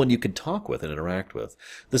family, and the one you could talk with and interact with.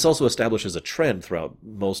 This also establishes a trend throughout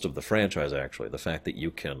most of the franchise, actually. The fact that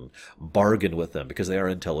you can bargain with them, because they are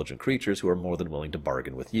intelligent creatures who are more than willing to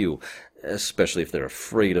bargain with you, especially if they're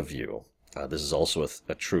afraid of you. This is also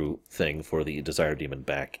a true thing for the Desire Demon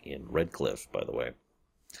back in Redcliffe, by the way.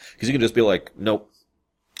 Because you can just be like, nope,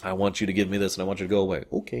 I want you to give me this and I want you to go away.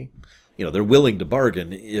 Okay. They're willing to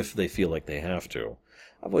bargain if they feel like they have to.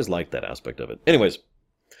 I've always liked that aspect of it. Anyways,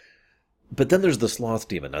 but then there's the Sloth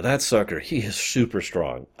Demon. Now that sucker, he is super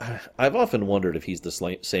strong. I've often wondered if he's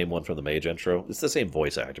the same one from the Mage intro. It's the same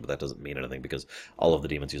voice actor, but that doesn't mean anything because all of the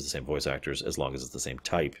demons use the same voice actors as long as it's the same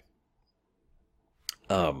type.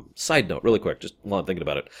 Side note, really quick, just while I'm thinking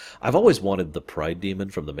about it. I've always wanted the Pride Demon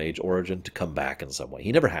from the Mage origin to come back in some way.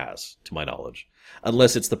 He never has, to my knowledge.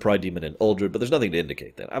 Unless it's the Pride Demon in Uldred, but there's nothing to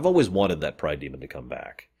indicate that. I've always wanted that Pride Demon to come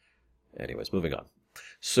back. Anyways, moving on.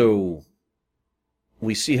 So,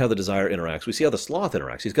 we see how the Desire interacts. We see how the Sloth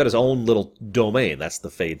interacts. He's got his own little domain. That's the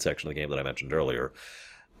Fade section of the game that I mentioned earlier.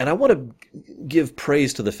 And I want to give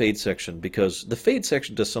praise to the Fade section because the Fade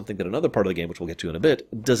section does something that another part of the game, which we'll get to in a bit,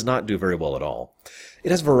 does not do very well at all. It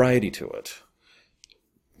has variety to it.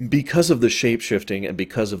 Because of the shape-shifting and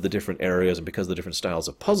because of the different areas and because of the different styles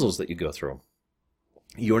of puzzles that you go through,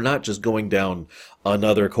 you're not just going down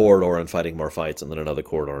another corridor and fighting more fights and then another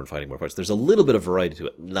corridor and fighting more fights. There's a little bit of variety to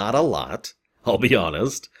it. Not a lot, I'll be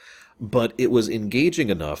honest. But it was engaging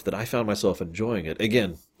enough that I found myself enjoying it.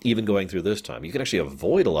 Again, even going through this time. You can actually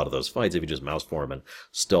avoid a lot of those fights if you just mouse form and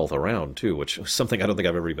stealth around, too, which is something I don't think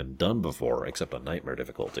I've ever even done before, except on Nightmare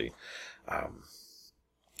difficulty. And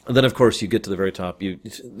then, of course, you get to the very top.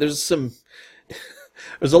 There's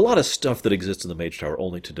a lot of stuff that exists in the Mage Tower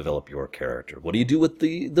only to develop your character. What do you do with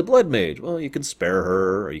the Blood Mage? Well, you can spare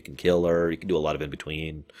her, or you can kill her, you can do a lot of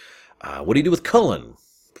in-between. What do you do with Cullen?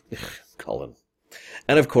 Cullen.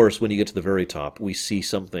 And, of course, when you get to the very top, we see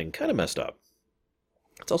something kind of messed up.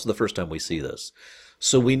 It's also the first time we see this.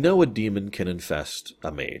 So we know a demon can infest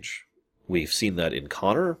a mage. We've seen that in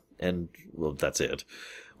Connor, and, well, that's it.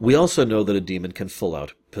 We also know that a demon can full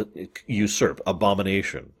out usurp,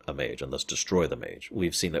 abomination, a mage, and thus destroy the mage.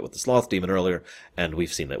 We've seen that with the Sloth Demon earlier, and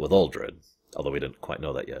we've seen that with Uldred, although we didn't quite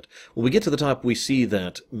know that yet. When we get to the top, we see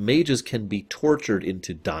that mages can be tortured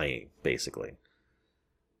into dying, basically.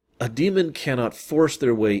 A demon cannot force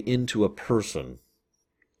their way into a person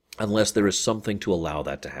unless there is something to allow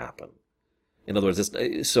that to happen. In other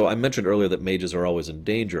words, so I mentioned earlier that mages are always in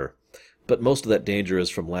danger, but most of that danger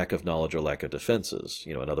is from lack of knowledge or lack of defenses.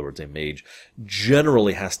 In other words, a mage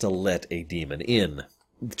generally has to let a demon in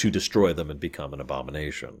to destroy them and become an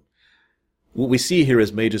abomination. What we see here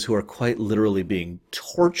is mages who are quite literally being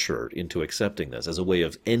tortured into accepting this as a way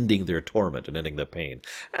of ending their torment and ending their pain.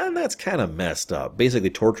 And that's kind of messed up. Basically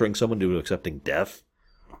torturing someone into accepting death.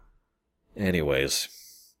 Anyways,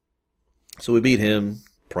 so we beat him,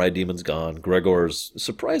 Pride Demon's gone. Gregor's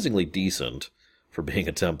surprisingly decent for being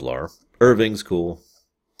a Templar. Irving's cool.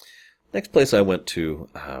 Next place I went to...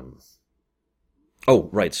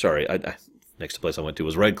 next place I went to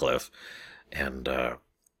was Redcliffe. And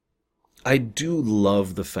I do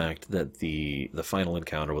love the fact that the final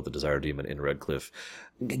encounter with the Desire Demon in Redcliffe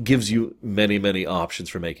gives you many, many options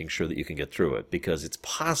for making sure that you can get through it, because it's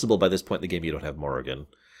possible by this point in the game you don't have Morrigan.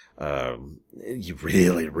 You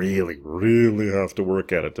really, really, really have to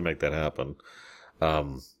work at it to make that happen.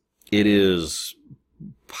 It is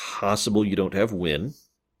possible you don't have Win.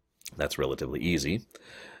 That's relatively easy.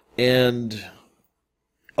 And...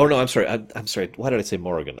 Oh, no, I'm sorry. I'm sorry. Why did I say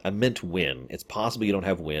Morrigan? I meant Win. It's possible you don't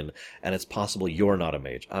have Win, and it's possible you're not a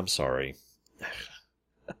mage. I'm sorry.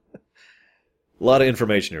 A lot of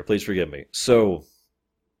information here. Please forgive me. So,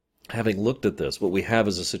 having looked at this, what we have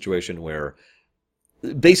is a situation where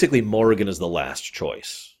basically Morrigan is the last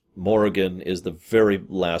choice. Morrigan is the very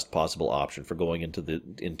last possible option for going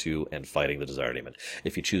into and fighting the Desire Demon.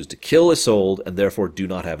 If you choose to kill Isolde and therefore do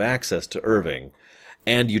not have access to Irving,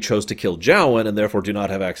 and you chose to kill Jowan and therefore do not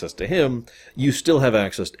have access to him, you still have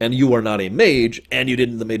access, and you are not a mage, and you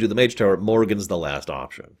didn't do the Mage Tower, Morrigan's the last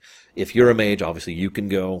option. If you're a mage, obviously you can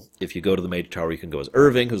go. If you go to the Mage Tower, you can go as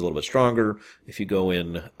Irving, who's a little bit stronger. If you go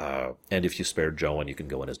in, and if you spared Jowan, you can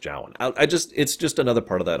go in as Jowan. It's just another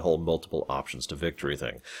part of that whole multiple options to victory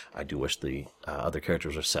thing. I do wish the other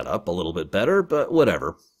characters are set up a little bit better, but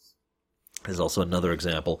whatever. Is also another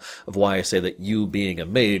example of why I say that you being a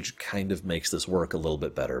mage kind of makes this work a little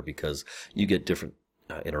bit better, because you get different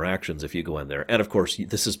interactions if you go in there. And of course,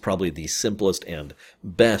 this is probably the simplest and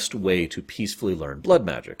best way to peacefully learn blood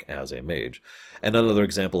magic as a mage. And another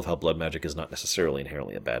example of how blood magic is not necessarily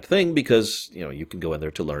inherently a bad thing, because you can go in there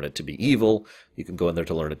to learn it to be evil, you can go in there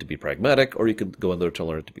to learn it to be pragmatic, or you can go in there to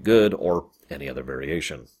learn it to be good, or any other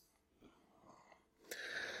variation.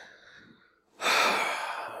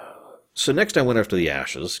 So next I went after the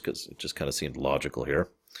Ashes, because it just kind of seemed logical here.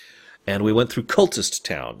 And we went through Cultist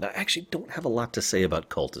Town. Now, I actually don't have a lot to say about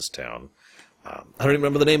Cultist Town. I don't even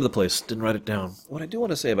remember the name of the place. Didn't write it down. What I do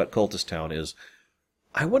want to say about Cultist Town is,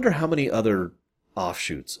 I wonder how many other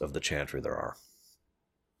offshoots of the Chantry there are.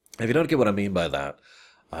 If you don't get what I mean by that,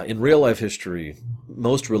 in real-life history,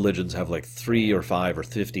 most religions have like 3 or 5 or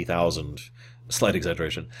 50,000, slight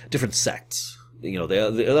exaggeration, different sects. They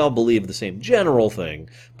all believe the same general thing,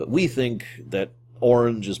 but we think that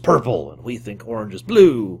orange is purple, and we think orange is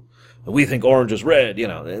blue, and we think orange is red,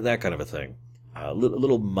 that kind of a thing.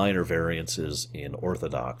 Little minor variances in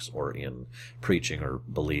orthodox or in preaching or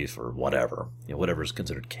belief or whatever, whatever is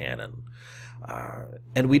considered canon.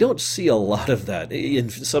 And we don't see a lot of that in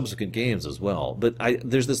subsequent games as well, but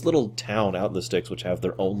there's this little town out in the sticks which have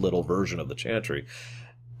their own little version of the Chantry.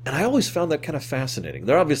 And I always found that kind of fascinating.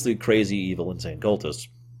 They're obviously crazy, evil, insane cultists.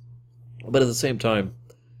 But at the same time,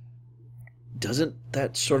 doesn't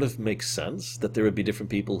that sort of make sense? That there would be different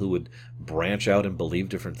people who would branch out and believe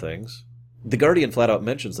different things? The Guardian flat out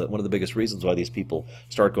mentions that one of the biggest reasons why these people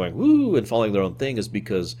start going woo and following their own thing is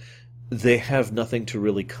because they have nothing to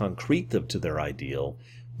really concrete them to their ideal,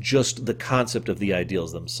 just the concept of the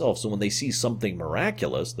ideals themselves. So when they see something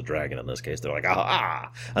miraculous, the dragon in this case, they're like,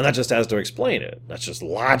 ah, and that just has to explain it. That's just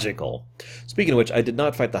logical. Speaking of which, I did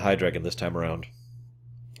not fight the High Dragon this time around.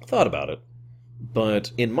 Thought about it.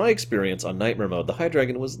 But in my experience on Nightmare Mode, the High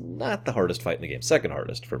Dragon was not the hardest fight in the game. Second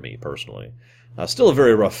hardest for me, personally. Still a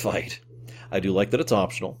very rough fight. I do like that it's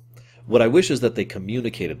optional. What I wish is that they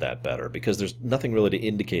communicated that better, because there's nothing really to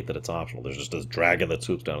indicate that it's optional. There's just this dragon that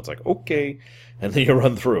swoops down. It's like, okay, and then you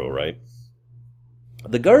run through, right?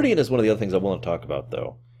 The Guardian is one of the other things I want to talk about,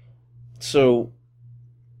 though. So,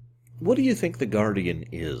 what do you think the Guardian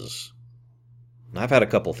is? I've had a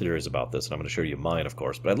couple theories about this, and I'm going to show you mine, of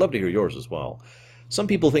course, but I'd love to hear yours as well. Some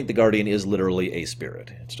people think the Guardian is literally a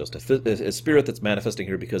spirit. It's just a spirit that's manifesting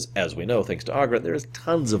here because, as we know, thanks to Ogret, there is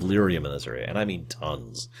tons of lyrium in this area, and I mean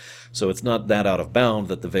tons. So it's not that out of bound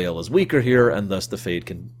that the Veil is weaker here, and thus the Fade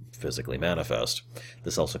can physically manifest.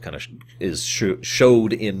 This also kind of is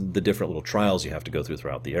showed in the different little trials you have to go through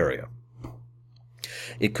throughout the area.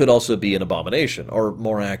 It could also be an abomination, or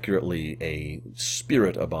more accurately, a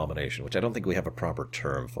spirit abomination, which I don't think we have a proper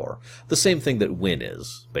term for. The same thing that Win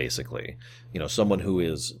is, basically. Someone who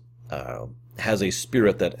is has a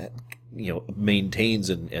spirit that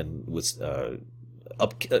maintains and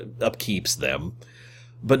upkeeps them,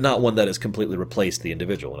 but not one that has completely replaced the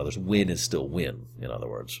individual. In other words, Win is still Win, in other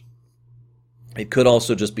words. It could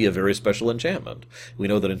also just be a very special enchantment. We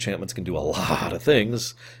know that enchantments can do a lot of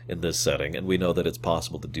things in this setting, and we know that it's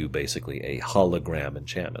possible to do basically a hologram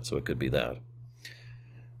enchantment, so it could be that.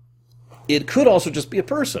 It could also just be a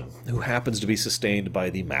person who happens to be sustained by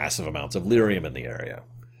the massive amounts of lyrium in the area.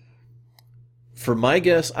 For my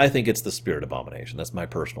guess, I think it's the spirit abomination. That's my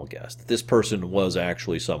personal guess. That this person was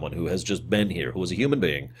actually someone who has just been here, who was a human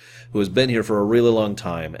being, who has been here for a really long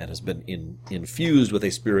time and has been infused with a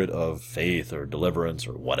spirit of faith or deliverance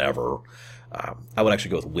or whatever. I would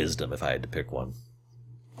actually go with wisdom if I had to pick one,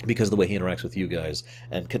 because of the way he interacts with you guys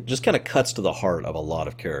and just kind of cuts to the heart of a lot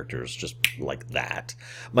of characters just like that.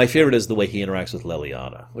 My favorite is the way he interacts with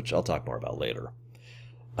Leliana, which I'll talk more about later.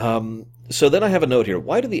 So then I have a note here.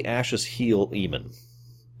 Why do the ashes heal Eamon?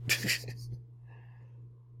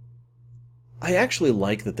 I actually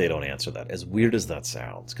like that they don't answer that, as weird as that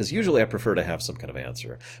sounds, because usually I prefer to have some kind of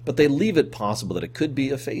answer. But they leave it possible that it could be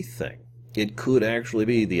a faith thing. It could actually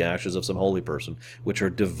be the ashes of some holy person, which are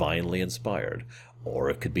divinely inspired. Or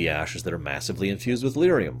it could be ashes that are massively infused with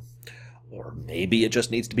lyrium. Or maybe it just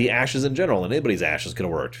needs to be ashes in general, and anybody's ashes could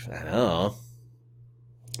have worked. I don't know.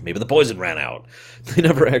 Maybe the poison ran out. They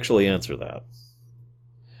never actually answer that.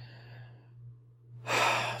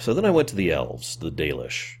 So then I went to the elves, the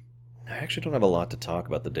Dalish. I actually don't have a lot to talk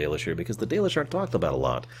about the Dalish here, because the Dalish aren't talked about a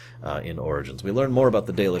lot in Origins. We learn more about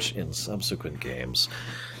the Dalish in subsequent games.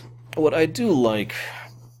 What I do like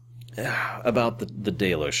about the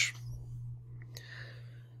Dalish...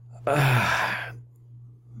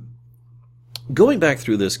 going back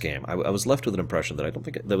through this game, I was left with an impression that I don't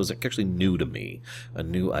think that was actually new to me, a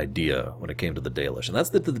new idea when it came to the Dalish, and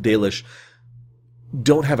that's that the Dalish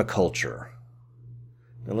don't have a culture.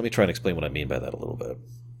 Now let me try and explain what I mean by that a little bit.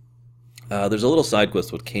 There's a little side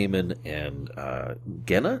quest with Cayman and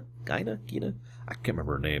Gina? I can't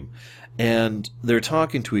remember her name. And they're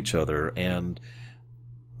talking to each other, and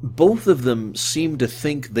both of them seem to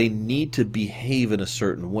think they need to behave in a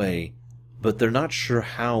certain way, but they're not sure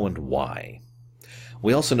how and why.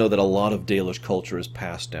 We also know that a lot of Dalish culture is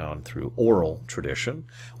passed down through oral tradition.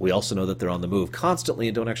 We also know that they're on the move constantly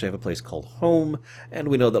and don't actually have a place called home, and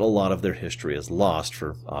we know that a lot of their history is lost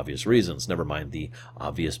for obvious reasons, never mind the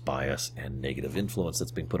obvious bias and negative influence that's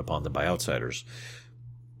being put upon them by outsiders.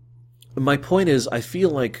 My point is, I feel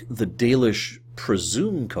like the Dalish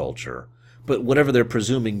presume culture, but whatever they're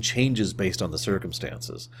presuming changes based on the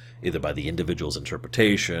circumstances, either by the individual's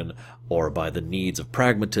interpretation, or by the needs of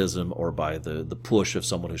pragmatism, or by the push of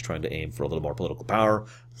someone who's trying to aim for a little more political power.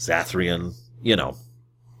 Zathrian,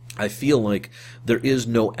 I feel like there is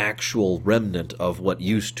no actual remnant of what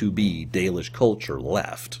used to be Dalish culture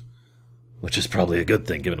left, which is probably a good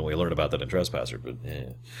thing, given we learn about that in Trespasser, but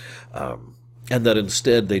and that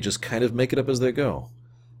instead they just kind of make it up as they go.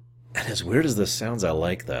 And as weird as this sounds, I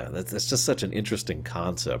like that. That's just such an interesting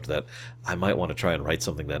concept that I might want to try and write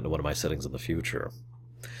something that into one of my settings in the future.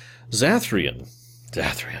 Zathrian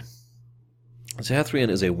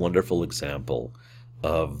is a wonderful example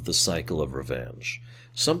of the cycle of revenge.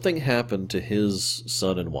 Something happened to his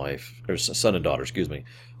son and daughter,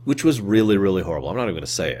 which was really, really horrible. I'm not even going to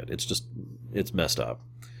say it. It's messed up.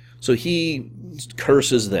 So he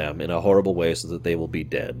curses them in a horrible way so that they will be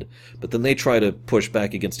dead. But then they try to push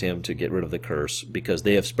back against him to get rid of the curse, because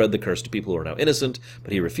they have spread the curse to people who are now innocent,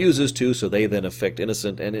 but he refuses to, so they then affect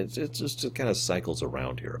innocent, and it just kind of cycles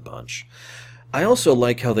around here a bunch. I also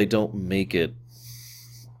like how they don't make it...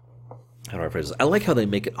 How do I phrase this? I like how they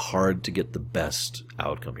make it hard to get the best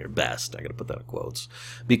outcome here. Best, I gotta put that in quotes.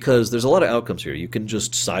 Because there's a lot of outcomes here. You can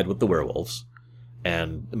just side with the werewolves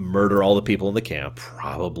and murder all the people in the camp,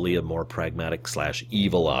 probably a more pragmatic /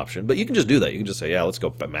 evil option. But you can just do that. You can just say, yeah, let's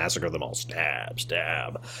go massacre them all,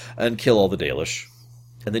 stab, and kill all the Dalish.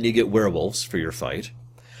 And then you get werewolves for your fight.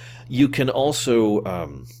 You can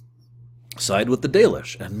also side with the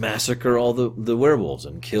Dalish and massacre all the werewolves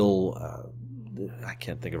and kill, I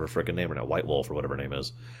can't think of her frickin' name right now, White Wolf or whatever her name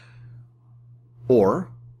is.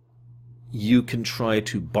 Or you can try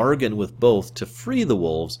to bargain with both to free the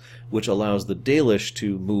wolves, which allows the Dalish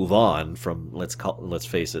to move on from, let's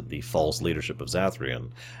face it, the false leadership of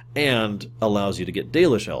Zathrian, and allows you to get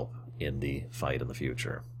Dalish help in the fight in the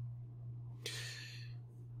future.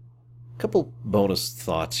 Couple bonus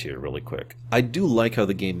thoughts here really quick. I do like how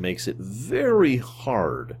the game makes it very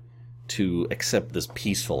hard to accept this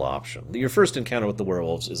peaceful option. Your first encounter with the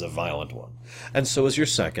werewolves is a violent one, and so is your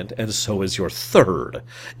second, and so is your third.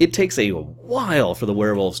 It takes a while for the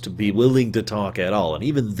werewolves to be willing to talk at all, and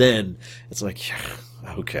even then, it's like,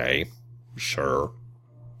 okay, sure.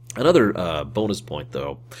 Another bonus point,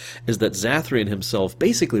 though, is that Zathrian himself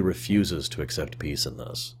basically refuses to accept peace in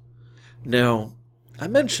this. Now, I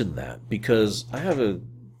mention that because I have a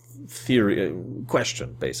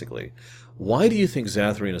question, basically. Why do you think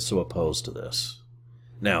Zathrian is so opposed to this?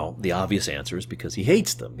 Now, the obvious answer is because he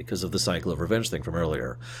hates them, because of the cycle of revenge thing from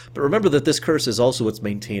earlier. But remember that this curse is also what's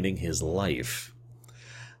maintaining his life.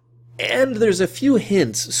 And there's a few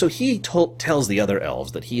hints. So he tells the other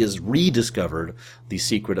elves that he has rediscovered the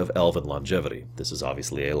secret of elven longevity. This is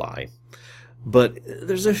obviously a lie. But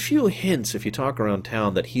there's a few hints, if you talk around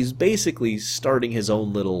town, that he's basically starting his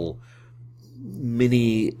own little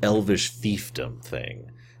mini elvish fiefdom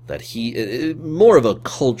thing. That he, more of a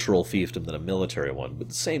cultural fiefdom than a military one, but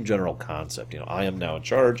the same general concept. I am now in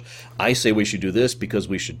charge. I say we should do this because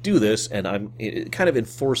we should do this, and I'm kind of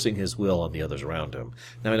enforcing his will on the others around him.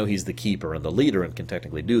 Now, I know he's the keeper and the leader and can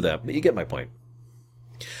technically do that, but you get my point.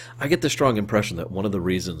 I get the strong impression that one of the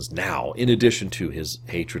reasons now, in addition to his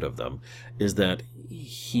hatred of them, is that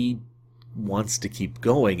he wants to keep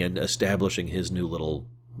going and establishing his new little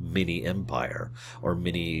mini empire, or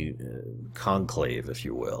mini conclave, if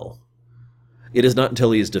you will. It is not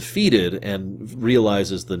until he is defeated and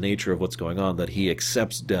realizes the nature of what's going on that he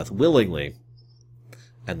accepts death willingly,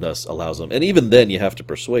 and thus allows them. And even then, you have to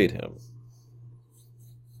persuade him.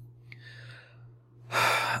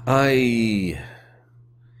 I'm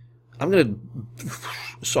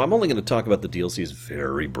only going to talk about the DLCs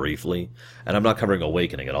very briefly, and I'm not covering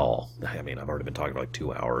Awakening at all. I mean, I've already been talking for like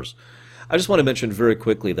 2 hours. I just want to mention very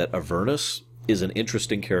quickly that Avernus is an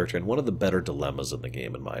interesting character and one of the better dilemmas in the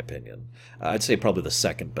game, in my opinion. I'd say probably the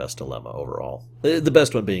second best dilemma overall. The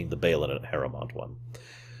best one being the Balin and Haramont one.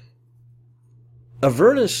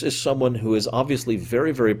 Avernus is someone who is obviously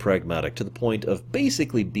very, very pragmatic, to the point of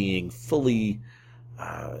basically being fully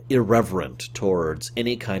irreverent towards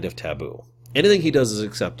any kind of taboo. Anything he does is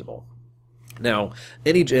acceptable. Now,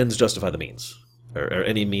 any ends justify the means. Or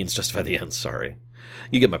any means justify the ends, sorry.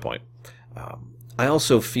 You get my point. I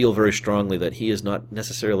also feel very strongly that he is not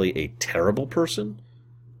necessarily a terrible person.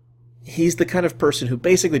 He's the kind of person who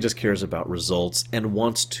basically just cares about results and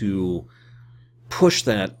wants to push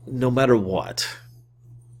that no matter what.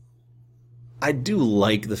 I do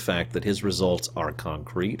like the fact that his results are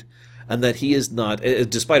concrete, and that he is not,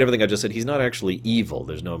 despite everything I just said, he's not actually evil.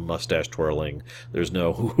 There's no mustache twirling. There's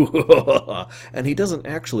no and he doesn't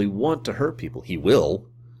actually want to hurt people. He will.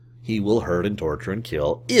 He will hurt and torture and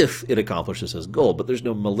kill if it accomplishes his goal, but there's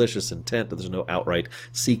no malicious intent, there's no outright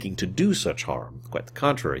seeking to do such harm. Quite the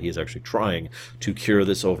contrary, he is actually trying to cure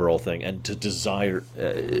this overall thing and to design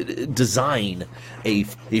a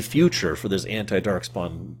future for this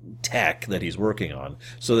anti-Darkspawn tech that he's working on,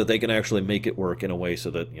 so that they can actually make it work in a way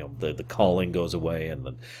so that the calling goes away and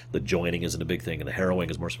the joining isn't a big thing and the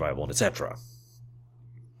harrowing is more survivable, and etc.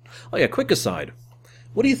 Oh yeah, quick aside.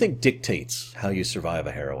 What do you think dictates how you survive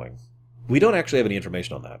a harrowing? We don't actually have any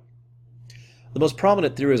information on that. The most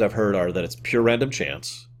prominent theories I've heard are that it's pure random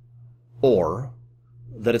chance, or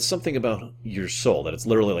that it's something about your soul, that it's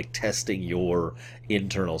literally like testing your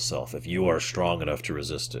internal self, if you are strong enough to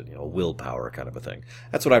resist it, willpower kind of a thing.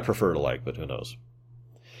 That's what I prefer to like, but who knows.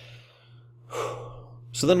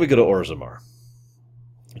 So then we go to Orzammar.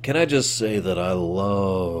 Can I just say that I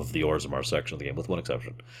love the Orzammar section of the game, with one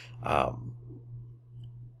exception.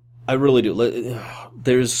 I really do.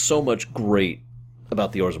 There's so much great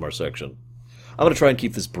about the Orzammar section. I'm going to try and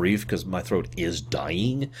keep this brief because my throat is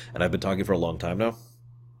dying, and I've been talking for a long time now.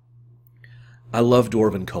 I love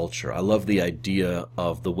Dwarven culture. I love the idea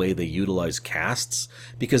of the way they utilize castes,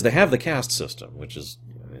 because they have the caste system, which is,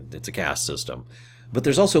 it's a caste system. But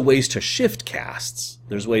there's also ways to shift castes.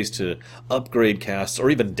 There's ways to upgrade castes or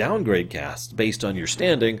even downgrade castes based on your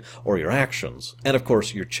standing or your actions. And of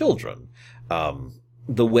course, your children.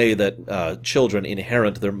 The way that children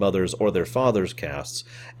inherit their mother's or their father's castes,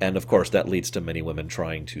 and of course that leads to many women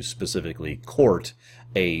trying to specifically court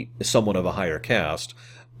someone of a higher caste,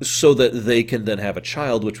 so that they can then have a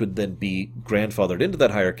child which would then be grandfathered into that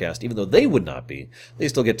higher caste, even though they would not be. They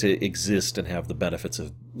still get to exist and have the benefits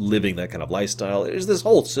of living that kind of lifestyle. There's this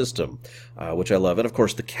whole system, which I love. And of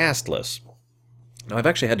course the casteless. Now, I've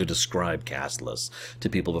actually had to describe casteless to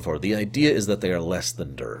people before. The idea is that they are less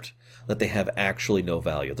than dirt, that they have actually no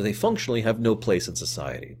value, that they functionally have no place in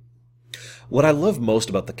society. What I love most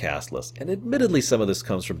about the casteless, and admittedly some of this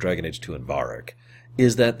comes from Dragon Age 2 and Varric,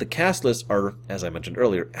 is that the casteless are, as I mentioned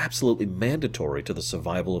earlier, absolutely mandatory to the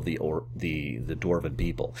survival of the Dwarven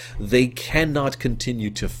people. They cannot continue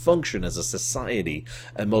to function as a society,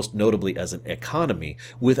 and most notably as an economy,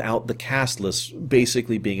 without the casteless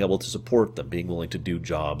basically being able to support them, being willing to do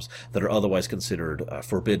jobs that are otherwise considered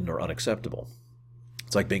forbidden or unacceptable.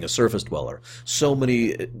 It's like being a surface dweller. So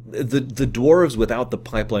many, the dwarves without the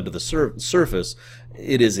pipeline to the surface,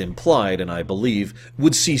 it is implied, and I believe,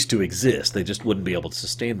 would cease to exist. They just wouldn't be able to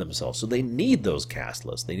sustain themselves. So they need those caste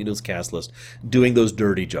lists. They need those caste lists doing those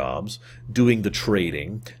dirty jobs, doing the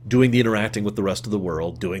trading, doing the interacting with the rest of the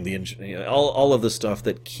world, doing the, all of the stuff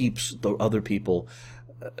that keeps the other people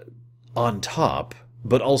on top,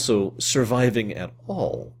 but also surviving at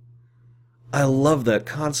all. I love that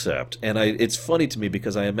concept, and it's funny to me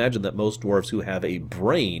because I imagine that most dwarves who have a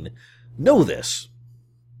brain know this.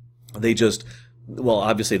 They just, well,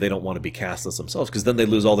 obviously they don't want to be casteless themselves, because then they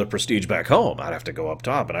lose all their prestige back home. I'd have to go up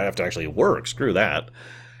top, and I'd have to actually work. Screw that.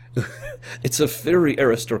 It's a very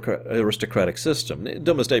aristocratic system.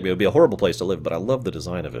 Don't mistake me, it would be a horrible place to live, but I love the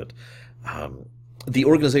design of it. The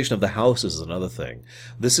organization of the houses is another thing.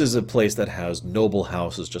 This is a place that has noble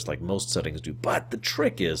houses just like most settings do. But the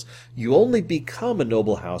trick is, you only become a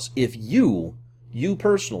noble house if you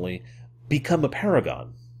personally, become a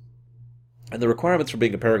paragon. And the requirements for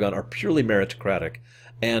being a paragon are purely meritocratic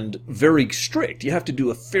and very strict. You have to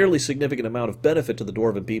do a fairly significant amount of benefit to the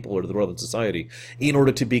dwarven people or to the dwarven society in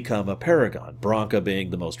order to become a paragon. Branca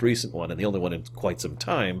being the most recent one, and the only one in quite some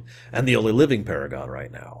time, and the only living paragon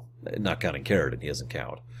right now. Not counting Carradine, he doesn't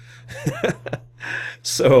count.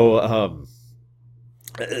 So,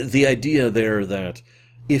 the idea there that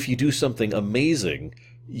if you do something amazing,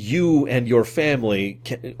 you and your family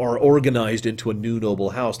are organized into a new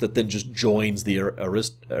noble house that then just joins the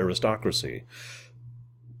aristocracy.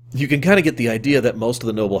 You can kind of get the idea that most of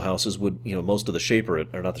the noble houses would, most of the shaperate,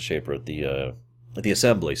 or not the shaperate, the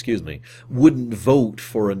assembly, wouldn't vote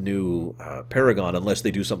for a new paragon unless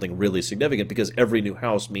they do something really significant, because every new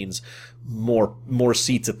house means more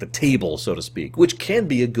seats at the table, so to speak, which can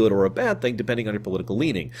be a good or a bad thing depending on your political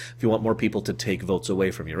leaning. If you want more people to take votes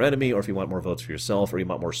away from your enemy, or if you want more votes for yourself, or you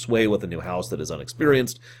want more sway with a new house that is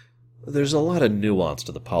unexperienced, there's a lot of nuance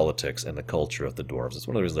to the politics and the culture of the dwarves. It's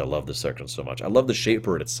one of the reasons I love this section so much. I love the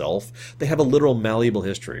shaperate itself. They have a literal malleable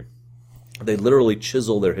history. They literally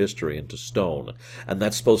chisel their history into stone, and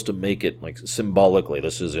that's supposed to make it, like, symbolically,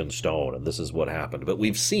 this is in stone, and this is what happened. But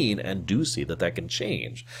we've seen, and do see, that can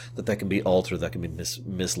change, that can be altered, that can be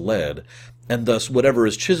misled, and thus whatever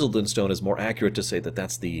is chiseled in stone is more accurate to say that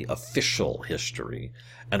that's the official history.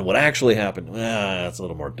 And what actually happened, that's a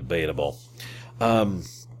little more debatable.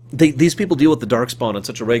 These people deal with the Darkspawn in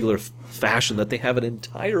such a regular fashion that they have an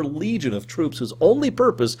entire legion of troops whose only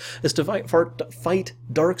purpose is to fight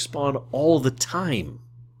Darkspawn all the time.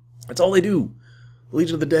 That's all they do.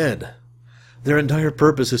 Legion of the Dead. Their entire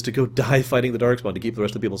purpose is to go die fighting the Darkspawn to keep the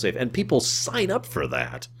rest of the people safe. And people sign up for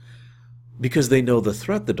that because they know the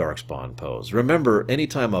threat the Darkspawn pose. Remember,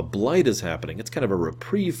 anytime a blight is happening, it's kind of a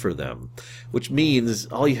reprieve for them, which means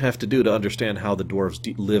all you have to do to understand how the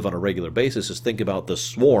dwarves live on a regular basis is think about the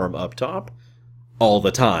swarm up top all the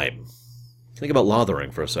time. Think about Lothering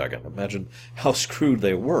for a second. Imagine how screwed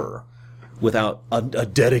they were without a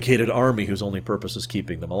dedicated army whose only purpose is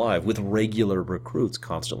keeping them alive, with regular recruits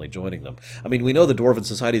constantly joining them. I mean, we know the dwarven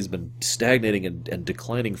society has been stagnating and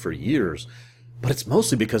declining for years, but it's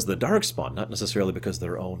mostly because of the Darkspawn, not necessarily because of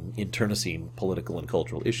their own internecine political and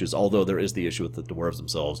cultural issues, although there is the issue with the dwarves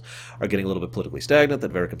themselves are getting a little bit politically stagnant,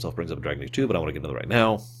 that Varric himself brings up in Dragon Age 2, but I want to get into that right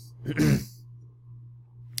now.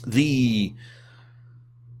 The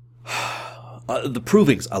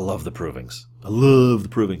provings. I love the provings.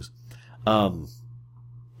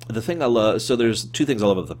 The thing I love, so there's two things I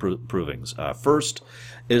love about the provings. First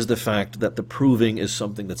is the fact that the proving is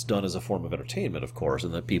something that's done as a form of entertainment, of course,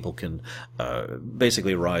 and that people can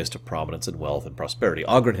basically rise to prominence and wealth and prosperity.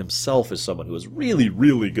 Oghren himself is someone who is really,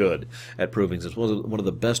 really good at provings. He's one of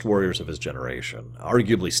the best warriors of his generation,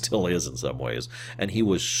 arguably still is in some ways, and he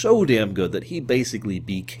was so damn good that he basically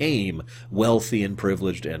became wealthy and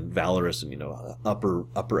privileged and valorous and,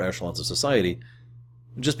 upper echelons of society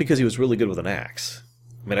just because he was really good with an axe.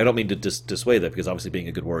 I mean, I don't mean to dissuade that, because obviously being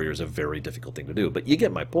a good warrior is a very difficult thing to do, but you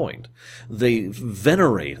get my point. They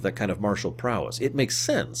venerate that kind of martial prowess. It makes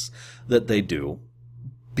sense that they do,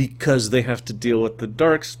 because they have to deal with the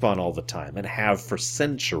Darkspawn all the time, and have for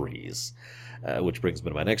centuries, which brings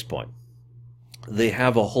me to my next point. They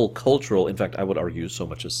have a whole cultural, in fact, I would argue so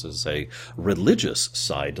much as to say religious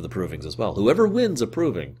side to the provings as well. Whoever wins a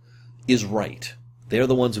proving is right. They are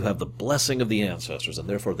the ones who have the blessing of the ancestors, and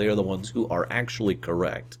therefore they are the ones who are actually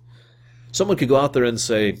correct. Someone could go out there and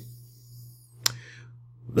say,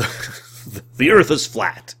 the earth is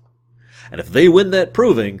flat. And if they win that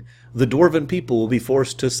proving, the dwarven people will be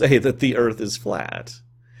forced to say that the earth is flat.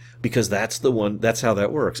 Because that's how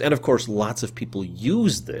that works. And of course, lots of people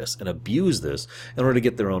use this and abuse this in order to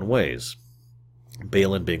get their own ways.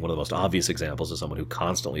 Balin being one of the most obvious examples of someone who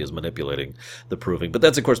constantly is manipulating the proving. But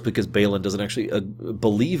that's, of course, because Balin doesn't actually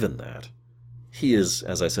believe in that. He is,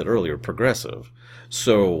 as I said earlier, progressive.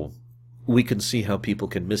 So we can see how people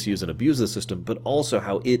can misuse and abuse the system, but also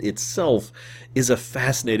how it itself is a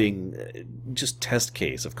fascinating just test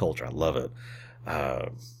case of culture. I love it.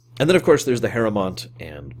 And then, of course, there's the Haremont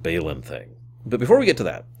and Balin thing. But before we get to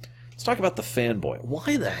that, let's talk about the fanboy.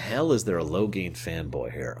 Why the hell is there a Loghain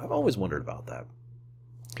fanboy here? I've always wondered about that.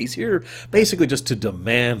 He's here basically just to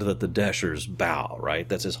demand that the Dashers bow, right?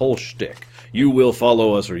 That's his whole shtick. You will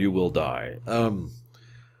follow us or you will die.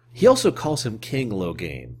 He also calls him King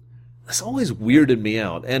Loghain. That's always weirded me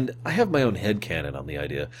out, and I have my own headcanon on the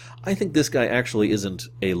idea. I think this guy actually isn't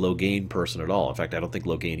a Loghain person at all. In fact, I don't think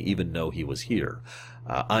Loghain even know he was here.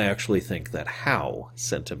 I actually think that Howe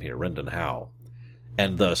sent him here, Rendon Howe.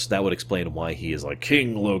 And thus, that would explain why he is like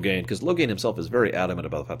King Loghain, because Loghain himself is very adamant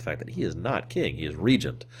about the fact that he is not king, he is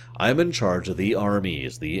regent. I'm in charge of the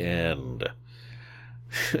armies, the end.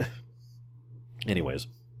 Anyways,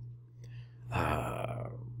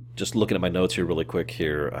 just looking at my notes here really quick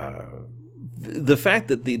here, the fact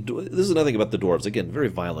that this is another thing about the dwarves, again, very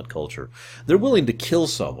violent culture. They're willing to kill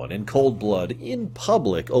someone in cold blood in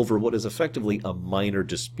public over what is effectively a minor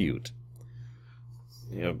dispute.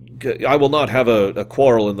 You know, I will not have a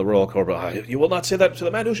quarrel in the royal court. You will not say that to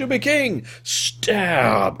the man who should be king.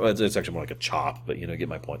 Stab. It's actually more like a chop, but you get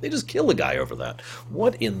my point. They just kill a guy over that.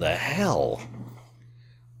 What in the hell?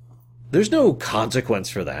 There's no consequence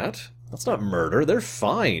for that. That's not murder. They're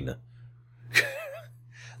fine.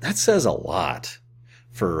 That says a lot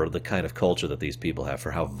for the kind of culture that these people have, for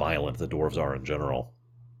how violent the dwarves are in general.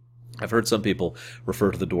 I've heard some people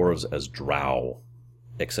refer to the dwarves as drow,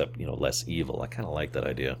 except, less evil. I kind of like that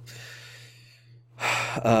idea.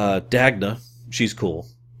 Dagna, she's cool.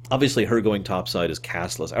 Obviously, her going topside is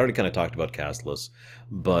casteless. I already kind of talked about casteless,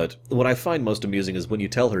 but what I find most amusing is when you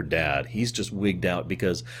tell her dad, he's just wigged out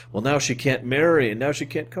because, well, now she can't marry, and now she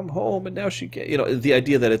can't come home, and now she can't, the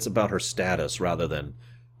idea that it's about her status rather than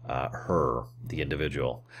her, the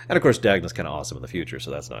individual. And, of course, Dagna's kind of awesome in the future,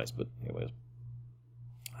 so that's nice, but anyways.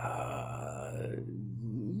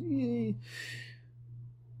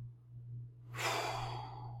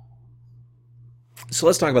 So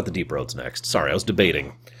let's talk about the Deep Roads next. Sorry, I was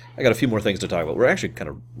debating. I got a few more things to talk about. We're actually kind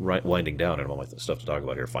of winding down and all my stuff to talk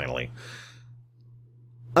about here, finally.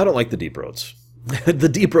 I don't like the Deep Roads. The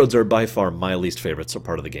Deep Roads are by far my least favorite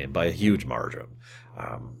part of the game, by a huge margin.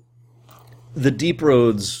 The Deep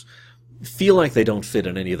Roads feel like they don't fit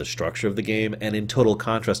in any of the structure of the game, and in total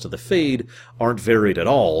contrast to the Fade, aren't varied at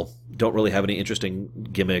all, don't really have any interesting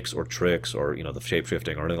gimmicks or tricks or, the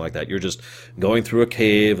shape-shifting or anything like that. You're just going through a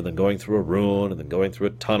cave, and then going through a ruin, and then going through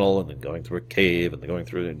a tunnel, and then going through a cave, and then going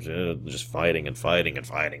through just fighting and fighting and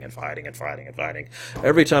fighting and fighting and fighting and fighting.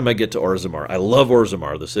 Every time I get to Orzammar, I love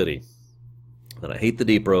Orzammar, the city. Then I hate the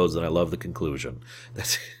Deep Roads, and I love the conclusion.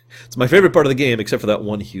 It's my favorite part of the game, except for that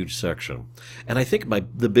one huge section. And I think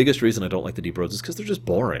the biggest reason I don't like the Deep Roads is because they're just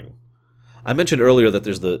boring. I mentioned earlier that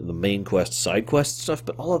there's the main quest, side quest stuff,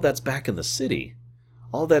 but all of that's back in the city.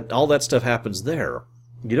 All that stuff happens there.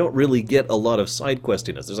 You don't really get a lot of side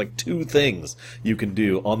questiness. There's like 2 things you can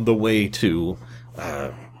do on the way to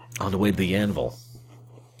the Anvil,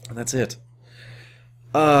 and that's it.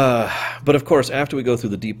 But of course, after we go through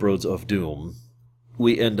the Deep Roads of Doom,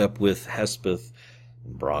 we end up with Hespith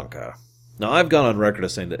and Branka. Now, I've gone on record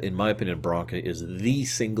as saying that, in my opinion, Branka is the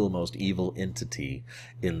single most evil entity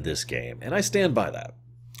in this game, and I stand by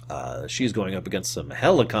that. She's going up against some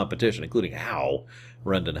hella competition, including Howe,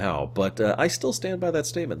 Rendon Howe, but I still stand by that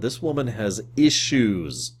statement. This woman has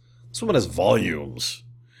issues. This woman has volumes.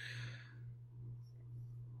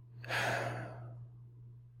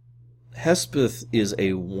 Hespith is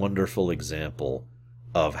a wonderful example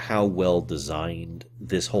of how well designed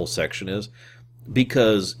this whole section is,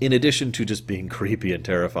 because in addition to just being creepy and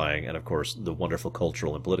terrifying, and of course the wonderful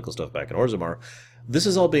cultural and political stuff back in Orzammar, this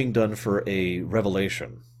is all being done for a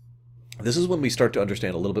revelation. This is when we start to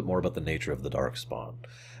understand a little bit more about the nature of the Darkspawn.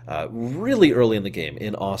 Really early in the game,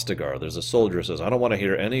 in Ostagar, there's a soldier who says, I don't want to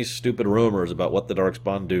hear any stupid rumors about what the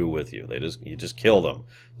Darkspawn do with you. You just kill them.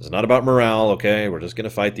 It's not about morale, okay? We're just going to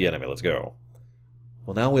fight the enemy. Let's go.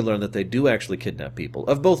 Well, now we learn that they do actually kidnap people,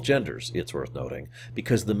 of both genders, it's worth noting,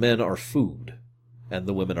 because the men are food, and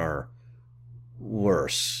the women are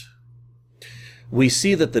worse. We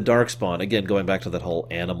see that the Darkspawn, again, going back to that whole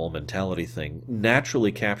animal mentality thing,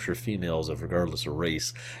 naturally capture females of regardless of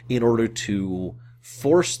race in order to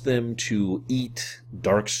force them to eat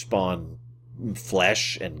Darkspawn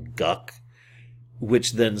flesh and guck,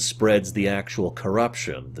 which then spreads the actual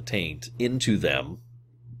corruption, the taint, into them,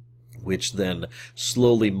 which then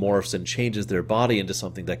slowly morphs and changes their body into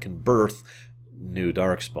something that can birth new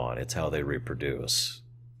darkspawn. It's how they reproduce.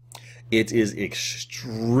 It is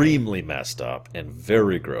extremely messed up and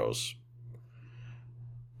very gross.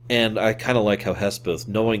 And I kind of like how Hespeth,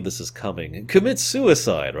 knowing this is coming, commits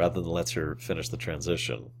suicide rather than lets her finish the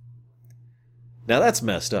transition. Now that's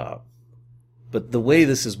messed up. But the way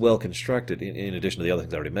this is well constructed, in addition to the other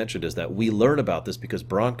things I already mentioned, is that we learn about this because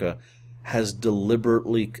Branka has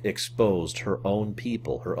deliberately exposed her own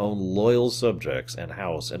people, her own loyal subjects and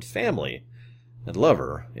house and family and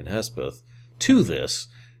lover in Hespeth to this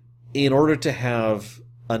in order to have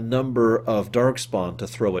a number of darkspawn to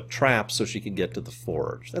throw at traps so she can get to the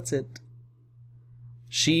forge. That's it.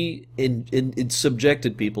 She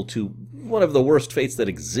subjected people to one of the worst fates that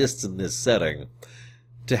exists in this setting,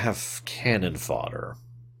 to have cannon fodder.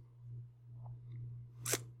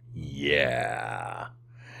 Yeah.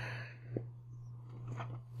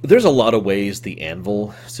 There's a lot of ways the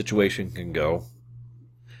anvil situation can go,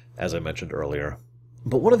 as I mentioned earlier.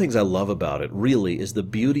 But one of the things I love about it, really, is the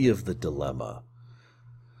beauty of the dilemma.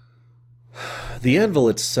 The anvil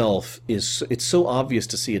itself it's so obvious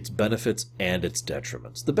to see its benefits and its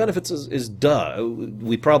detriments. The benefits is duh.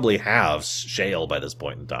 We probably have shale by this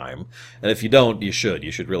point in time. And if you don't, you should.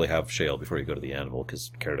 You should really have shale before you go to the anvil, because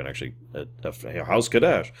Caradan actually, House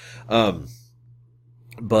Kadash.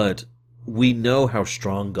 But we know how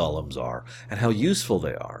strong golems are and how useful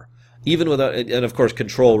they are. Even without, and of course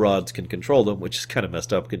control rods can control them, which is kind of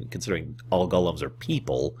messed up considering all golems are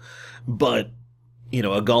people. But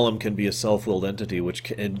a golem can be a self-willed entity which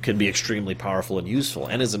can be extremely powerful and useful,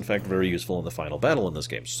 and is in fact very useful in the final battle in this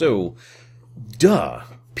game. So, duh,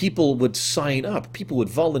 people would sign up. People would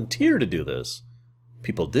volunteer to do this.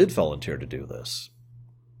 People did volunteer to do this.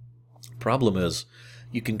 Problem is,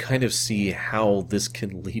 you can kind of see how this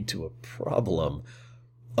can lead to a problem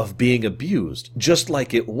of being abused, just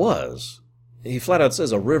like it was. He flat out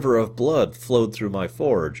says, a river of blood flowed through my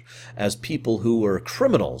forge as people who were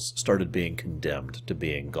criminals started being condemned to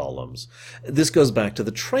being golems. This goes back to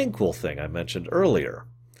the tranquil thing I mentioned earlier.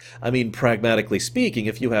 I mean, pragmatically speaking,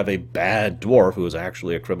 if you have a bad dwarf who is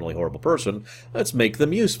actually a criminally horrible person, let's make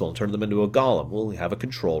them useful and turn them into a golem. We'll have a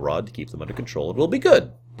control rod to keep them under control. It will be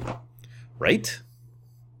good. Right?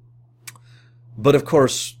 But of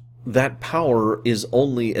course, that power is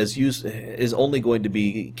only going to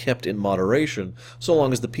be kept in moderation so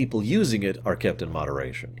long as the people using it are kept in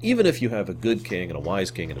moderation. Even if you have a good king and a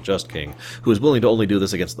wise king and a just king who is willing to only do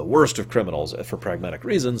this against the worst of criminals for pragmatic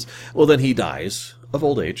reasons, well, then he dies of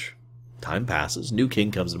old age. Time passes. New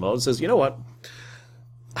king comes to him and says, you know what?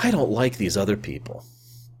 I don't like these other people.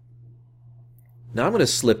 Now, I'm going to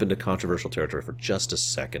slip into controversial territory for just a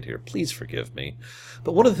second here. Please forgive me.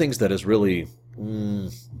 But one of the things that has really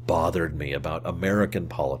bothered me about American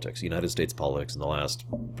politics, United States politics in the last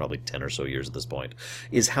probably 10 or so years at this point,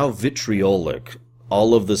 is how vitriolic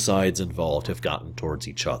all of the sides involved have gotten towards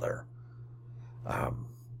each other.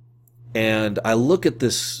 And I look at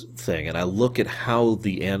this thing, and I look at how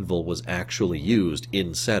the anvil was actually used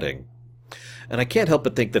in setting, and I can't help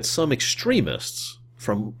but think that some extremists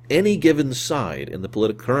from any given side in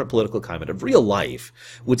the current political climate of real life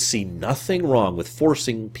would see nothing wrong with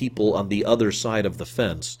forcing people on the other side of the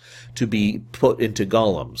fence to be put into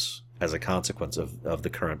golems as a consequence of the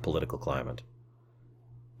current political climate.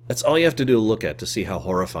 That's all you have to do to look at to see how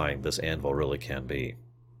horrifying this anvil really can be.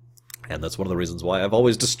 And that's one of the reasons why I've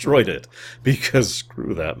always destroyed it, because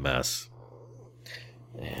screw that mess.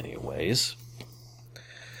 Anyways.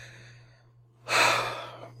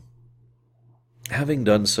 Having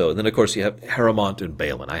done so, then of course you have Haramont and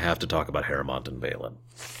Balin. I have to talk about Haramont and Balin.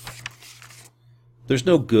 There's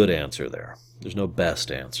no good answer there. There's no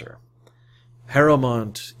best answer.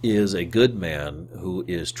 Haramont is a good man who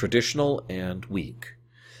is traditional and weak.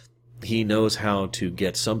 He knows how to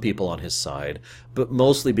get some people on his side, but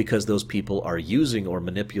mostly because those people are using or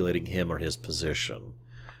manipulating him or his position.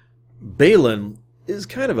 Balin is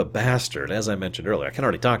kind of a bastard, as I mentioned earlier. I kind of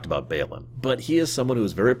already talked about Balin, but he is someone who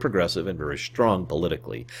is very progressive and very strong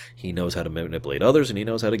politically. He knows how to manipulate others, and he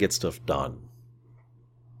knows how to get stuff done.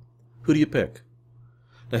 Who do you pick?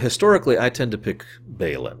 Now, historically, I tend to pick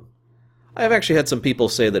Balin. I have actually had some people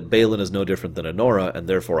say that Balin is no different than Anora, and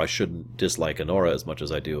therefore I shouldn't dislike Anora as much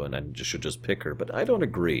as I do, and I should just pick her, but I don't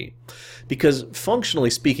agree. Because,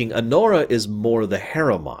 functionally speaking, Anora is more the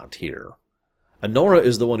Haramont here. Anora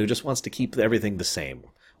is the one who just wants to keep everything the same.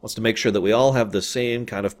 Wants to make sure that we all have the same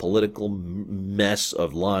kind of political mess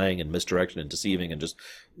of lying and misdirection and deceiving and just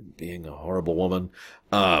being a horrible woman.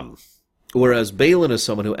 Whereas Balin is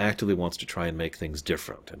someone who actively wants to try and make things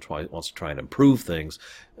different and wants to try and improve things,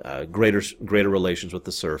 greater relations with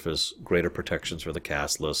the surface, greater protections for the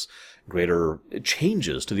casteless, greater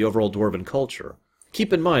changes to the overall dwarven culture.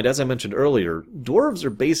 Keep in mind, as I mentioned earlier, dwarves are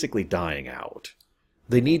basically dying out.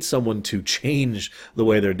 They need someone to change the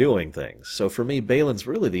way they're doing things. So for me, Balin's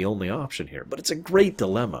really the only option here. But it's a great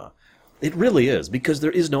dilemma. It really is, because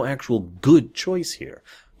there is no actual good choice here.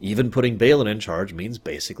 Even putting Balin in charge means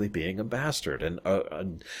basically being a bastard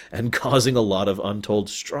and causing a lot of untold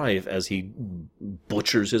strife as he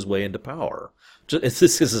butchers his way into power. This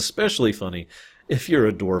is especially funny if you're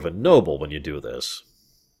a dwarven noble when you do this.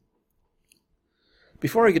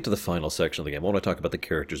 Before I get to the final section of the game, I want to talk about the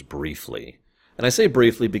characters briefly. And I say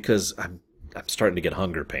briefly because I'm starting to get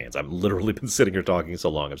hunger pains. I've literally been sitting here talking so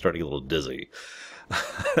long, I'm starting to get a little dizzy.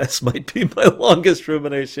 This might be my longest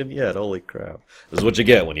rumination yet. Holy crap. This is what you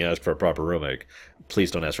get when you ask for a proper remake. Please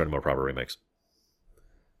don't ask for any more proper remakes.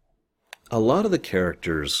 A lot of the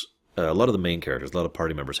characters, a lot of the main characters, a lot of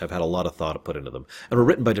party members have had a lot of thought put into them, and were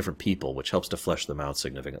written by different people, which helps to flesh them out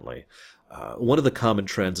significantly. One of the common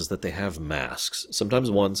trends is that they have masks, sometimes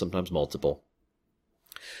one, sometimes multiple.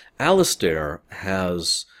 Alistair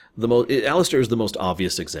is the most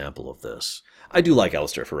obvious example of this. I do like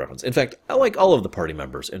Alistair for reference. In fact, I like all of the party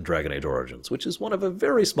members in Dragon Age Origins, which is one of a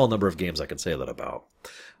very small number of games I can say that about.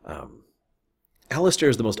 Alistair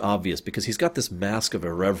is the most obvious because he's got this mask of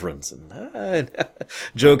irreverence and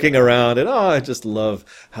joking around, and I just love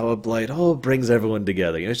how a blight brings everyone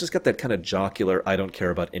together. You know, he's just got that kind of jocular, I don't care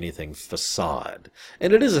about anything facade.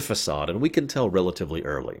 And it is a facade, and we can tell relatively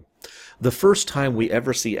early. The first time we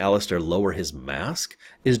ever see Alistair lower his mask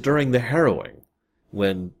is during the harrowing,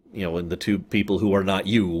 when the two people who are not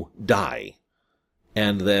you die.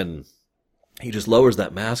 And then he just lowers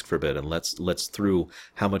that mask for a bit and lets through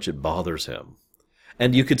how much it bothers him.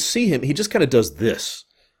 And you could see him, he just kind of does this,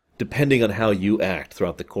 depending on how you act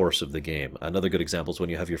throughout the course of the game. Another good example is when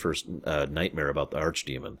you have your first nightmare about the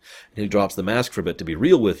archdemon. And he drops the mask for a bit to be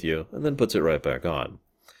real with you, and then puts it right back on.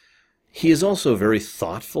 He is also very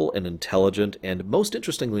thoughtful and intelligent, and most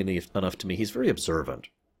interestingly enough to me, he's very observant.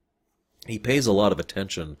 He pays a lot of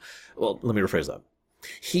attention. Well, let me rephrase that.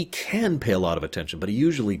 He can pay a lot of attention, but he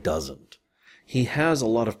usually doesn't. He has a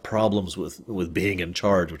lot of problems with being in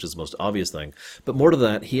charge, which is the most obvious thing. But more to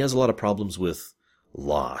that, he has a lot of problems with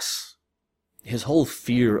loss. His whole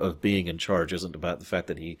fear of being in charge isn't about the fact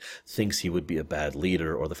that he thinks he would be a bad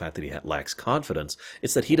leader or the fact that he lacks confidence.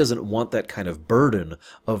 It's that he doesn't want that kind of burden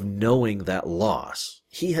of knowing that loss.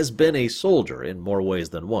 He has been a soldier in more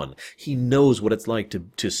ways than one. He knows what it's like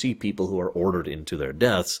to see people who are ordered into their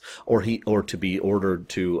deaths or to be ordered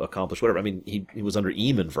to accomplish whatever. I mean, he was under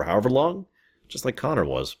Eamon for however long, just like Connor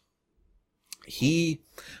was. He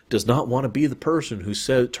does not want to be the person who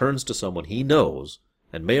turns to someone he knows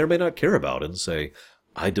and may or may not care about and say,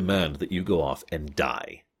 I demand that you go off and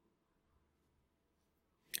die.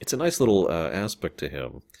 It's a nice little aspect to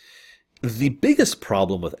him. The biggest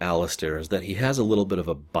problem with Alistair is that he has a little bit of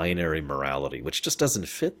a binary morality, which just doesn't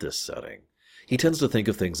fit this setting. He tends to think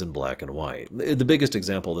of things in black and white. The biggest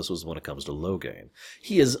example of this was when it comes to Loghain.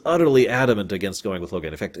 He is utterly adamant against going with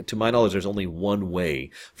Loghain. In fact, to my knowledge, there's only one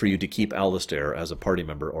way for you to keep Alistair as a party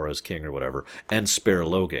member or as king or whatever, and spare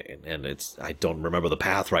Loghain. And I don't remember the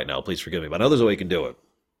path right now, please forgive me, but I know there's a way you can do it.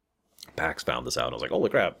 Pax found this out, and I was like,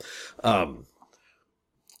 holy crap.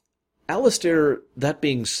 Alistair, that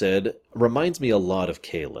being said, reminds me a lot of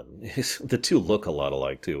Kaelin. The two look a lot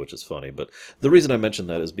alike, too, which is funny. But the reason I mention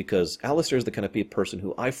that is because Alistair is the kind of person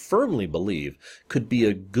who I firmly believe could be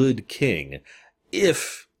a good king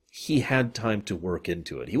if he had time to work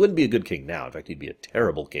into it. He wouldn't be a good king now. In fact, he'd be a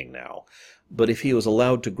terrible king now. But if he was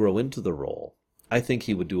allowed to grow into the role, I think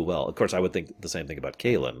he would do well. Of course, I would think the same thing about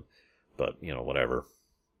Kaelin, but, whatever.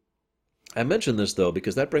 I mention this, though,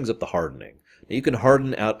 because that brings up the hardening. Now, you can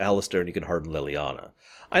harden out Alistair and you can harden Liliana.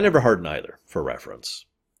 I never harden either, for reference.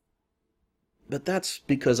 But that's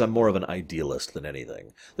because I'm more of an idealist than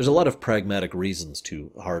anything. There's a lot of pragmatic reasons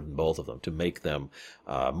to harden both of them, to make them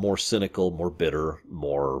more cynical, more bitter,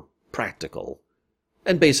 more practical,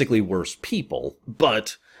 and basically worse people,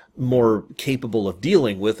 but more capable of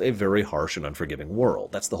dealing with a very harsh and unforgiving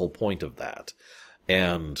world. That's the whole point of that.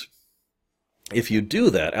 And if you do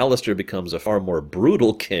that, Alistair becomes a far more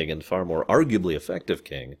brutal king and far more arguably effective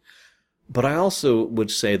king. But I also would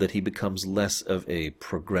say that he becomes less of a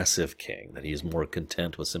progressive king, that he is more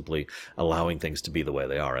content with simply allowing things to be the way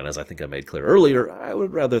they are. And as I think I made clear earlier, I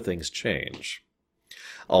would rather things change.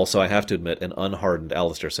 Also, I have to admit, an unhardened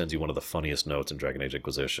Alistair sends you one of the funniest notes in Dragon Age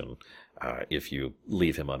Inquisition if you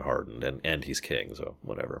leave him unhardened, and he's king, so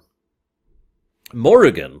whatever.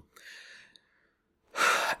 Morrigan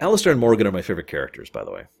Alistair and Morgan are my favorite characters, by the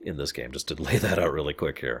way, in this game, just to lay that out really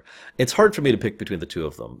quick here. It's hard for me to pick between the two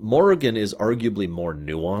of them. Morgan is arguably more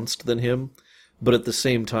nuanced than him, but at the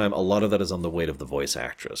same time, a lot of that is on the weight of the voice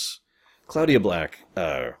actress. Claudia Black,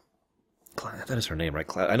 that is her name, right?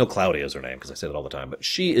 I know Claudia is her name because I say that all the time, but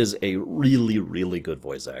she is a really, really good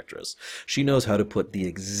voice actress. She knows how to put the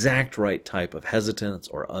exact right type of hesitance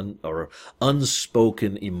or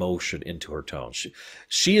unspoken emotion into her tone.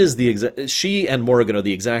 She and Morgan are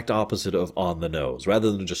the exact opposite of on the nose.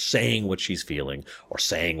 Rather than just saying what she's feeling or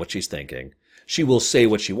saying what she's thinking, she will say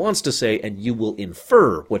what she wants to say, and you will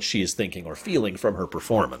infer what she is thinking or feeling from her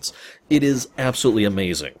performance. It is absolutely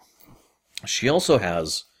amazing. She also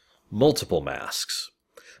has multiple masks.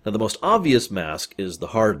 Now, the most obvious mask is the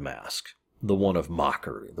hard mask, the one of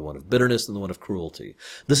mockery, the one of bitterness, and the one of cruelty.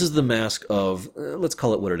 This is the mask of, let's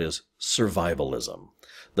call it what it is, survivalism.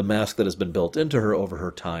 The mask that has been built into her over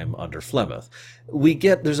her time under Flemeth.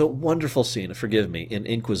 There's a wonderful scene, forgive me, in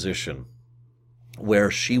Inquisition,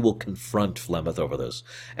 where she will confront Flemeth over this.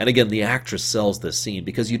 And again, the actress sells this scene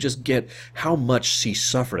because you just get how much she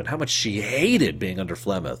suffered and how much she hated being under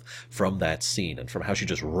Flemeth from that scene and from how she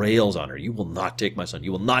just rails on her. You will not take my son.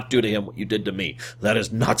 You will not do to him what you did to me. That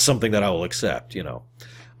is not something that I will accept, you know.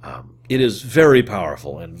 It is very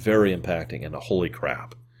powerful and very impacting, and holy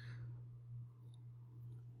crap.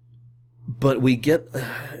 But we get,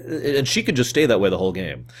 and she could just stay that way the whole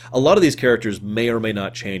game. A lot of these characters may or may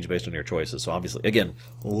not change based on your choices. So obviously, again,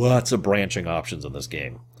 lots of branching options in this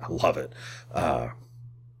game. I love it.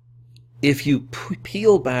 If you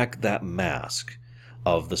peel back that mask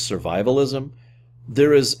of the survivalism,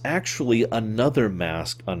 there is actually another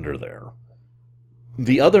mask under there.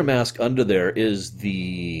 The other mask under there is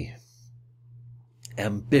the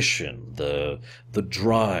ambition, the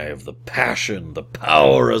drive, the passion, the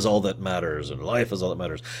power is all that matters, and life is all that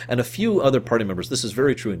matters. And a few other party members, this is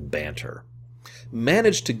very true in Banter,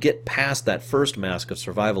 managed to get past that first mask of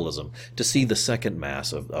survivalism to see the second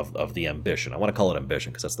mask of the ambition. I want to call it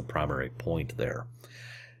ambition because that's the primary point there.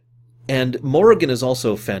 And Morrigan is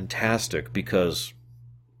also fantastic because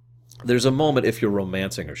there's a moment, if you're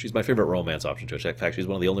romancing her, she's my favorite romance option to check. In fact, she's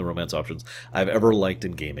one of the only romance options I've ever liked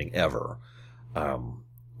in gaming, ever.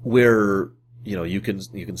 Where, you know, you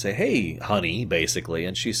can say, hey, honey, basically,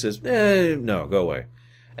 and she says, no, go away.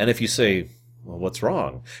 And if you say, well, what's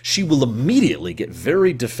wrong? She will immediately get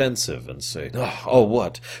very defensive and say, oh,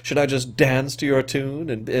 what? Should I just dance to your tune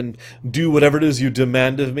and do whatever it is you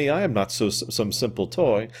demand of me? I am not some simple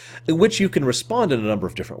toy. In which you can respond in a number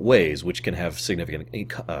of different ways, which can have significant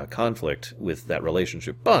conflict with that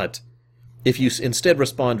relationship. But if you instead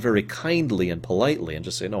respond very kindly and politely and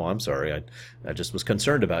just say, no, I'm sorry, I just was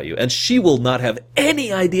concerned about you, and she will not have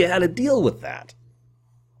any idea how to deal with that.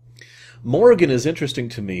 Morrigan is interesting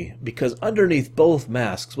to me because underneath both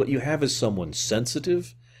masks, what you have is someone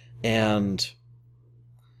sensitive and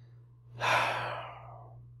I'm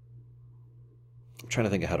trying to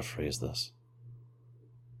think of how to phrase this.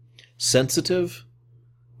 Sensitive,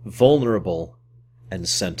 vulnerable, and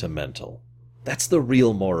sentimental. That's the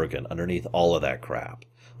real Morrigan underneath all of that crap,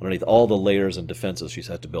 underneath all the layers and defenses she's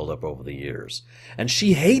had to build up over the years. And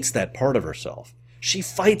she hates that part of herself. She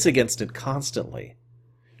fights against it constantly.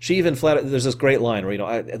 She even there's this great line where, you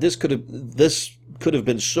know, this could have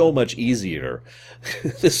been so much easier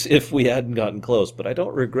if we hadn't gotten close, but I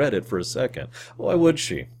don't regret it for a second. Why would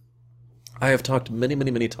she? I have talked many,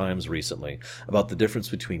 many, many times recently about the difference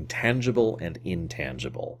between tangible and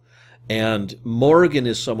intangible. And Morrigan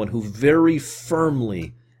is someone who very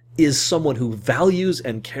firmly is someone who values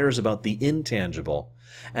and cares about the intangible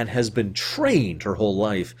and has been trained her whole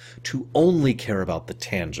life to only care about the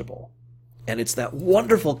tangible. And it's that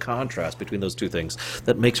wonderful contrast between those two things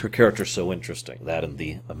that makes her character so interesting. That and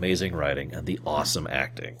the amazing writing and the awesome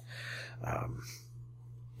acting. I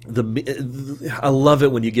love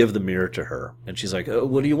it when you give the mirror to her, and she's like, oh,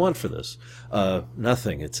 what do you want for this?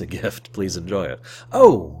 Nothing. It's a gift. Please enjoy it.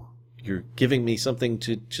 Oh, you're giving me something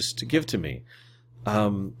to give to me.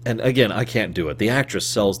 And again, I can't do it. The actress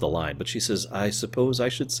sells the line, but she says, I suppose I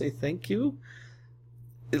should say thank you?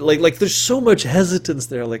 Like there's so much hesitance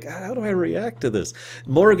there. Like, how do I react to this?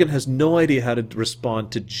 Morrigan has no idea how to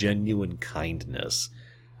respond to genuine kindness,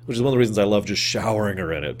 which is one of the reasons I love just showering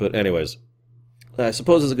her in it. But anyways, I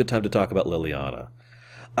suppose it's a good time to talk about Liliana.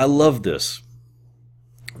 I love this.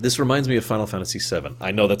 This reminds me of Final Fantasy VII.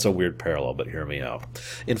 I know that's a weird parallel, but hear me out.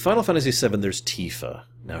 In Final Fantasy VII, there's Tifa.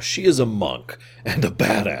 Now, she is a monk and a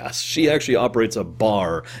badass. She actually operates a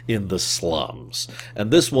bar in the slums.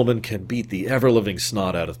 And this woman can beat the ever-living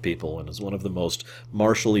snot out of people and is one of the most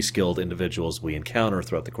martially skilled individuals we encounter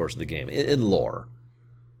throughout the course of the game, in lore.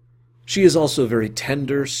 She is also very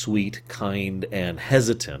tender, sweet, kind, and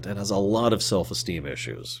hesitant, and has a lot of self-esteem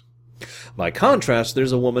issues. By contrast,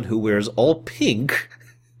 there's a woman who wears all pink,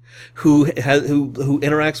 who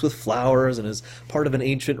interacts with flowers and is part of an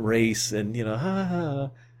ancient race, and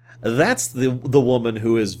that's the woman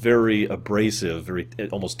who is very abrasive, very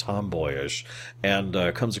almost tomboyish, and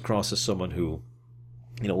comes across as someone who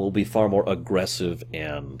will be far more aggressive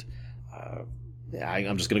and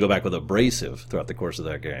I'm just going to go back with abrasive throughout the course of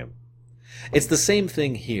that game. It's the same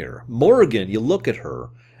thing here. Morrigan, you look at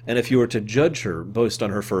her, and if you were to judge her based on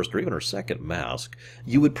her first or even her second mask,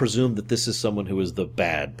 you would presume that this is someone who is the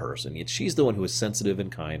bad person. Yet she's the one who is sensitive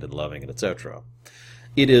and kind and loving and etc.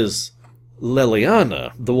 It is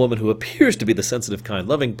Leliana, the woman who appears to be the sensitive, kind,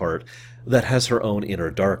 loving part, that has her own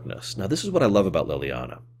inner darkness. Now, this is what I love about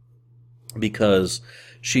Leliana, because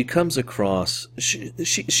she comes across,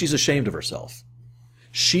 she's ashamed of herself.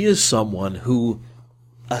 She is someone who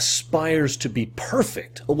aspires to be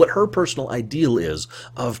perfect, what her personal ideal is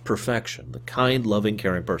of perfection, the kind, loving,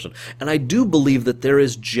 caring person. And I do believe that there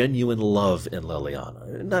is genuine love in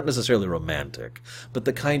Leliana, not necessarily romantic, but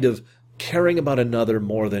the kind of caring about another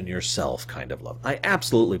more than yourself kind of love. I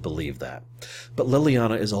absolutely believe that. But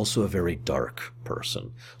Leliana is also a very dark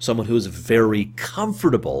person, someone who is very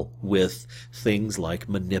comfortable with things like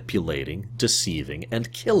manipulating, deceiving,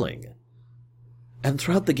 and killing. And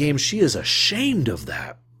throughout the game, she is ashamed of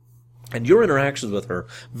that. And your interactions with her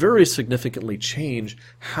very significantly change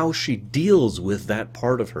how she deals with that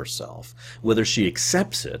part of herself, whether she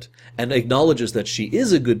accepts it and acknowledges that she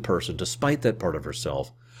is a good person despite that part of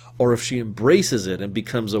herself, or if she embraces it and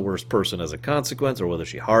becomes a worse person as a consequence, or whether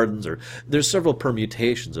she hardens, or there's several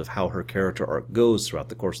permutations of how her character arc goes throughout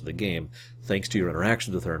the course of the game, thanks to your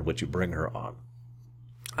interactions with her and what you bring her on.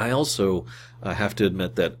 I also have to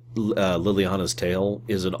admit that Liliana's Tale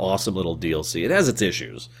is an awesome little DLC. It has its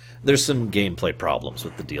issues. There's some gameplay problems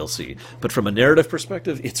with the DLC, but from a narrative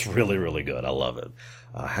perspective, it's really, really good. I love it.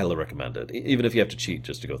 Highly recommend it, even if you have to cheat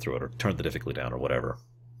just to go through it, or turn the difficulty down, or whatever.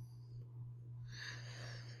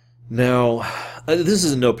 Now, this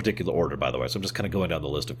is in no particular order, by the way, so I'm just kind of going down the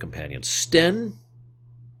list of companions. Sten.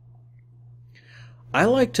 I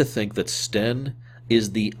like to think that Sten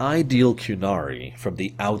is the ideal Qunari from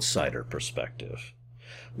the outsider perspective.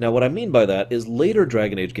 Now, what I mean by that is later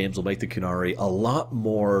Dragon Age games will make the Qunari a lot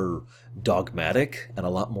more dogmatic and a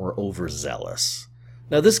lot more overzealous.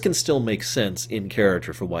 Now, this can still make sense in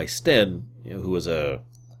character for why Sten, who was a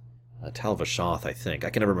Tal-Vashoth, I think, I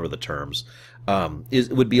can never remember the terms,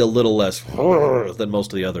 would be a little less than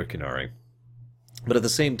most of the other Qunari. But at the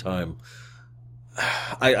same time,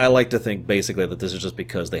 I like to think basically that this is just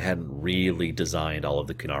because they hadn't really designed all of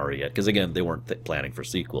the Qunari yet. Because again, they weren't planning for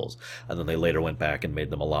sequels. And then they later went back and made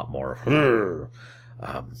them a lot more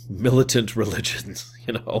militant religions,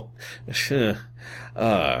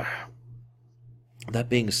 That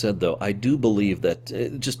being said, though, I do believe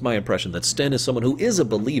that, just my impression, that Sten is someone who is a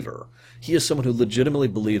believer. He is someone who legitimately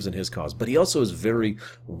believes in his cause, but he also is very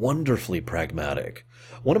wonderfully pragmatic.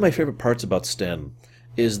 One of my favorite parts about Sten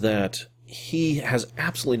is that he has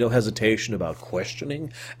absolutely no hesitation about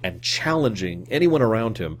questioning and challenging anyone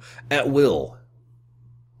around him at will.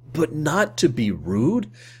 But not to be rude,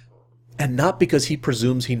 and not because he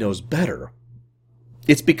presumes he knows better.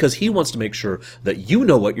 It's because he wants to make sure that you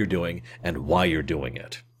know what you're doing and why you're doing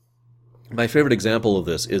it. My favorite example of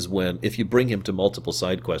this is when, if you bring him to multiple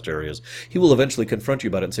side quest areas, he will eventually confront you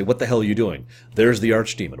about it and say, "What the hell are you doing? There's the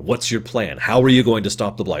Archdemon. What's your plan? How are you going to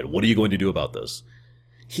stop the Blight? What are you going to do about this?"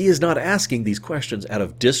 He is not asking these questions out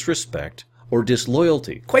of disrespect or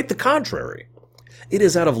disloyalty. Quite the contrary. It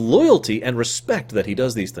is out of loyalty and respect that he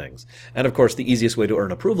does these things. And of course, the easiest way to earn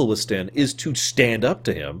approval with Sten is to stand up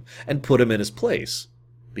to him and put him in his place,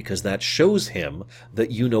 because that shows him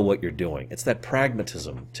that you know what you're doing. It's that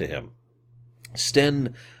pragmatism to him.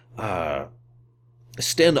 Sten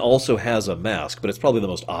also has a mask, but it's probably the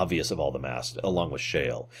most obvious of all the masks, along with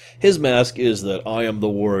Shale. His mask is that I am the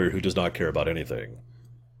warrior who does not care about anything.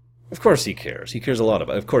 Of course he cares. He cares a lot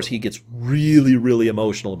about it. Of course he gets really, really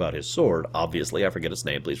emotional about his sword. Obviously, I forget its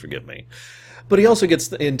name, please forgive me. But he also gets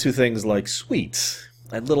into things like sweets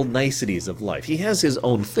and little niceties of life. He has his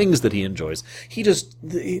own things that he enjoys. He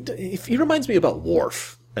reminds me about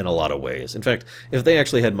Worf in a lot of ways. In fact, if they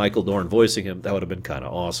actually had Michael Dorn voicing him, that would have been kind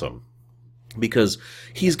of awesome. Because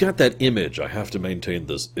he's got that image. I have to maintain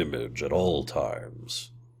this image at all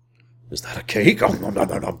times. Is that a cake? Oh,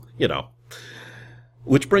 no.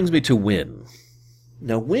 Which brings me to Wynn.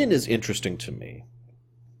 Now, Wynn is interesting to me.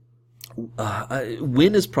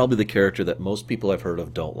 Wynn is probably the character that most people I've heard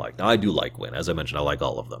of don't like. Now, I do like Wynn. As I mentioned, I like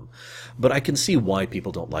all of them. But I can see why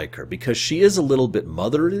people don't like her, because she is a little bit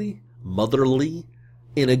motherly, motherly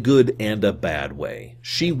in a good and a bad way.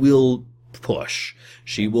 She will push,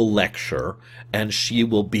 she will lecture, and she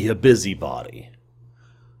will be a busybody.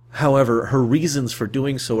 However, her reasons for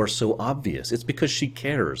doing so are so obvious. It's because she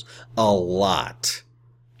cares a lot.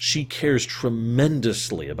 She cares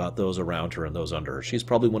tremendously about those around her and those under her. She's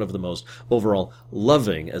probably one of the most overall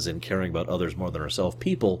loving, as in caring about others more than herself,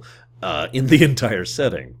 people in the entire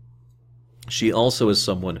setting. She also is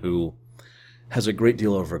someone who has a great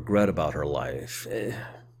deal of regret about her life.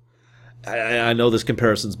 I know this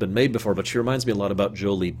comparison's been made before, but she reminds me a lot about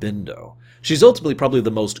Jolie Bindo. She's ultimately probably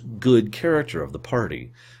the most good character of the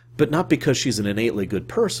party, but not because she's an innately good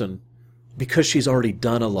person, because she's already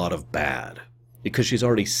done a lot of bad, because she's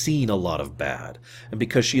already seen a lot of bad, and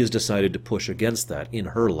because she has decided to push against that in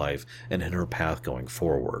her life and in her path going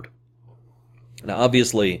forward. Now,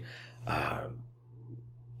 obviously,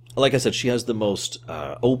 like I said, she has the most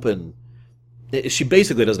open... She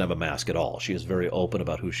basically doesn't have a mask at all. She is very open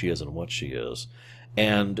about who she is and what she is.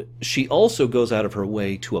 And she also goes out of her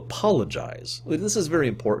way to apologize. This is very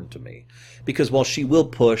important to me, because while she will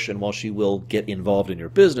push and while she will get involved in your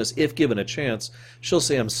business, if given a chance, she'll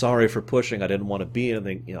say, I'm sorry for pushing. I didn't want to be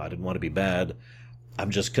anything. I didn't want to be bad. I'm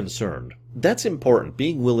just concerned. That's important.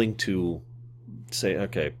 Being willing to say,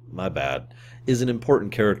 okay, my bad, is an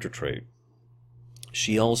important character trait.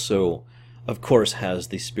 She also, of course, has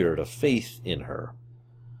the spirit of faith in her,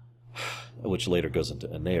 which later goes into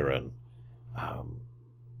Aneirin.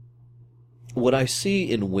 What I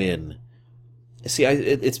see in Wynne,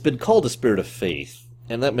 it's been called a spirit of faith,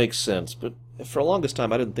 and that makes sense, but for the longest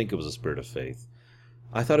time I didn't think it was a spirit of faith.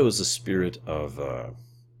 I thought it was a spirit of,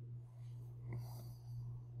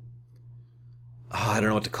 I don't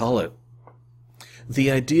know what to call it.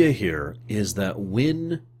 The idea here is that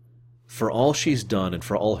Wynne, for all she's done and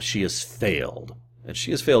for all she has failed, and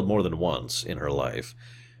she has failed more than once in her life,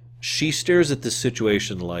 she stares at this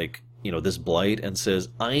situation like, this blight, and says,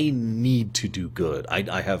 I need to do good.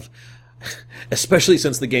 I have, especially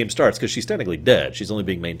since the game starts, because she's technically dead. She's only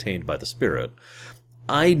being maintained by the spirit.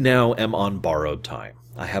 I now am on borrowed time.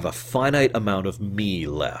 I have a finite amount of me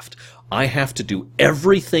left. I have to do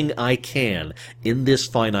everything I can in this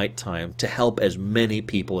finite time to help as many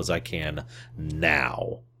people as I can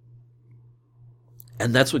now.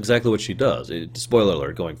 And that's exactly what she does. Spoiler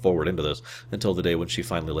alert, going forward into this, until the day when she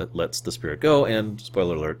finally lets the spirit go, and,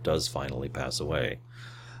 spoiler alert, does finally pass away.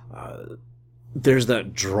 There's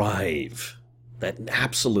that drive, that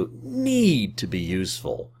absolute need to be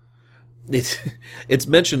useful. It's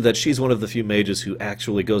mentioned that she's one of the few mages who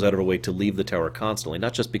actually goes out of her way to leave the tower constantly,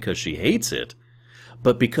 not just because she hates it,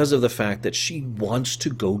 but because of the fact that she wants to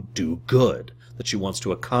go do good, that she wants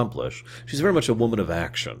to accomplish. She's very much a woman of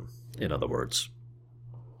action, in other words.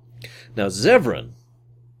 Now, Zevran.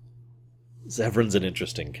 Zevran's an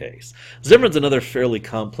interesting case. Zevran's another fairly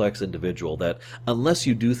complex individual that, unless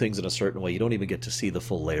you do things in a certain way, you don't even get to see the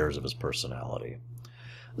full layers of his personality.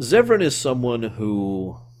 Zevran is someone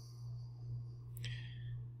who...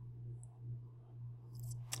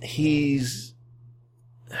 His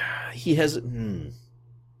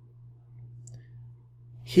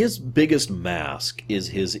biggest mask is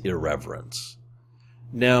his irreverence.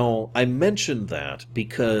 Now, I mentioned that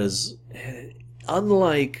because,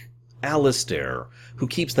 unlike Alistair, who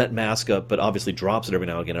keeps that mask up but obviously drops it every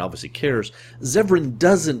now and again and obviously cares, Zevran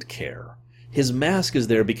doesn't care. His mask is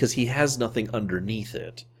there because he has nothing underneath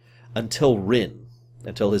it. Until Rin.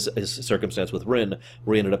 Until his circumstance with Rin,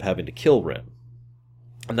 where he ended up having to kill Rin.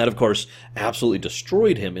 And that, of course, absolutely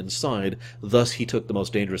destroyed him inside, thus he took the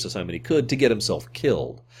most dangerous assignment he could to get himself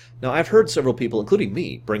killed. Now, I've heard several people, including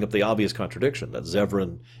me, bring up the obvious contradiction that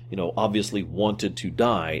Zevran, obviously wanted to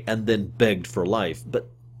die and then begged for life.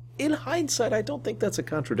 But in hindsight, I don't think that's a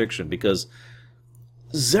contradiction, because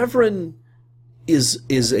Zevran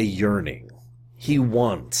is a yearning. He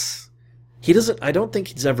wants. I don't think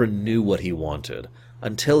Zevran knew what he wanted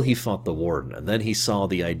until he fought the Warden, and then he saw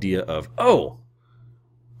the idea of,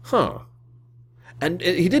 and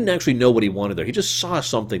he didn't actually know what he wanted there. He just saw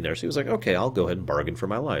something there. So he was like, okay, I'll go ahead and bargain for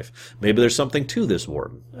my life. Maybe there's something to this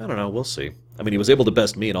Warden. I don't know. We'll see. I mean, he was able to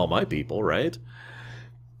best me and all my people, right?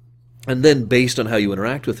 And then, based on how you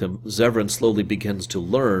interact with him, Zevran slowly begins to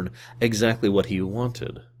learn exactly what he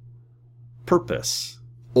wanted. Purpose.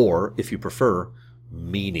 Or, if you prefer,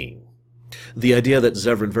 meaning. The idea that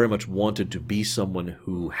Zevran very much wanted to be someone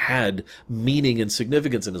who had meaning and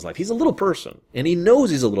significance in his life. He's a little person, and he knows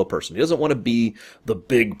he's a little person. He doesn't want to be the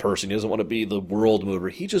big person. He doesn't want to be the world mover.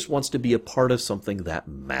 He just wants to be a part of something that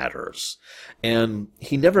matters. And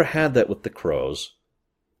he never had that with the Crows,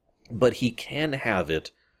 but he can have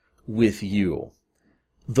it with you.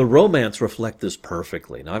 The romance reflect this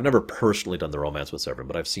perfectly. Now, I've never personally done the romance with Severin,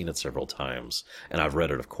 but I've seen it several times, and I've read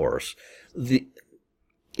it, of course.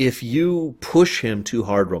 If you push him too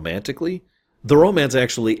hard romantically, the romance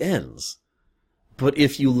actually ends. But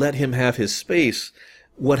if you let him have his space,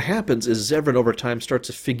 what happens is Zevran over time starts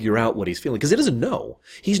to figure out what he's feeling, because he doesn't know.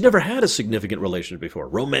 He's never had a significant relationship before,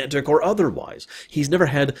 romantic or otherwise. He's never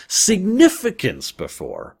had significance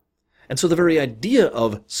before. And so the very idea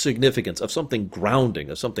of significance, of something grounding,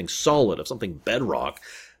 of something solid, of something bedrock,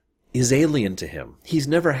 is alien to him. He's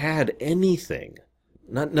never had anything.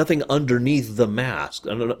 Nothing underneath the mask,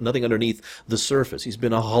 nothing underneath the surface. He's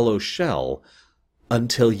been a hollow shell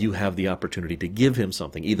until you have the opportunity to give him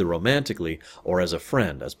something, either romantically or as a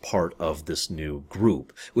friend, as part of this new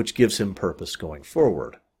group, which gives him purpose going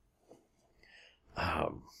forward.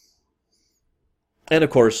 And of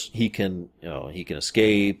course, he can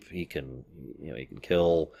escape. He can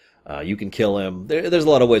kill. You can kill him. There's a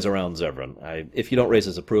lot of ways around Zevran. If you don't raise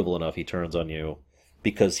his approval enough, he turns on you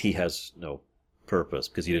because he has no purpose,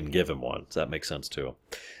 because you didn't give him one. So that makes sense too.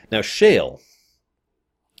 Now, Shale.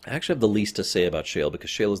 I actually have the least to say about Shale because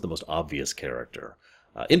Shale is the most obvious character.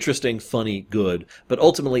 Interesting, funny, good, but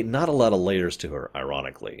ultimately not a lot of layers to her,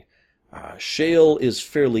 ironically. Shale is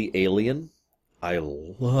fairly alien. I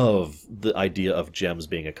love the idea of gems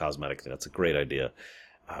being a cosmetic thing. That's a great idea.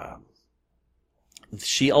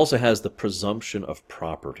 She also has the presumption of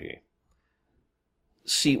property.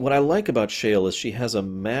 See, what I like about Shale is she has a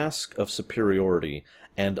mask of superiority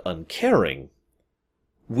and uncaring,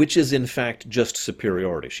 which is in fact just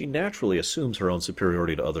superiority. She naturally assumes her own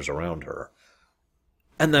superiority to others around her.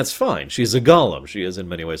 And that's fine. She's a golem. She is in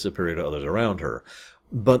many ways superior to others around her.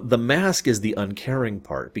 But the mask is the uncaring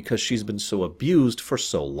part, because she's been so abused for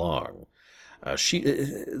so long. She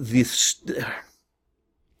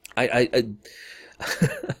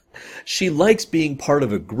likes being part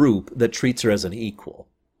of a group that treats her as an equal.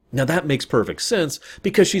 Now that makes perfect sense,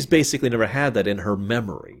 because she's basically never had that in her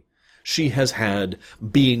memory. She has had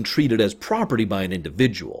being treated as property by an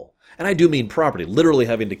individual. And I do mean property, literally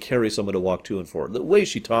having to carry someone to walk to and fro. The way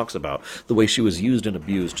she talks about the way she was used and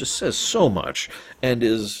abused just says so much, and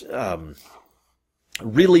is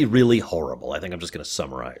really, really horrible. I think I'm just going to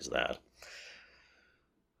summarize that.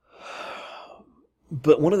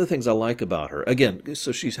 But one of the things I like about her, again,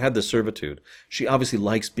 so she's had this servitude. She obviously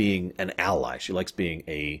likes being an ally. She likes being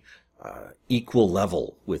a equal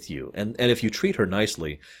level with you. And if you treat her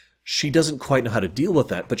nicely, she doesn't quite know how to deal with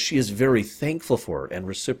that, but she is very thankful for it and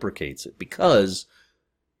reciprocates it, because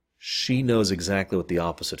she knows exactly what the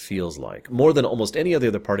opposite feels like. More than almost any of the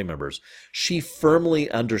other party members, she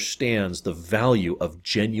firmly understands the value of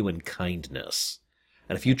genuine kindness.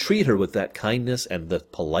 And if you treat her with that kindness and the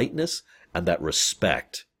politeness and that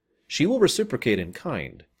respect, she will reciprocate in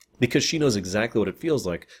kind, because she knows exactly what it feels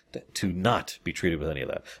like to not be treated with any of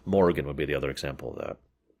that. Morrigan would be the other example of that.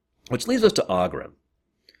 Which leads us to Oghren.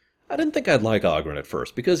 I didn't think I'd like Oghren at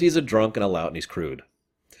first, because he's a drunk and a lout and he's crude.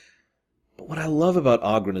 But what I love about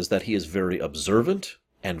Oghren is that he is very observant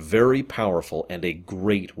and very powerful and a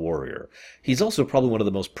great warrior. He's also probably one of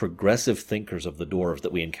the most progressive thinkers of the dwarves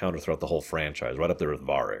that we encounter throughout the whole franchise, right up there with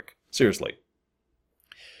Varric. Seriously.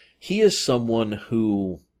 He is someone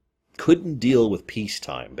who couldn't deal with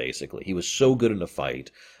peacetime, basically. He was so good in a fight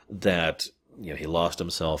that he lost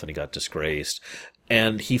himself and he got disgraced.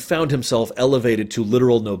 And he found himself elevated to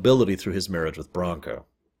literal nobility through his marriage with Branka.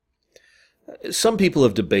 Some people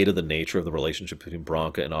have debated the nature of the relationship between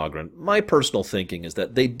Branka and Oghren. My personal thinking is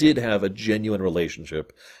that they did have a genuine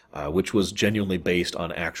relationship, which was genuinely based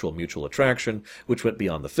on actual mutual attraction, which went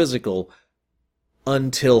beyond the physical,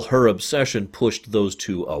 until her obsession pushed those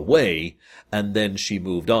two away, and then she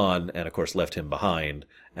moved on, and of course left him behind,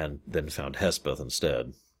 and then found Hespeth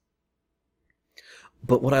instead.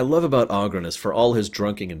 But what I love about Oghren is, for all his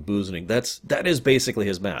drunking and boozing, that is basically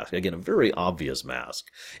his mask. Again, a very obvious mask.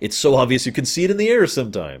 It's so obvious you can see it in the air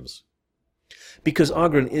sometimes. Because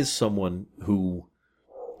Oghren is someone who,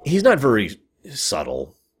 he's not very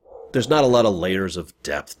subtle. There's not a lot of layers of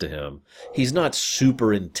depth to him. He's not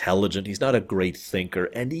super intelligent. He's not a great thinker.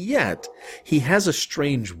 And yet, he has a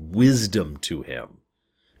strange wisdom to him.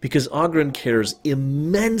 Because Oghren cares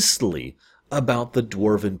immensely about the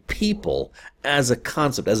dwarven people as a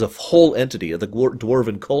concept, as a whole entity, the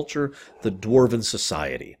dwarven culture, the dwarven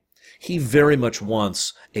society. He very much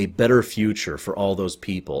wants a better future for all those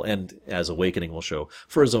people, and, as Awakening will show,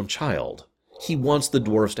 for his own child. He wants the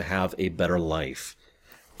dwarves to have a better life,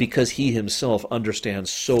 because he himself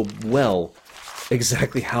understands so well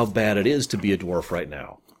exactly how bad it is to be a dwarf right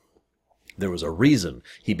now. There was a reason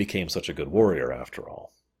he became such a good warrior, after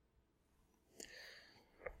all.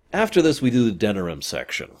 After this, we do the Denerim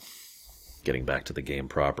section. Getting back to the game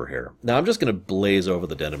proper here. Now, I'm just going to blaze over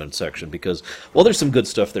the Denerim section because, well, there's some good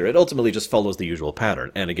stuff there. It ultimately just follows the usual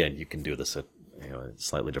pattern. And again, you can do this at a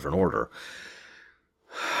slightly different order.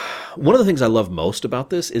 One of the things I love most about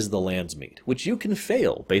this is the lands meet, which you can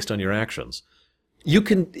fail based on your actions.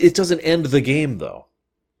 It doesn't end the game, though.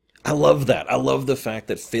 I love that. I love the fact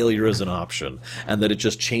that failure is an option and that it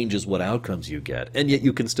just changes what outcomes you get. And yet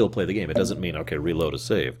you can still play the game. It doesn't mean, okay, reload a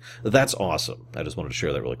save. That's awesome. I just wanted to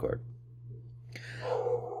share that really quick.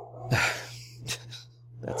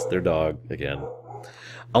 That's their dog again.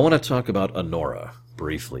 I want to talk about Honora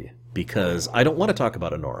briefly because I don't want to talk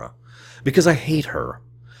about Honora because I hate her.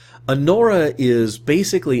 Honora is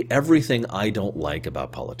basically everything I don't like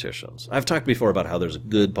about politicians. I've talked before about how there's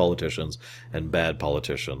good politicians and bad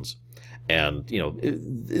politicians. And,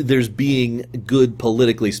 there's being good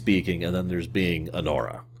politically speaking, and then there's being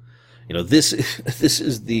Honora. This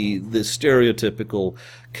is the stereotypical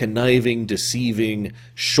conniving, deceiving,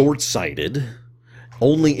 short-sighted,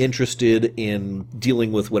 only interested in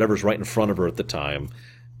dealing with whatever's right in front of her at the time.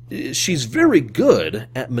 She's very good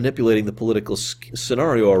at manipulating the political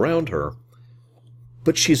scenario around her,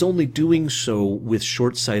 but she's only doing so with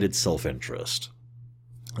short-sighted self-interest.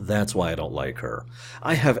 That's why I don't like her.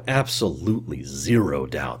 I have absolutely zero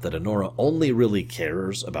doubt that Honora only really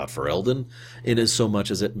cares about Ferelden in as so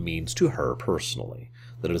much as it means to her personally,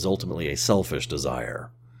 that it is ultimately a selfish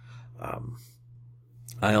desire.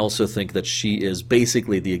 I also think that she is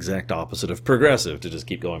basically the exact opposite of progressive, to just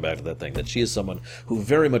keep going back to that thing, that she is someone who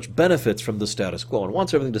very much benefits from the status quo and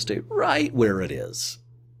wants everything to stay right where it is.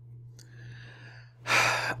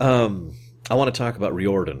 I want to talk about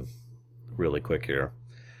Riordan really quick here.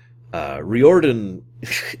 Riordan,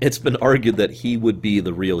 it's been argued that he would be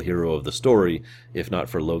the real hero of the story, if not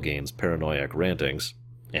for Logain's paranoiac rantings.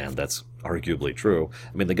 And that's arguably true.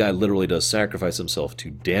 I mean, the guy literally does sacrifice himself to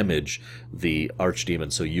damage the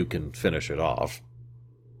archdemon so you can finish it off.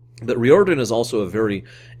 But Riordan is also a very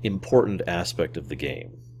important aspect of the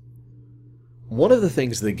game. One of the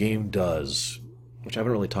things the game does, which I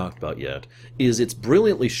haven't really talked about yet, is it's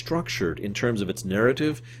brilliantly structured in terms of its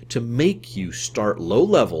narrative to make you start low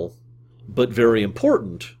level, but very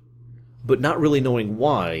important, but not really knowing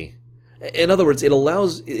why. In other words,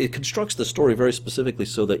 it constructs the story very specifically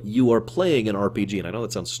so that you are playing an RPG, and I know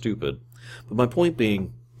that sounds stupid, but my point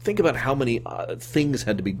being, think about how many things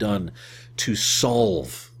had to be done to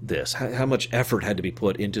solve this, how much effort had to be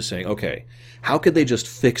put into saying, okay, how could they just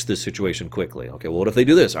fix this situation quickly? Okay, well, what if they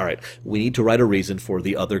do this? All right, we need to write a reason for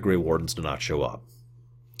the other Grey Wardens to not show up.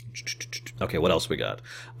 Okay, what else we got?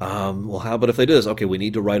 Well, how about if they do this? Okay, we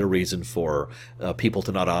need to write a reason for people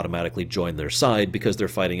to not automatically join their side because they're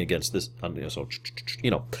fighting against this. So,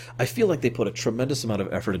 I feel like they put a tremendous amount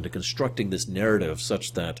of effort into constructing this narrative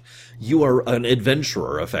such that you are an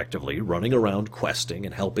adventurer, effectively, running around questing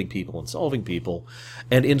and helping people and solving people,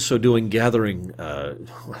 and in so doing, gathering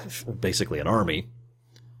basically an army.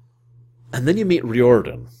 And then you meet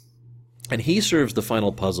Riordan, and he serves the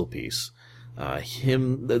final puzzle piece.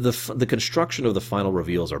 The construction of the final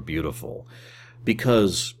reveals are beautiful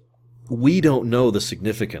because we don't know the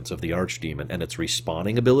significance of the archdemon and its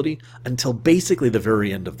respawning ability until basically the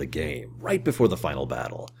very end of the game, right before the final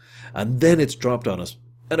battle. And then it's dropped on us.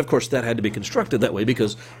 And of course that had to be constructed that way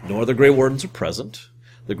because no other Grey Wardens are present.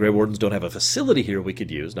 The Grey Wardens don't have a facility here we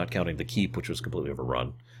could use, not counting the keep, which was completely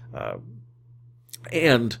overrun.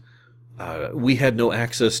 And we had no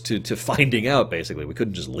access to finding out, basically. We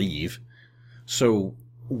couldn't just leave. So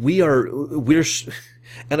we're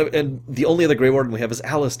and the only other Grey Warden we have is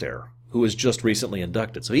Alistair, who was just recently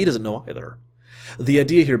inducted, so he doesn't know either. The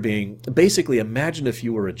idea here being, basically, imagine if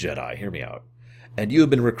you were a Jedi, hear me out, and you have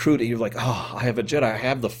been recruited, you're like, oh, I have a Jedi, I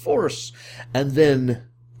have the Force, and then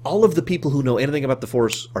all of the people who know anything about the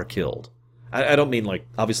Force are killed. I don't mean, like,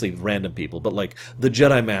 obviously random people, but, like, the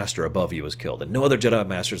Jedi Master above you is killed, and no other Jedi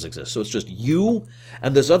Masters exist, so it's just you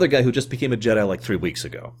and this other guy who just became a Jedi, like, 3 weeks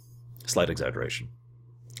ago. Slight exaggeration.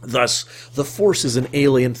 Thus, the Force is an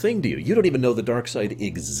alien thing to you. You don't even know the dark side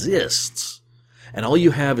exists. And all you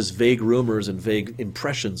have is vague rumors and vague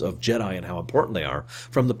impressions of Jedi and how important they are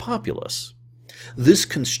from the populace. This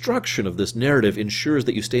construction of this narrative ensures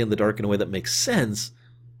that you stay in the dark in a way that makes sense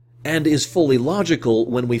and is fully logical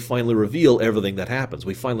when we finally reveal everything that happens.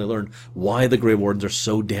 We finally learn why the Grey Wardens are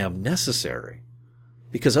so damn necessary.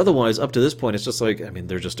 Because otherwise, up to this point, it's just like,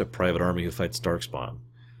 they're just a private army who fights Darkspawn.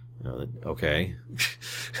 Okay.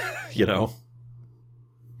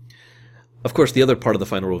 Of course, the other part of the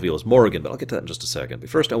final reveal is Morrigan, but I'll get to that in just a second.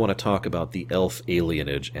 But first, I want to talk about the elf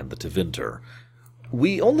alienage and the Tevinter.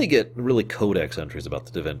 We only get really codex entries about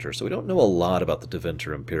the Deventer, so we don't know a lot about the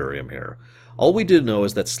Deventer Imperium here. All we do know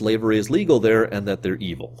is that slavery is legal there and that they're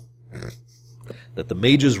evil. That the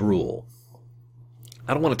mages rule.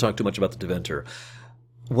 I don't want to talk too much about the Deventer.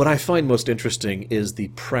 What I find most interesting is the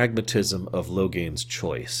pragmatism of Logain's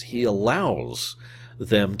choice. He allows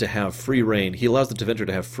them to have free reign. He allows the Deventer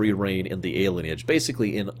to have free reign in the alienage,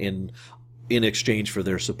 basically in exchange for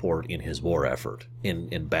their support in his war effort,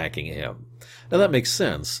 in backing him. Now that makes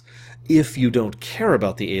sense if you don't care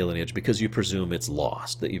about the alienage because you presume it's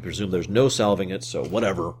lost, that you presume there's no salving it, so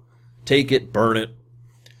whatever. Take it, burn it.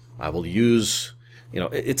 I will use,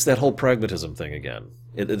 it's that whole pragmatism thing again.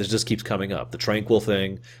 It just keeps coming up. The tranquil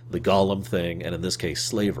thing, the golem thing, and in this case,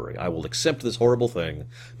 slavery. I will accept this horrible thing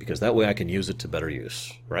because that way I can use it to better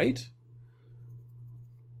use, right?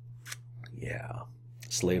 Yeah.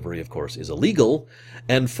 Slavery, of course, is illegal,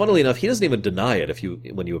 and funnily enough, he doesn't even deny it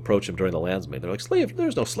when you approach him during the Landsmaid. They're like,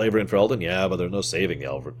 there's no slavery in Ferelden. Yeah, but there's no saving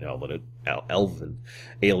the elven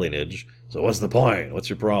alienage. So what's the point? What's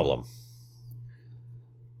your problem?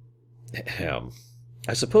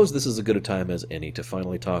 I suppose this is as good a time as any to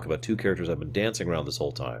finally talk about two characters I've been dancing around this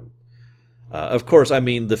whole time. Of course, I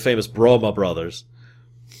mean the famous Broma brothers.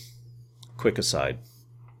 Quick aside.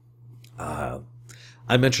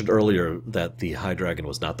 I mentioned earlier that the High Dragon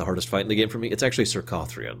was not the hardest fight in the game for me. It's actually Sir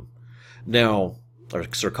Cothrian. Now, or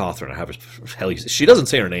Sir Cothrin, she doesn't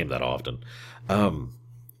say her name that often.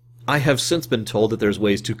 I have since been told that there's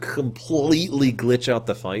ways to completely glitch out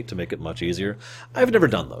the fight to make it much easier. I've never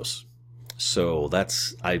done those. So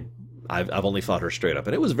I've only fought her straight up,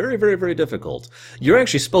 and it was very, very, very difficult. You're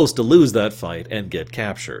actually supposed to lose that fight and get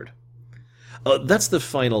captured. That's the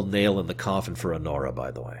final nail in the coffin for Honora,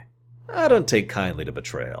 by the way. I don't take kindly to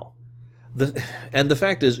betrayal. And the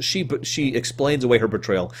fact is, she explains away her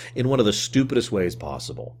betrayal in one of the stupidest ways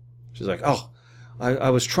possible. She's like, I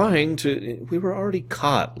was trying to... We were already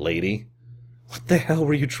caught, lady. What the hell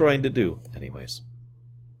were you trying to do? Anyways.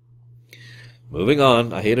 Moving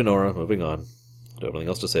on. I hate Honora. Moving on. Don't have anything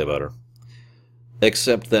else to say about her.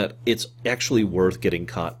 Except that it's actually worth getting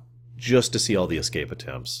caught just to see all the escape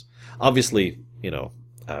attempts. Obviously,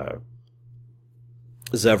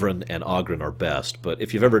 Zevran and Oghren are best, but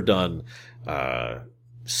if you've ever done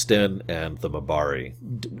Sten and the Mabari,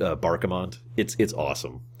 Barkamont, it's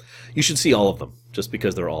awesome. You should see all of them, just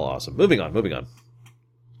because they're all awesome. Moving on.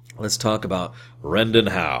 Let's talk about Rendon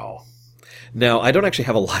Howe. Now, I don't actually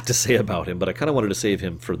have a lot to say about him, but I kind of wanted to save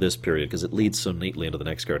him for this period, because it leads so neatly into the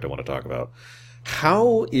next character I want to talk about.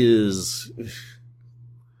 Howe is...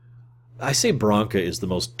 I say Branka is the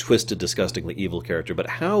most twisted, disgustingly evil character, but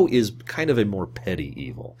Howe is kind of a more petty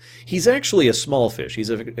evil. He's actually a small fish.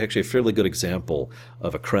 He's actually a fairly good example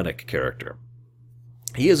of a Krennic character.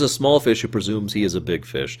 He is a small fish who presumes he is a big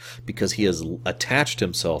fish because he has attached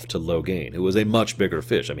himself to Logain, who is a much bigger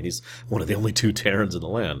fish. I mean, he's one of the only two Terrans in the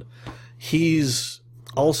land. He's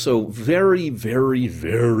also very, very,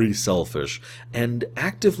 very selfish and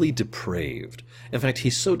actively depraved. In fact,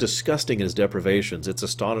 he's so disgusting in his deprivations, it's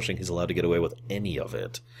astonishing he's allowed to get away with any of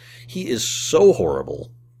it. He is so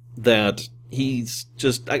horrible that he's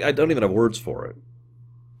just... I don't even have words for it.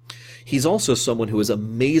 He's also someone who is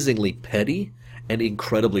amazingly petty and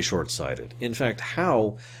incredibly short-sighted. In fact,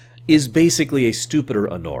 Howe is basically a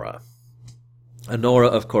stupider Honora. Honora,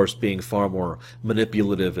 of course, being far more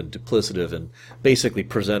manipulative and duplicative and basically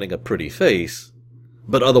presenting a pretty face,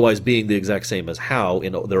 but otherwise being the exact same as Howe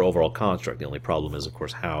in their overall construct. The only problem is, of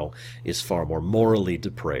course, Howe is far more morally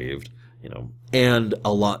depraved, and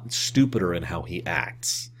a lot stupider in how he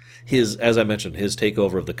acts. As I mentioned, his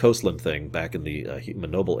takeover of the Coastland thing back in the Human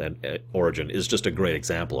Noble origin is just a great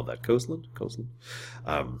example of that. Coastland?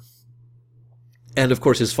 And, of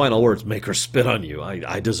course, his final words, make her spit on you.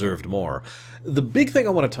 I deserved more. The big thing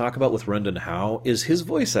I want to talk about with Rendon Howe is his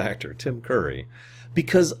voice actor, Tim Curry.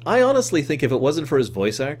 Because I honestly think if it wasn't for his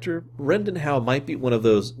voice actor, Rendon Howe might be one of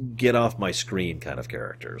those get-off-my-screen kind of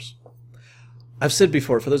characters. I've said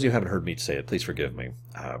before, for those of you who haven't heard me say it, please forgive me.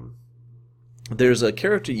 There's a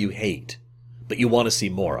character you hate, but you want to see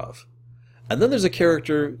more of. And then there's a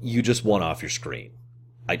character you just want off your screen.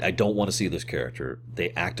 I don't want to see this character.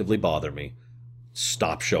 They actively bother me.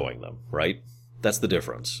 Stop showing them, right? That's the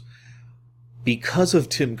difference. Because of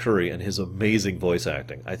Tim Curry and his amazing voice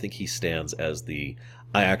acting, I think he stands as the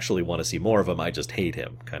I actually want to see more of him, I just hate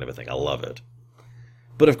him kind of a thing. I love it.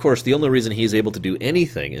 But of course, the only reason he's able to do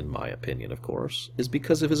anything, in my opinion, of course, is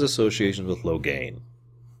because of his association with Logain.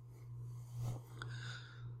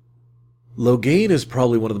 Logain is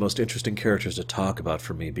probably one of the most interesting characters to talk about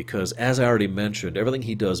for me because, as I already mentioned, everything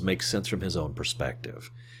he does makes sense from his own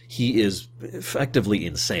perspective. He is effectively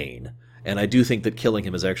insane, And I do think that killing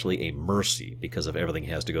him is actually a mercy because of everything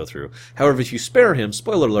he has to go through. However, if you spare him,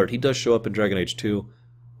 spoiler alert, he does show up in Dragon Age 2,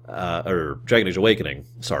 or Dragon Age Awakening,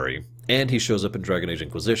 sorry, and he shows up in Dragon Age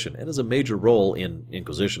Inquisition, and has a major role in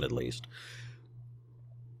Inquisition at least.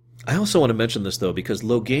 I also want to mention this, though, because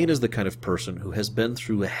Loghain is the kind of person who has been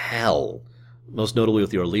through hell, most notably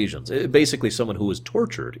with the Orlesians. Basically someone who was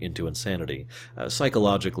tortured into insanity,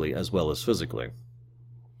 psychologically as well as physically.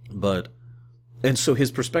 And so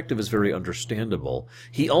his perspective is very understandable.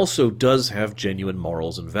 He also does have genuine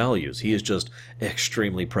morals and values. He is just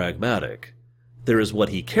extremely pragmatic. There is what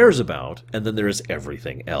he cares about, and then there is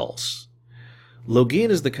everything else. Loghain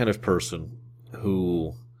is the kind of person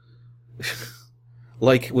who,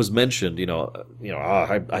 like was mentioned,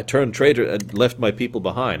 I turned traitor and left my people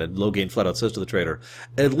behind, and Loghain flat out says to the traitor,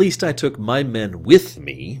 "At least I took my men with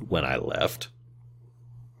me when I left."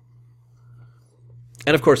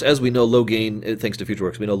 And of course, as we know, Loghain, thanks to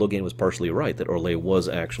FutureWorks, we know Loghain was partially right, that Orlais was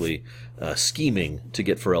actually scheming to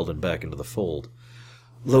get Ferelden back into the fold.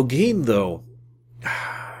 Loghain, though,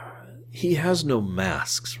 he has no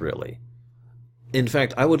masks, really. In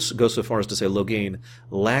fact, I would go so far as to say Loghain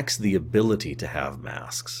lacks the ability to have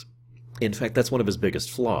masks. In fact, that's one of his biggest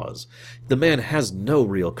flaws. The man has no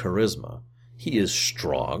real charisma. He is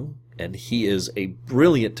strong, and he is a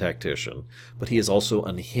brilliant tactician, but he is also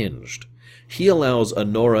unhinged. He allows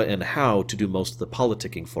Honora and Hao to do most of the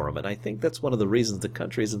politicking for him, and I think that's one of the reasons the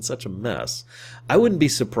country is in such a mess. I wouldn't be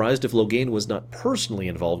surprised if Loghain was not personally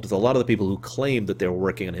involved with a lot of the people who claimed that they were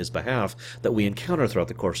working on his behalf that we encounter throughout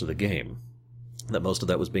the course of the game. That most of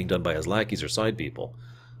that was being done by his lackeys or side people.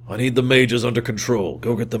 "I need the mages under control.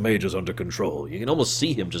 Go get the mages under control." You can almost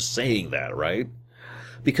see him just saying that, right?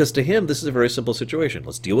 Because to him, this is a very simple situation.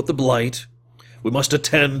 Let's deal with the blight. We must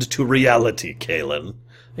attend to reality, Kaelin.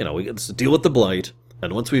 Let's deal with the blight,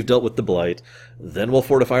 and once we've dealt with the blight, then we'll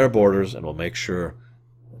fortify our borders, and we'll make sure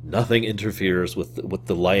nothing interferes with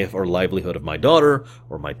the life or livelihood of my daughter,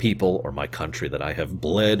 or my people, or my country that I have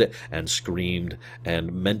bled and screamed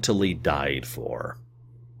and mentally died for.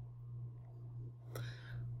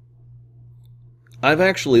 I've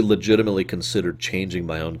actually legitimately considered changing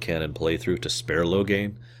my own canon playthrough to spare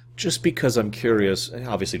Loghain, just because I'm curious,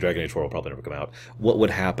 obviously Dragon Age 4 will probably never come out, what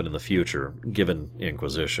would happen in the future, given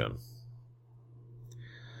Inquisition.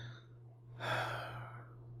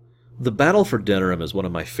 The Battle for Denerim is one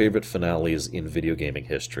of my favorite finales in video gaming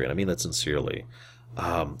history, and I mean that sincerely.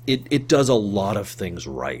 It does a lot of things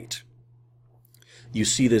right. You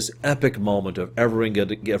see this epic moment of everyone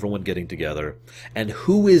getting together, and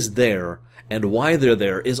who is there and why they're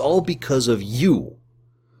there is all because of you.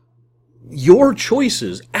 Your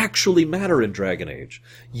choices actually matter in Dragon Age.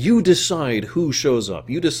 You decide who shows up.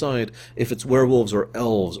 You decide if it's werewolves or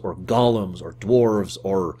elves or golems or dwarves,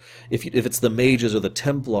 or if it's the mages or the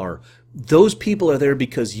Templar. Those people are there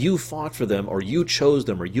because you fought for them, or you chose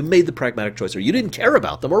them, or you made the pragmatic choice, or you didn't care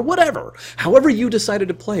about them, or whatever. However you decided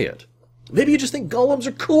to play it. Maybe you just think golems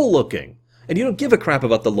are cool looking, and you don't give a crap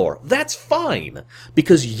about the lore. That's fine,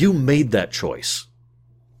 because you made that choice.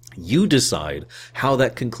 You decide how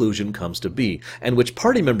that conclusion comes to be, and which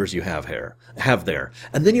party members you have there.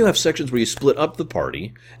 And then you have sections where you split up the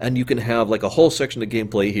party, and you can have like a whole section of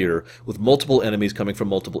gameplay here with multiple enemies coming from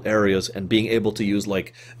multiple areas, and being able to use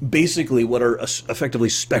like basically what are effectively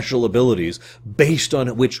special abilities based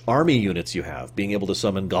on which army units you have. Being able to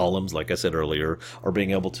summon golems, like I said earlier, or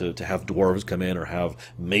being able to have dwarves come in, or have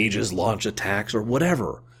mages launch attacks, or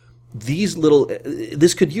whatever.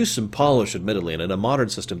 This could use some polish, admittedly, and in a modern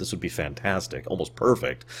system this would be fantastic, almost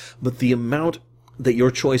perfect, but the amount that your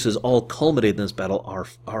choices all culminate in this battle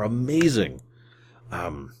are amazing.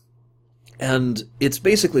 And it's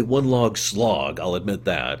basically one log slog, I'll admit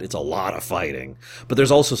that. It's a lot of fighting. But there's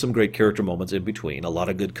also some great character moments in between, a lot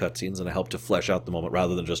of good cutscenes, and a help to flesh out the moment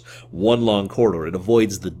rather than just one long corridor. It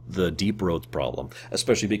avoids the deep roads problem,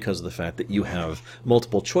 especially because of the fact that you have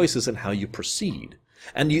multiple choices in how you proceed.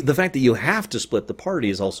 And the fact that you have to split the party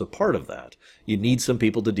is also part of that. You need some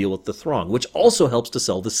people to deal with the throng, which also helps to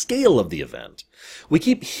sell the scale of the event. We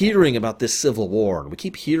keep hearing about this civil war, and we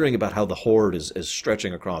keep hearing about how the horde is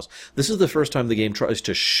stretching across. This is the first time the game tries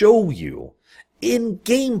to show you, in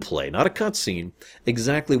gameplay, not a cutscene,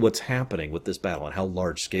 exactly what's happening with this battle, and how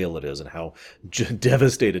large scale it is, and how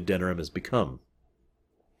devastated Denerim has become.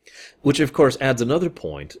 Which, of course, adds another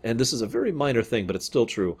point, and this is a very minor thing, but it's still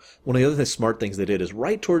true. One of the other smart things they did is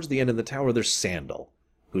right towards the end in the tower, there's Sandal,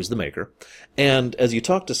 who's the maker. And as you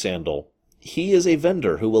talk to Sandal, he is a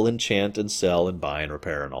vendor who will enchant and sell and buy and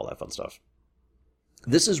repair and all that fun stuff.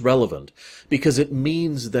 This is relevant because it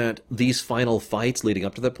means that these final fights leading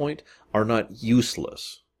up to that point are not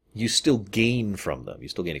useless. you still gain from them. You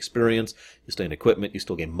still gain experience, you still gain equipment, you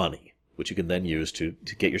still gain money, which you can then use to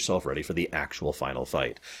get yourself ready for the actual final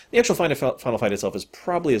fight. The actual final fight itself is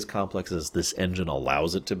probably as complex as this engine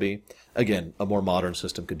allows it to be. Again, a more modern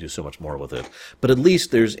system could do so much more with it. But at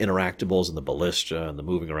least there's interactables and the ballista and the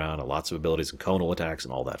moving around and lots of abilities and conal attacks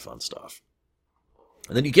and all that fun stuff.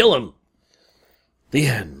 And then you kill him. The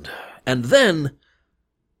end. And then,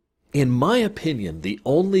 in my opinion, the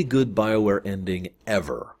only good BioWare ending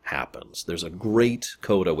ever happens. There's a great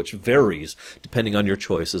coda, which varies depending on your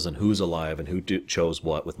choices and who's alive and who chose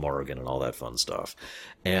what with Morrigan and all that fun stuff.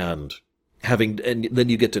 And then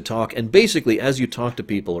you get to talk, and basically as you talk to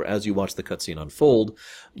people or as you watch the cutscene unfold,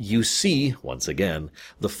 you see, once again,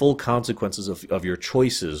 the full consequences of your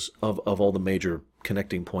choices of all the major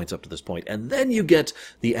connecting points up to this point. And then you get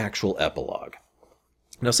the actual epilogue.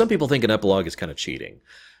 Now, some people think an epilogue is kind of cheating.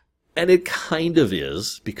 And it kind of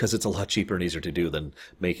is, because it's a lot cheaper and easier to do than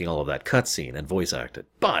making all of that cutscene and voice acted.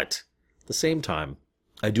 But, at the same time,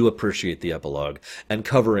 I do appreciate the epilogue and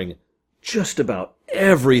covering just about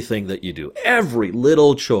everything that you do. Every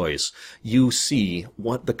little choice, you see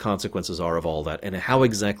what the consequences are of all that and how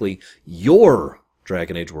exactly your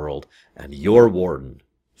Dragon Age world and your Warden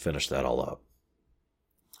finish that all up.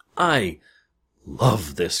 I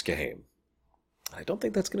love this game. I don't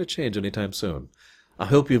think that's going to change anytime soon. I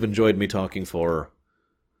hope you've enjoyed me talking for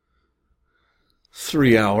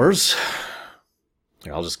 3 hours.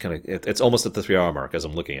 I'll just kind of... It's almost at the 3-hour mark as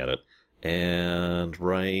I'm looking at it. And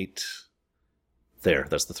right there,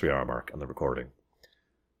 that's the 3-hour mark on the recording.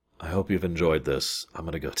 I hope you've enjoyed this. I'm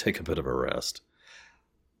going to go take a bit of a rest.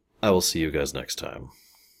 I will see you guys next time.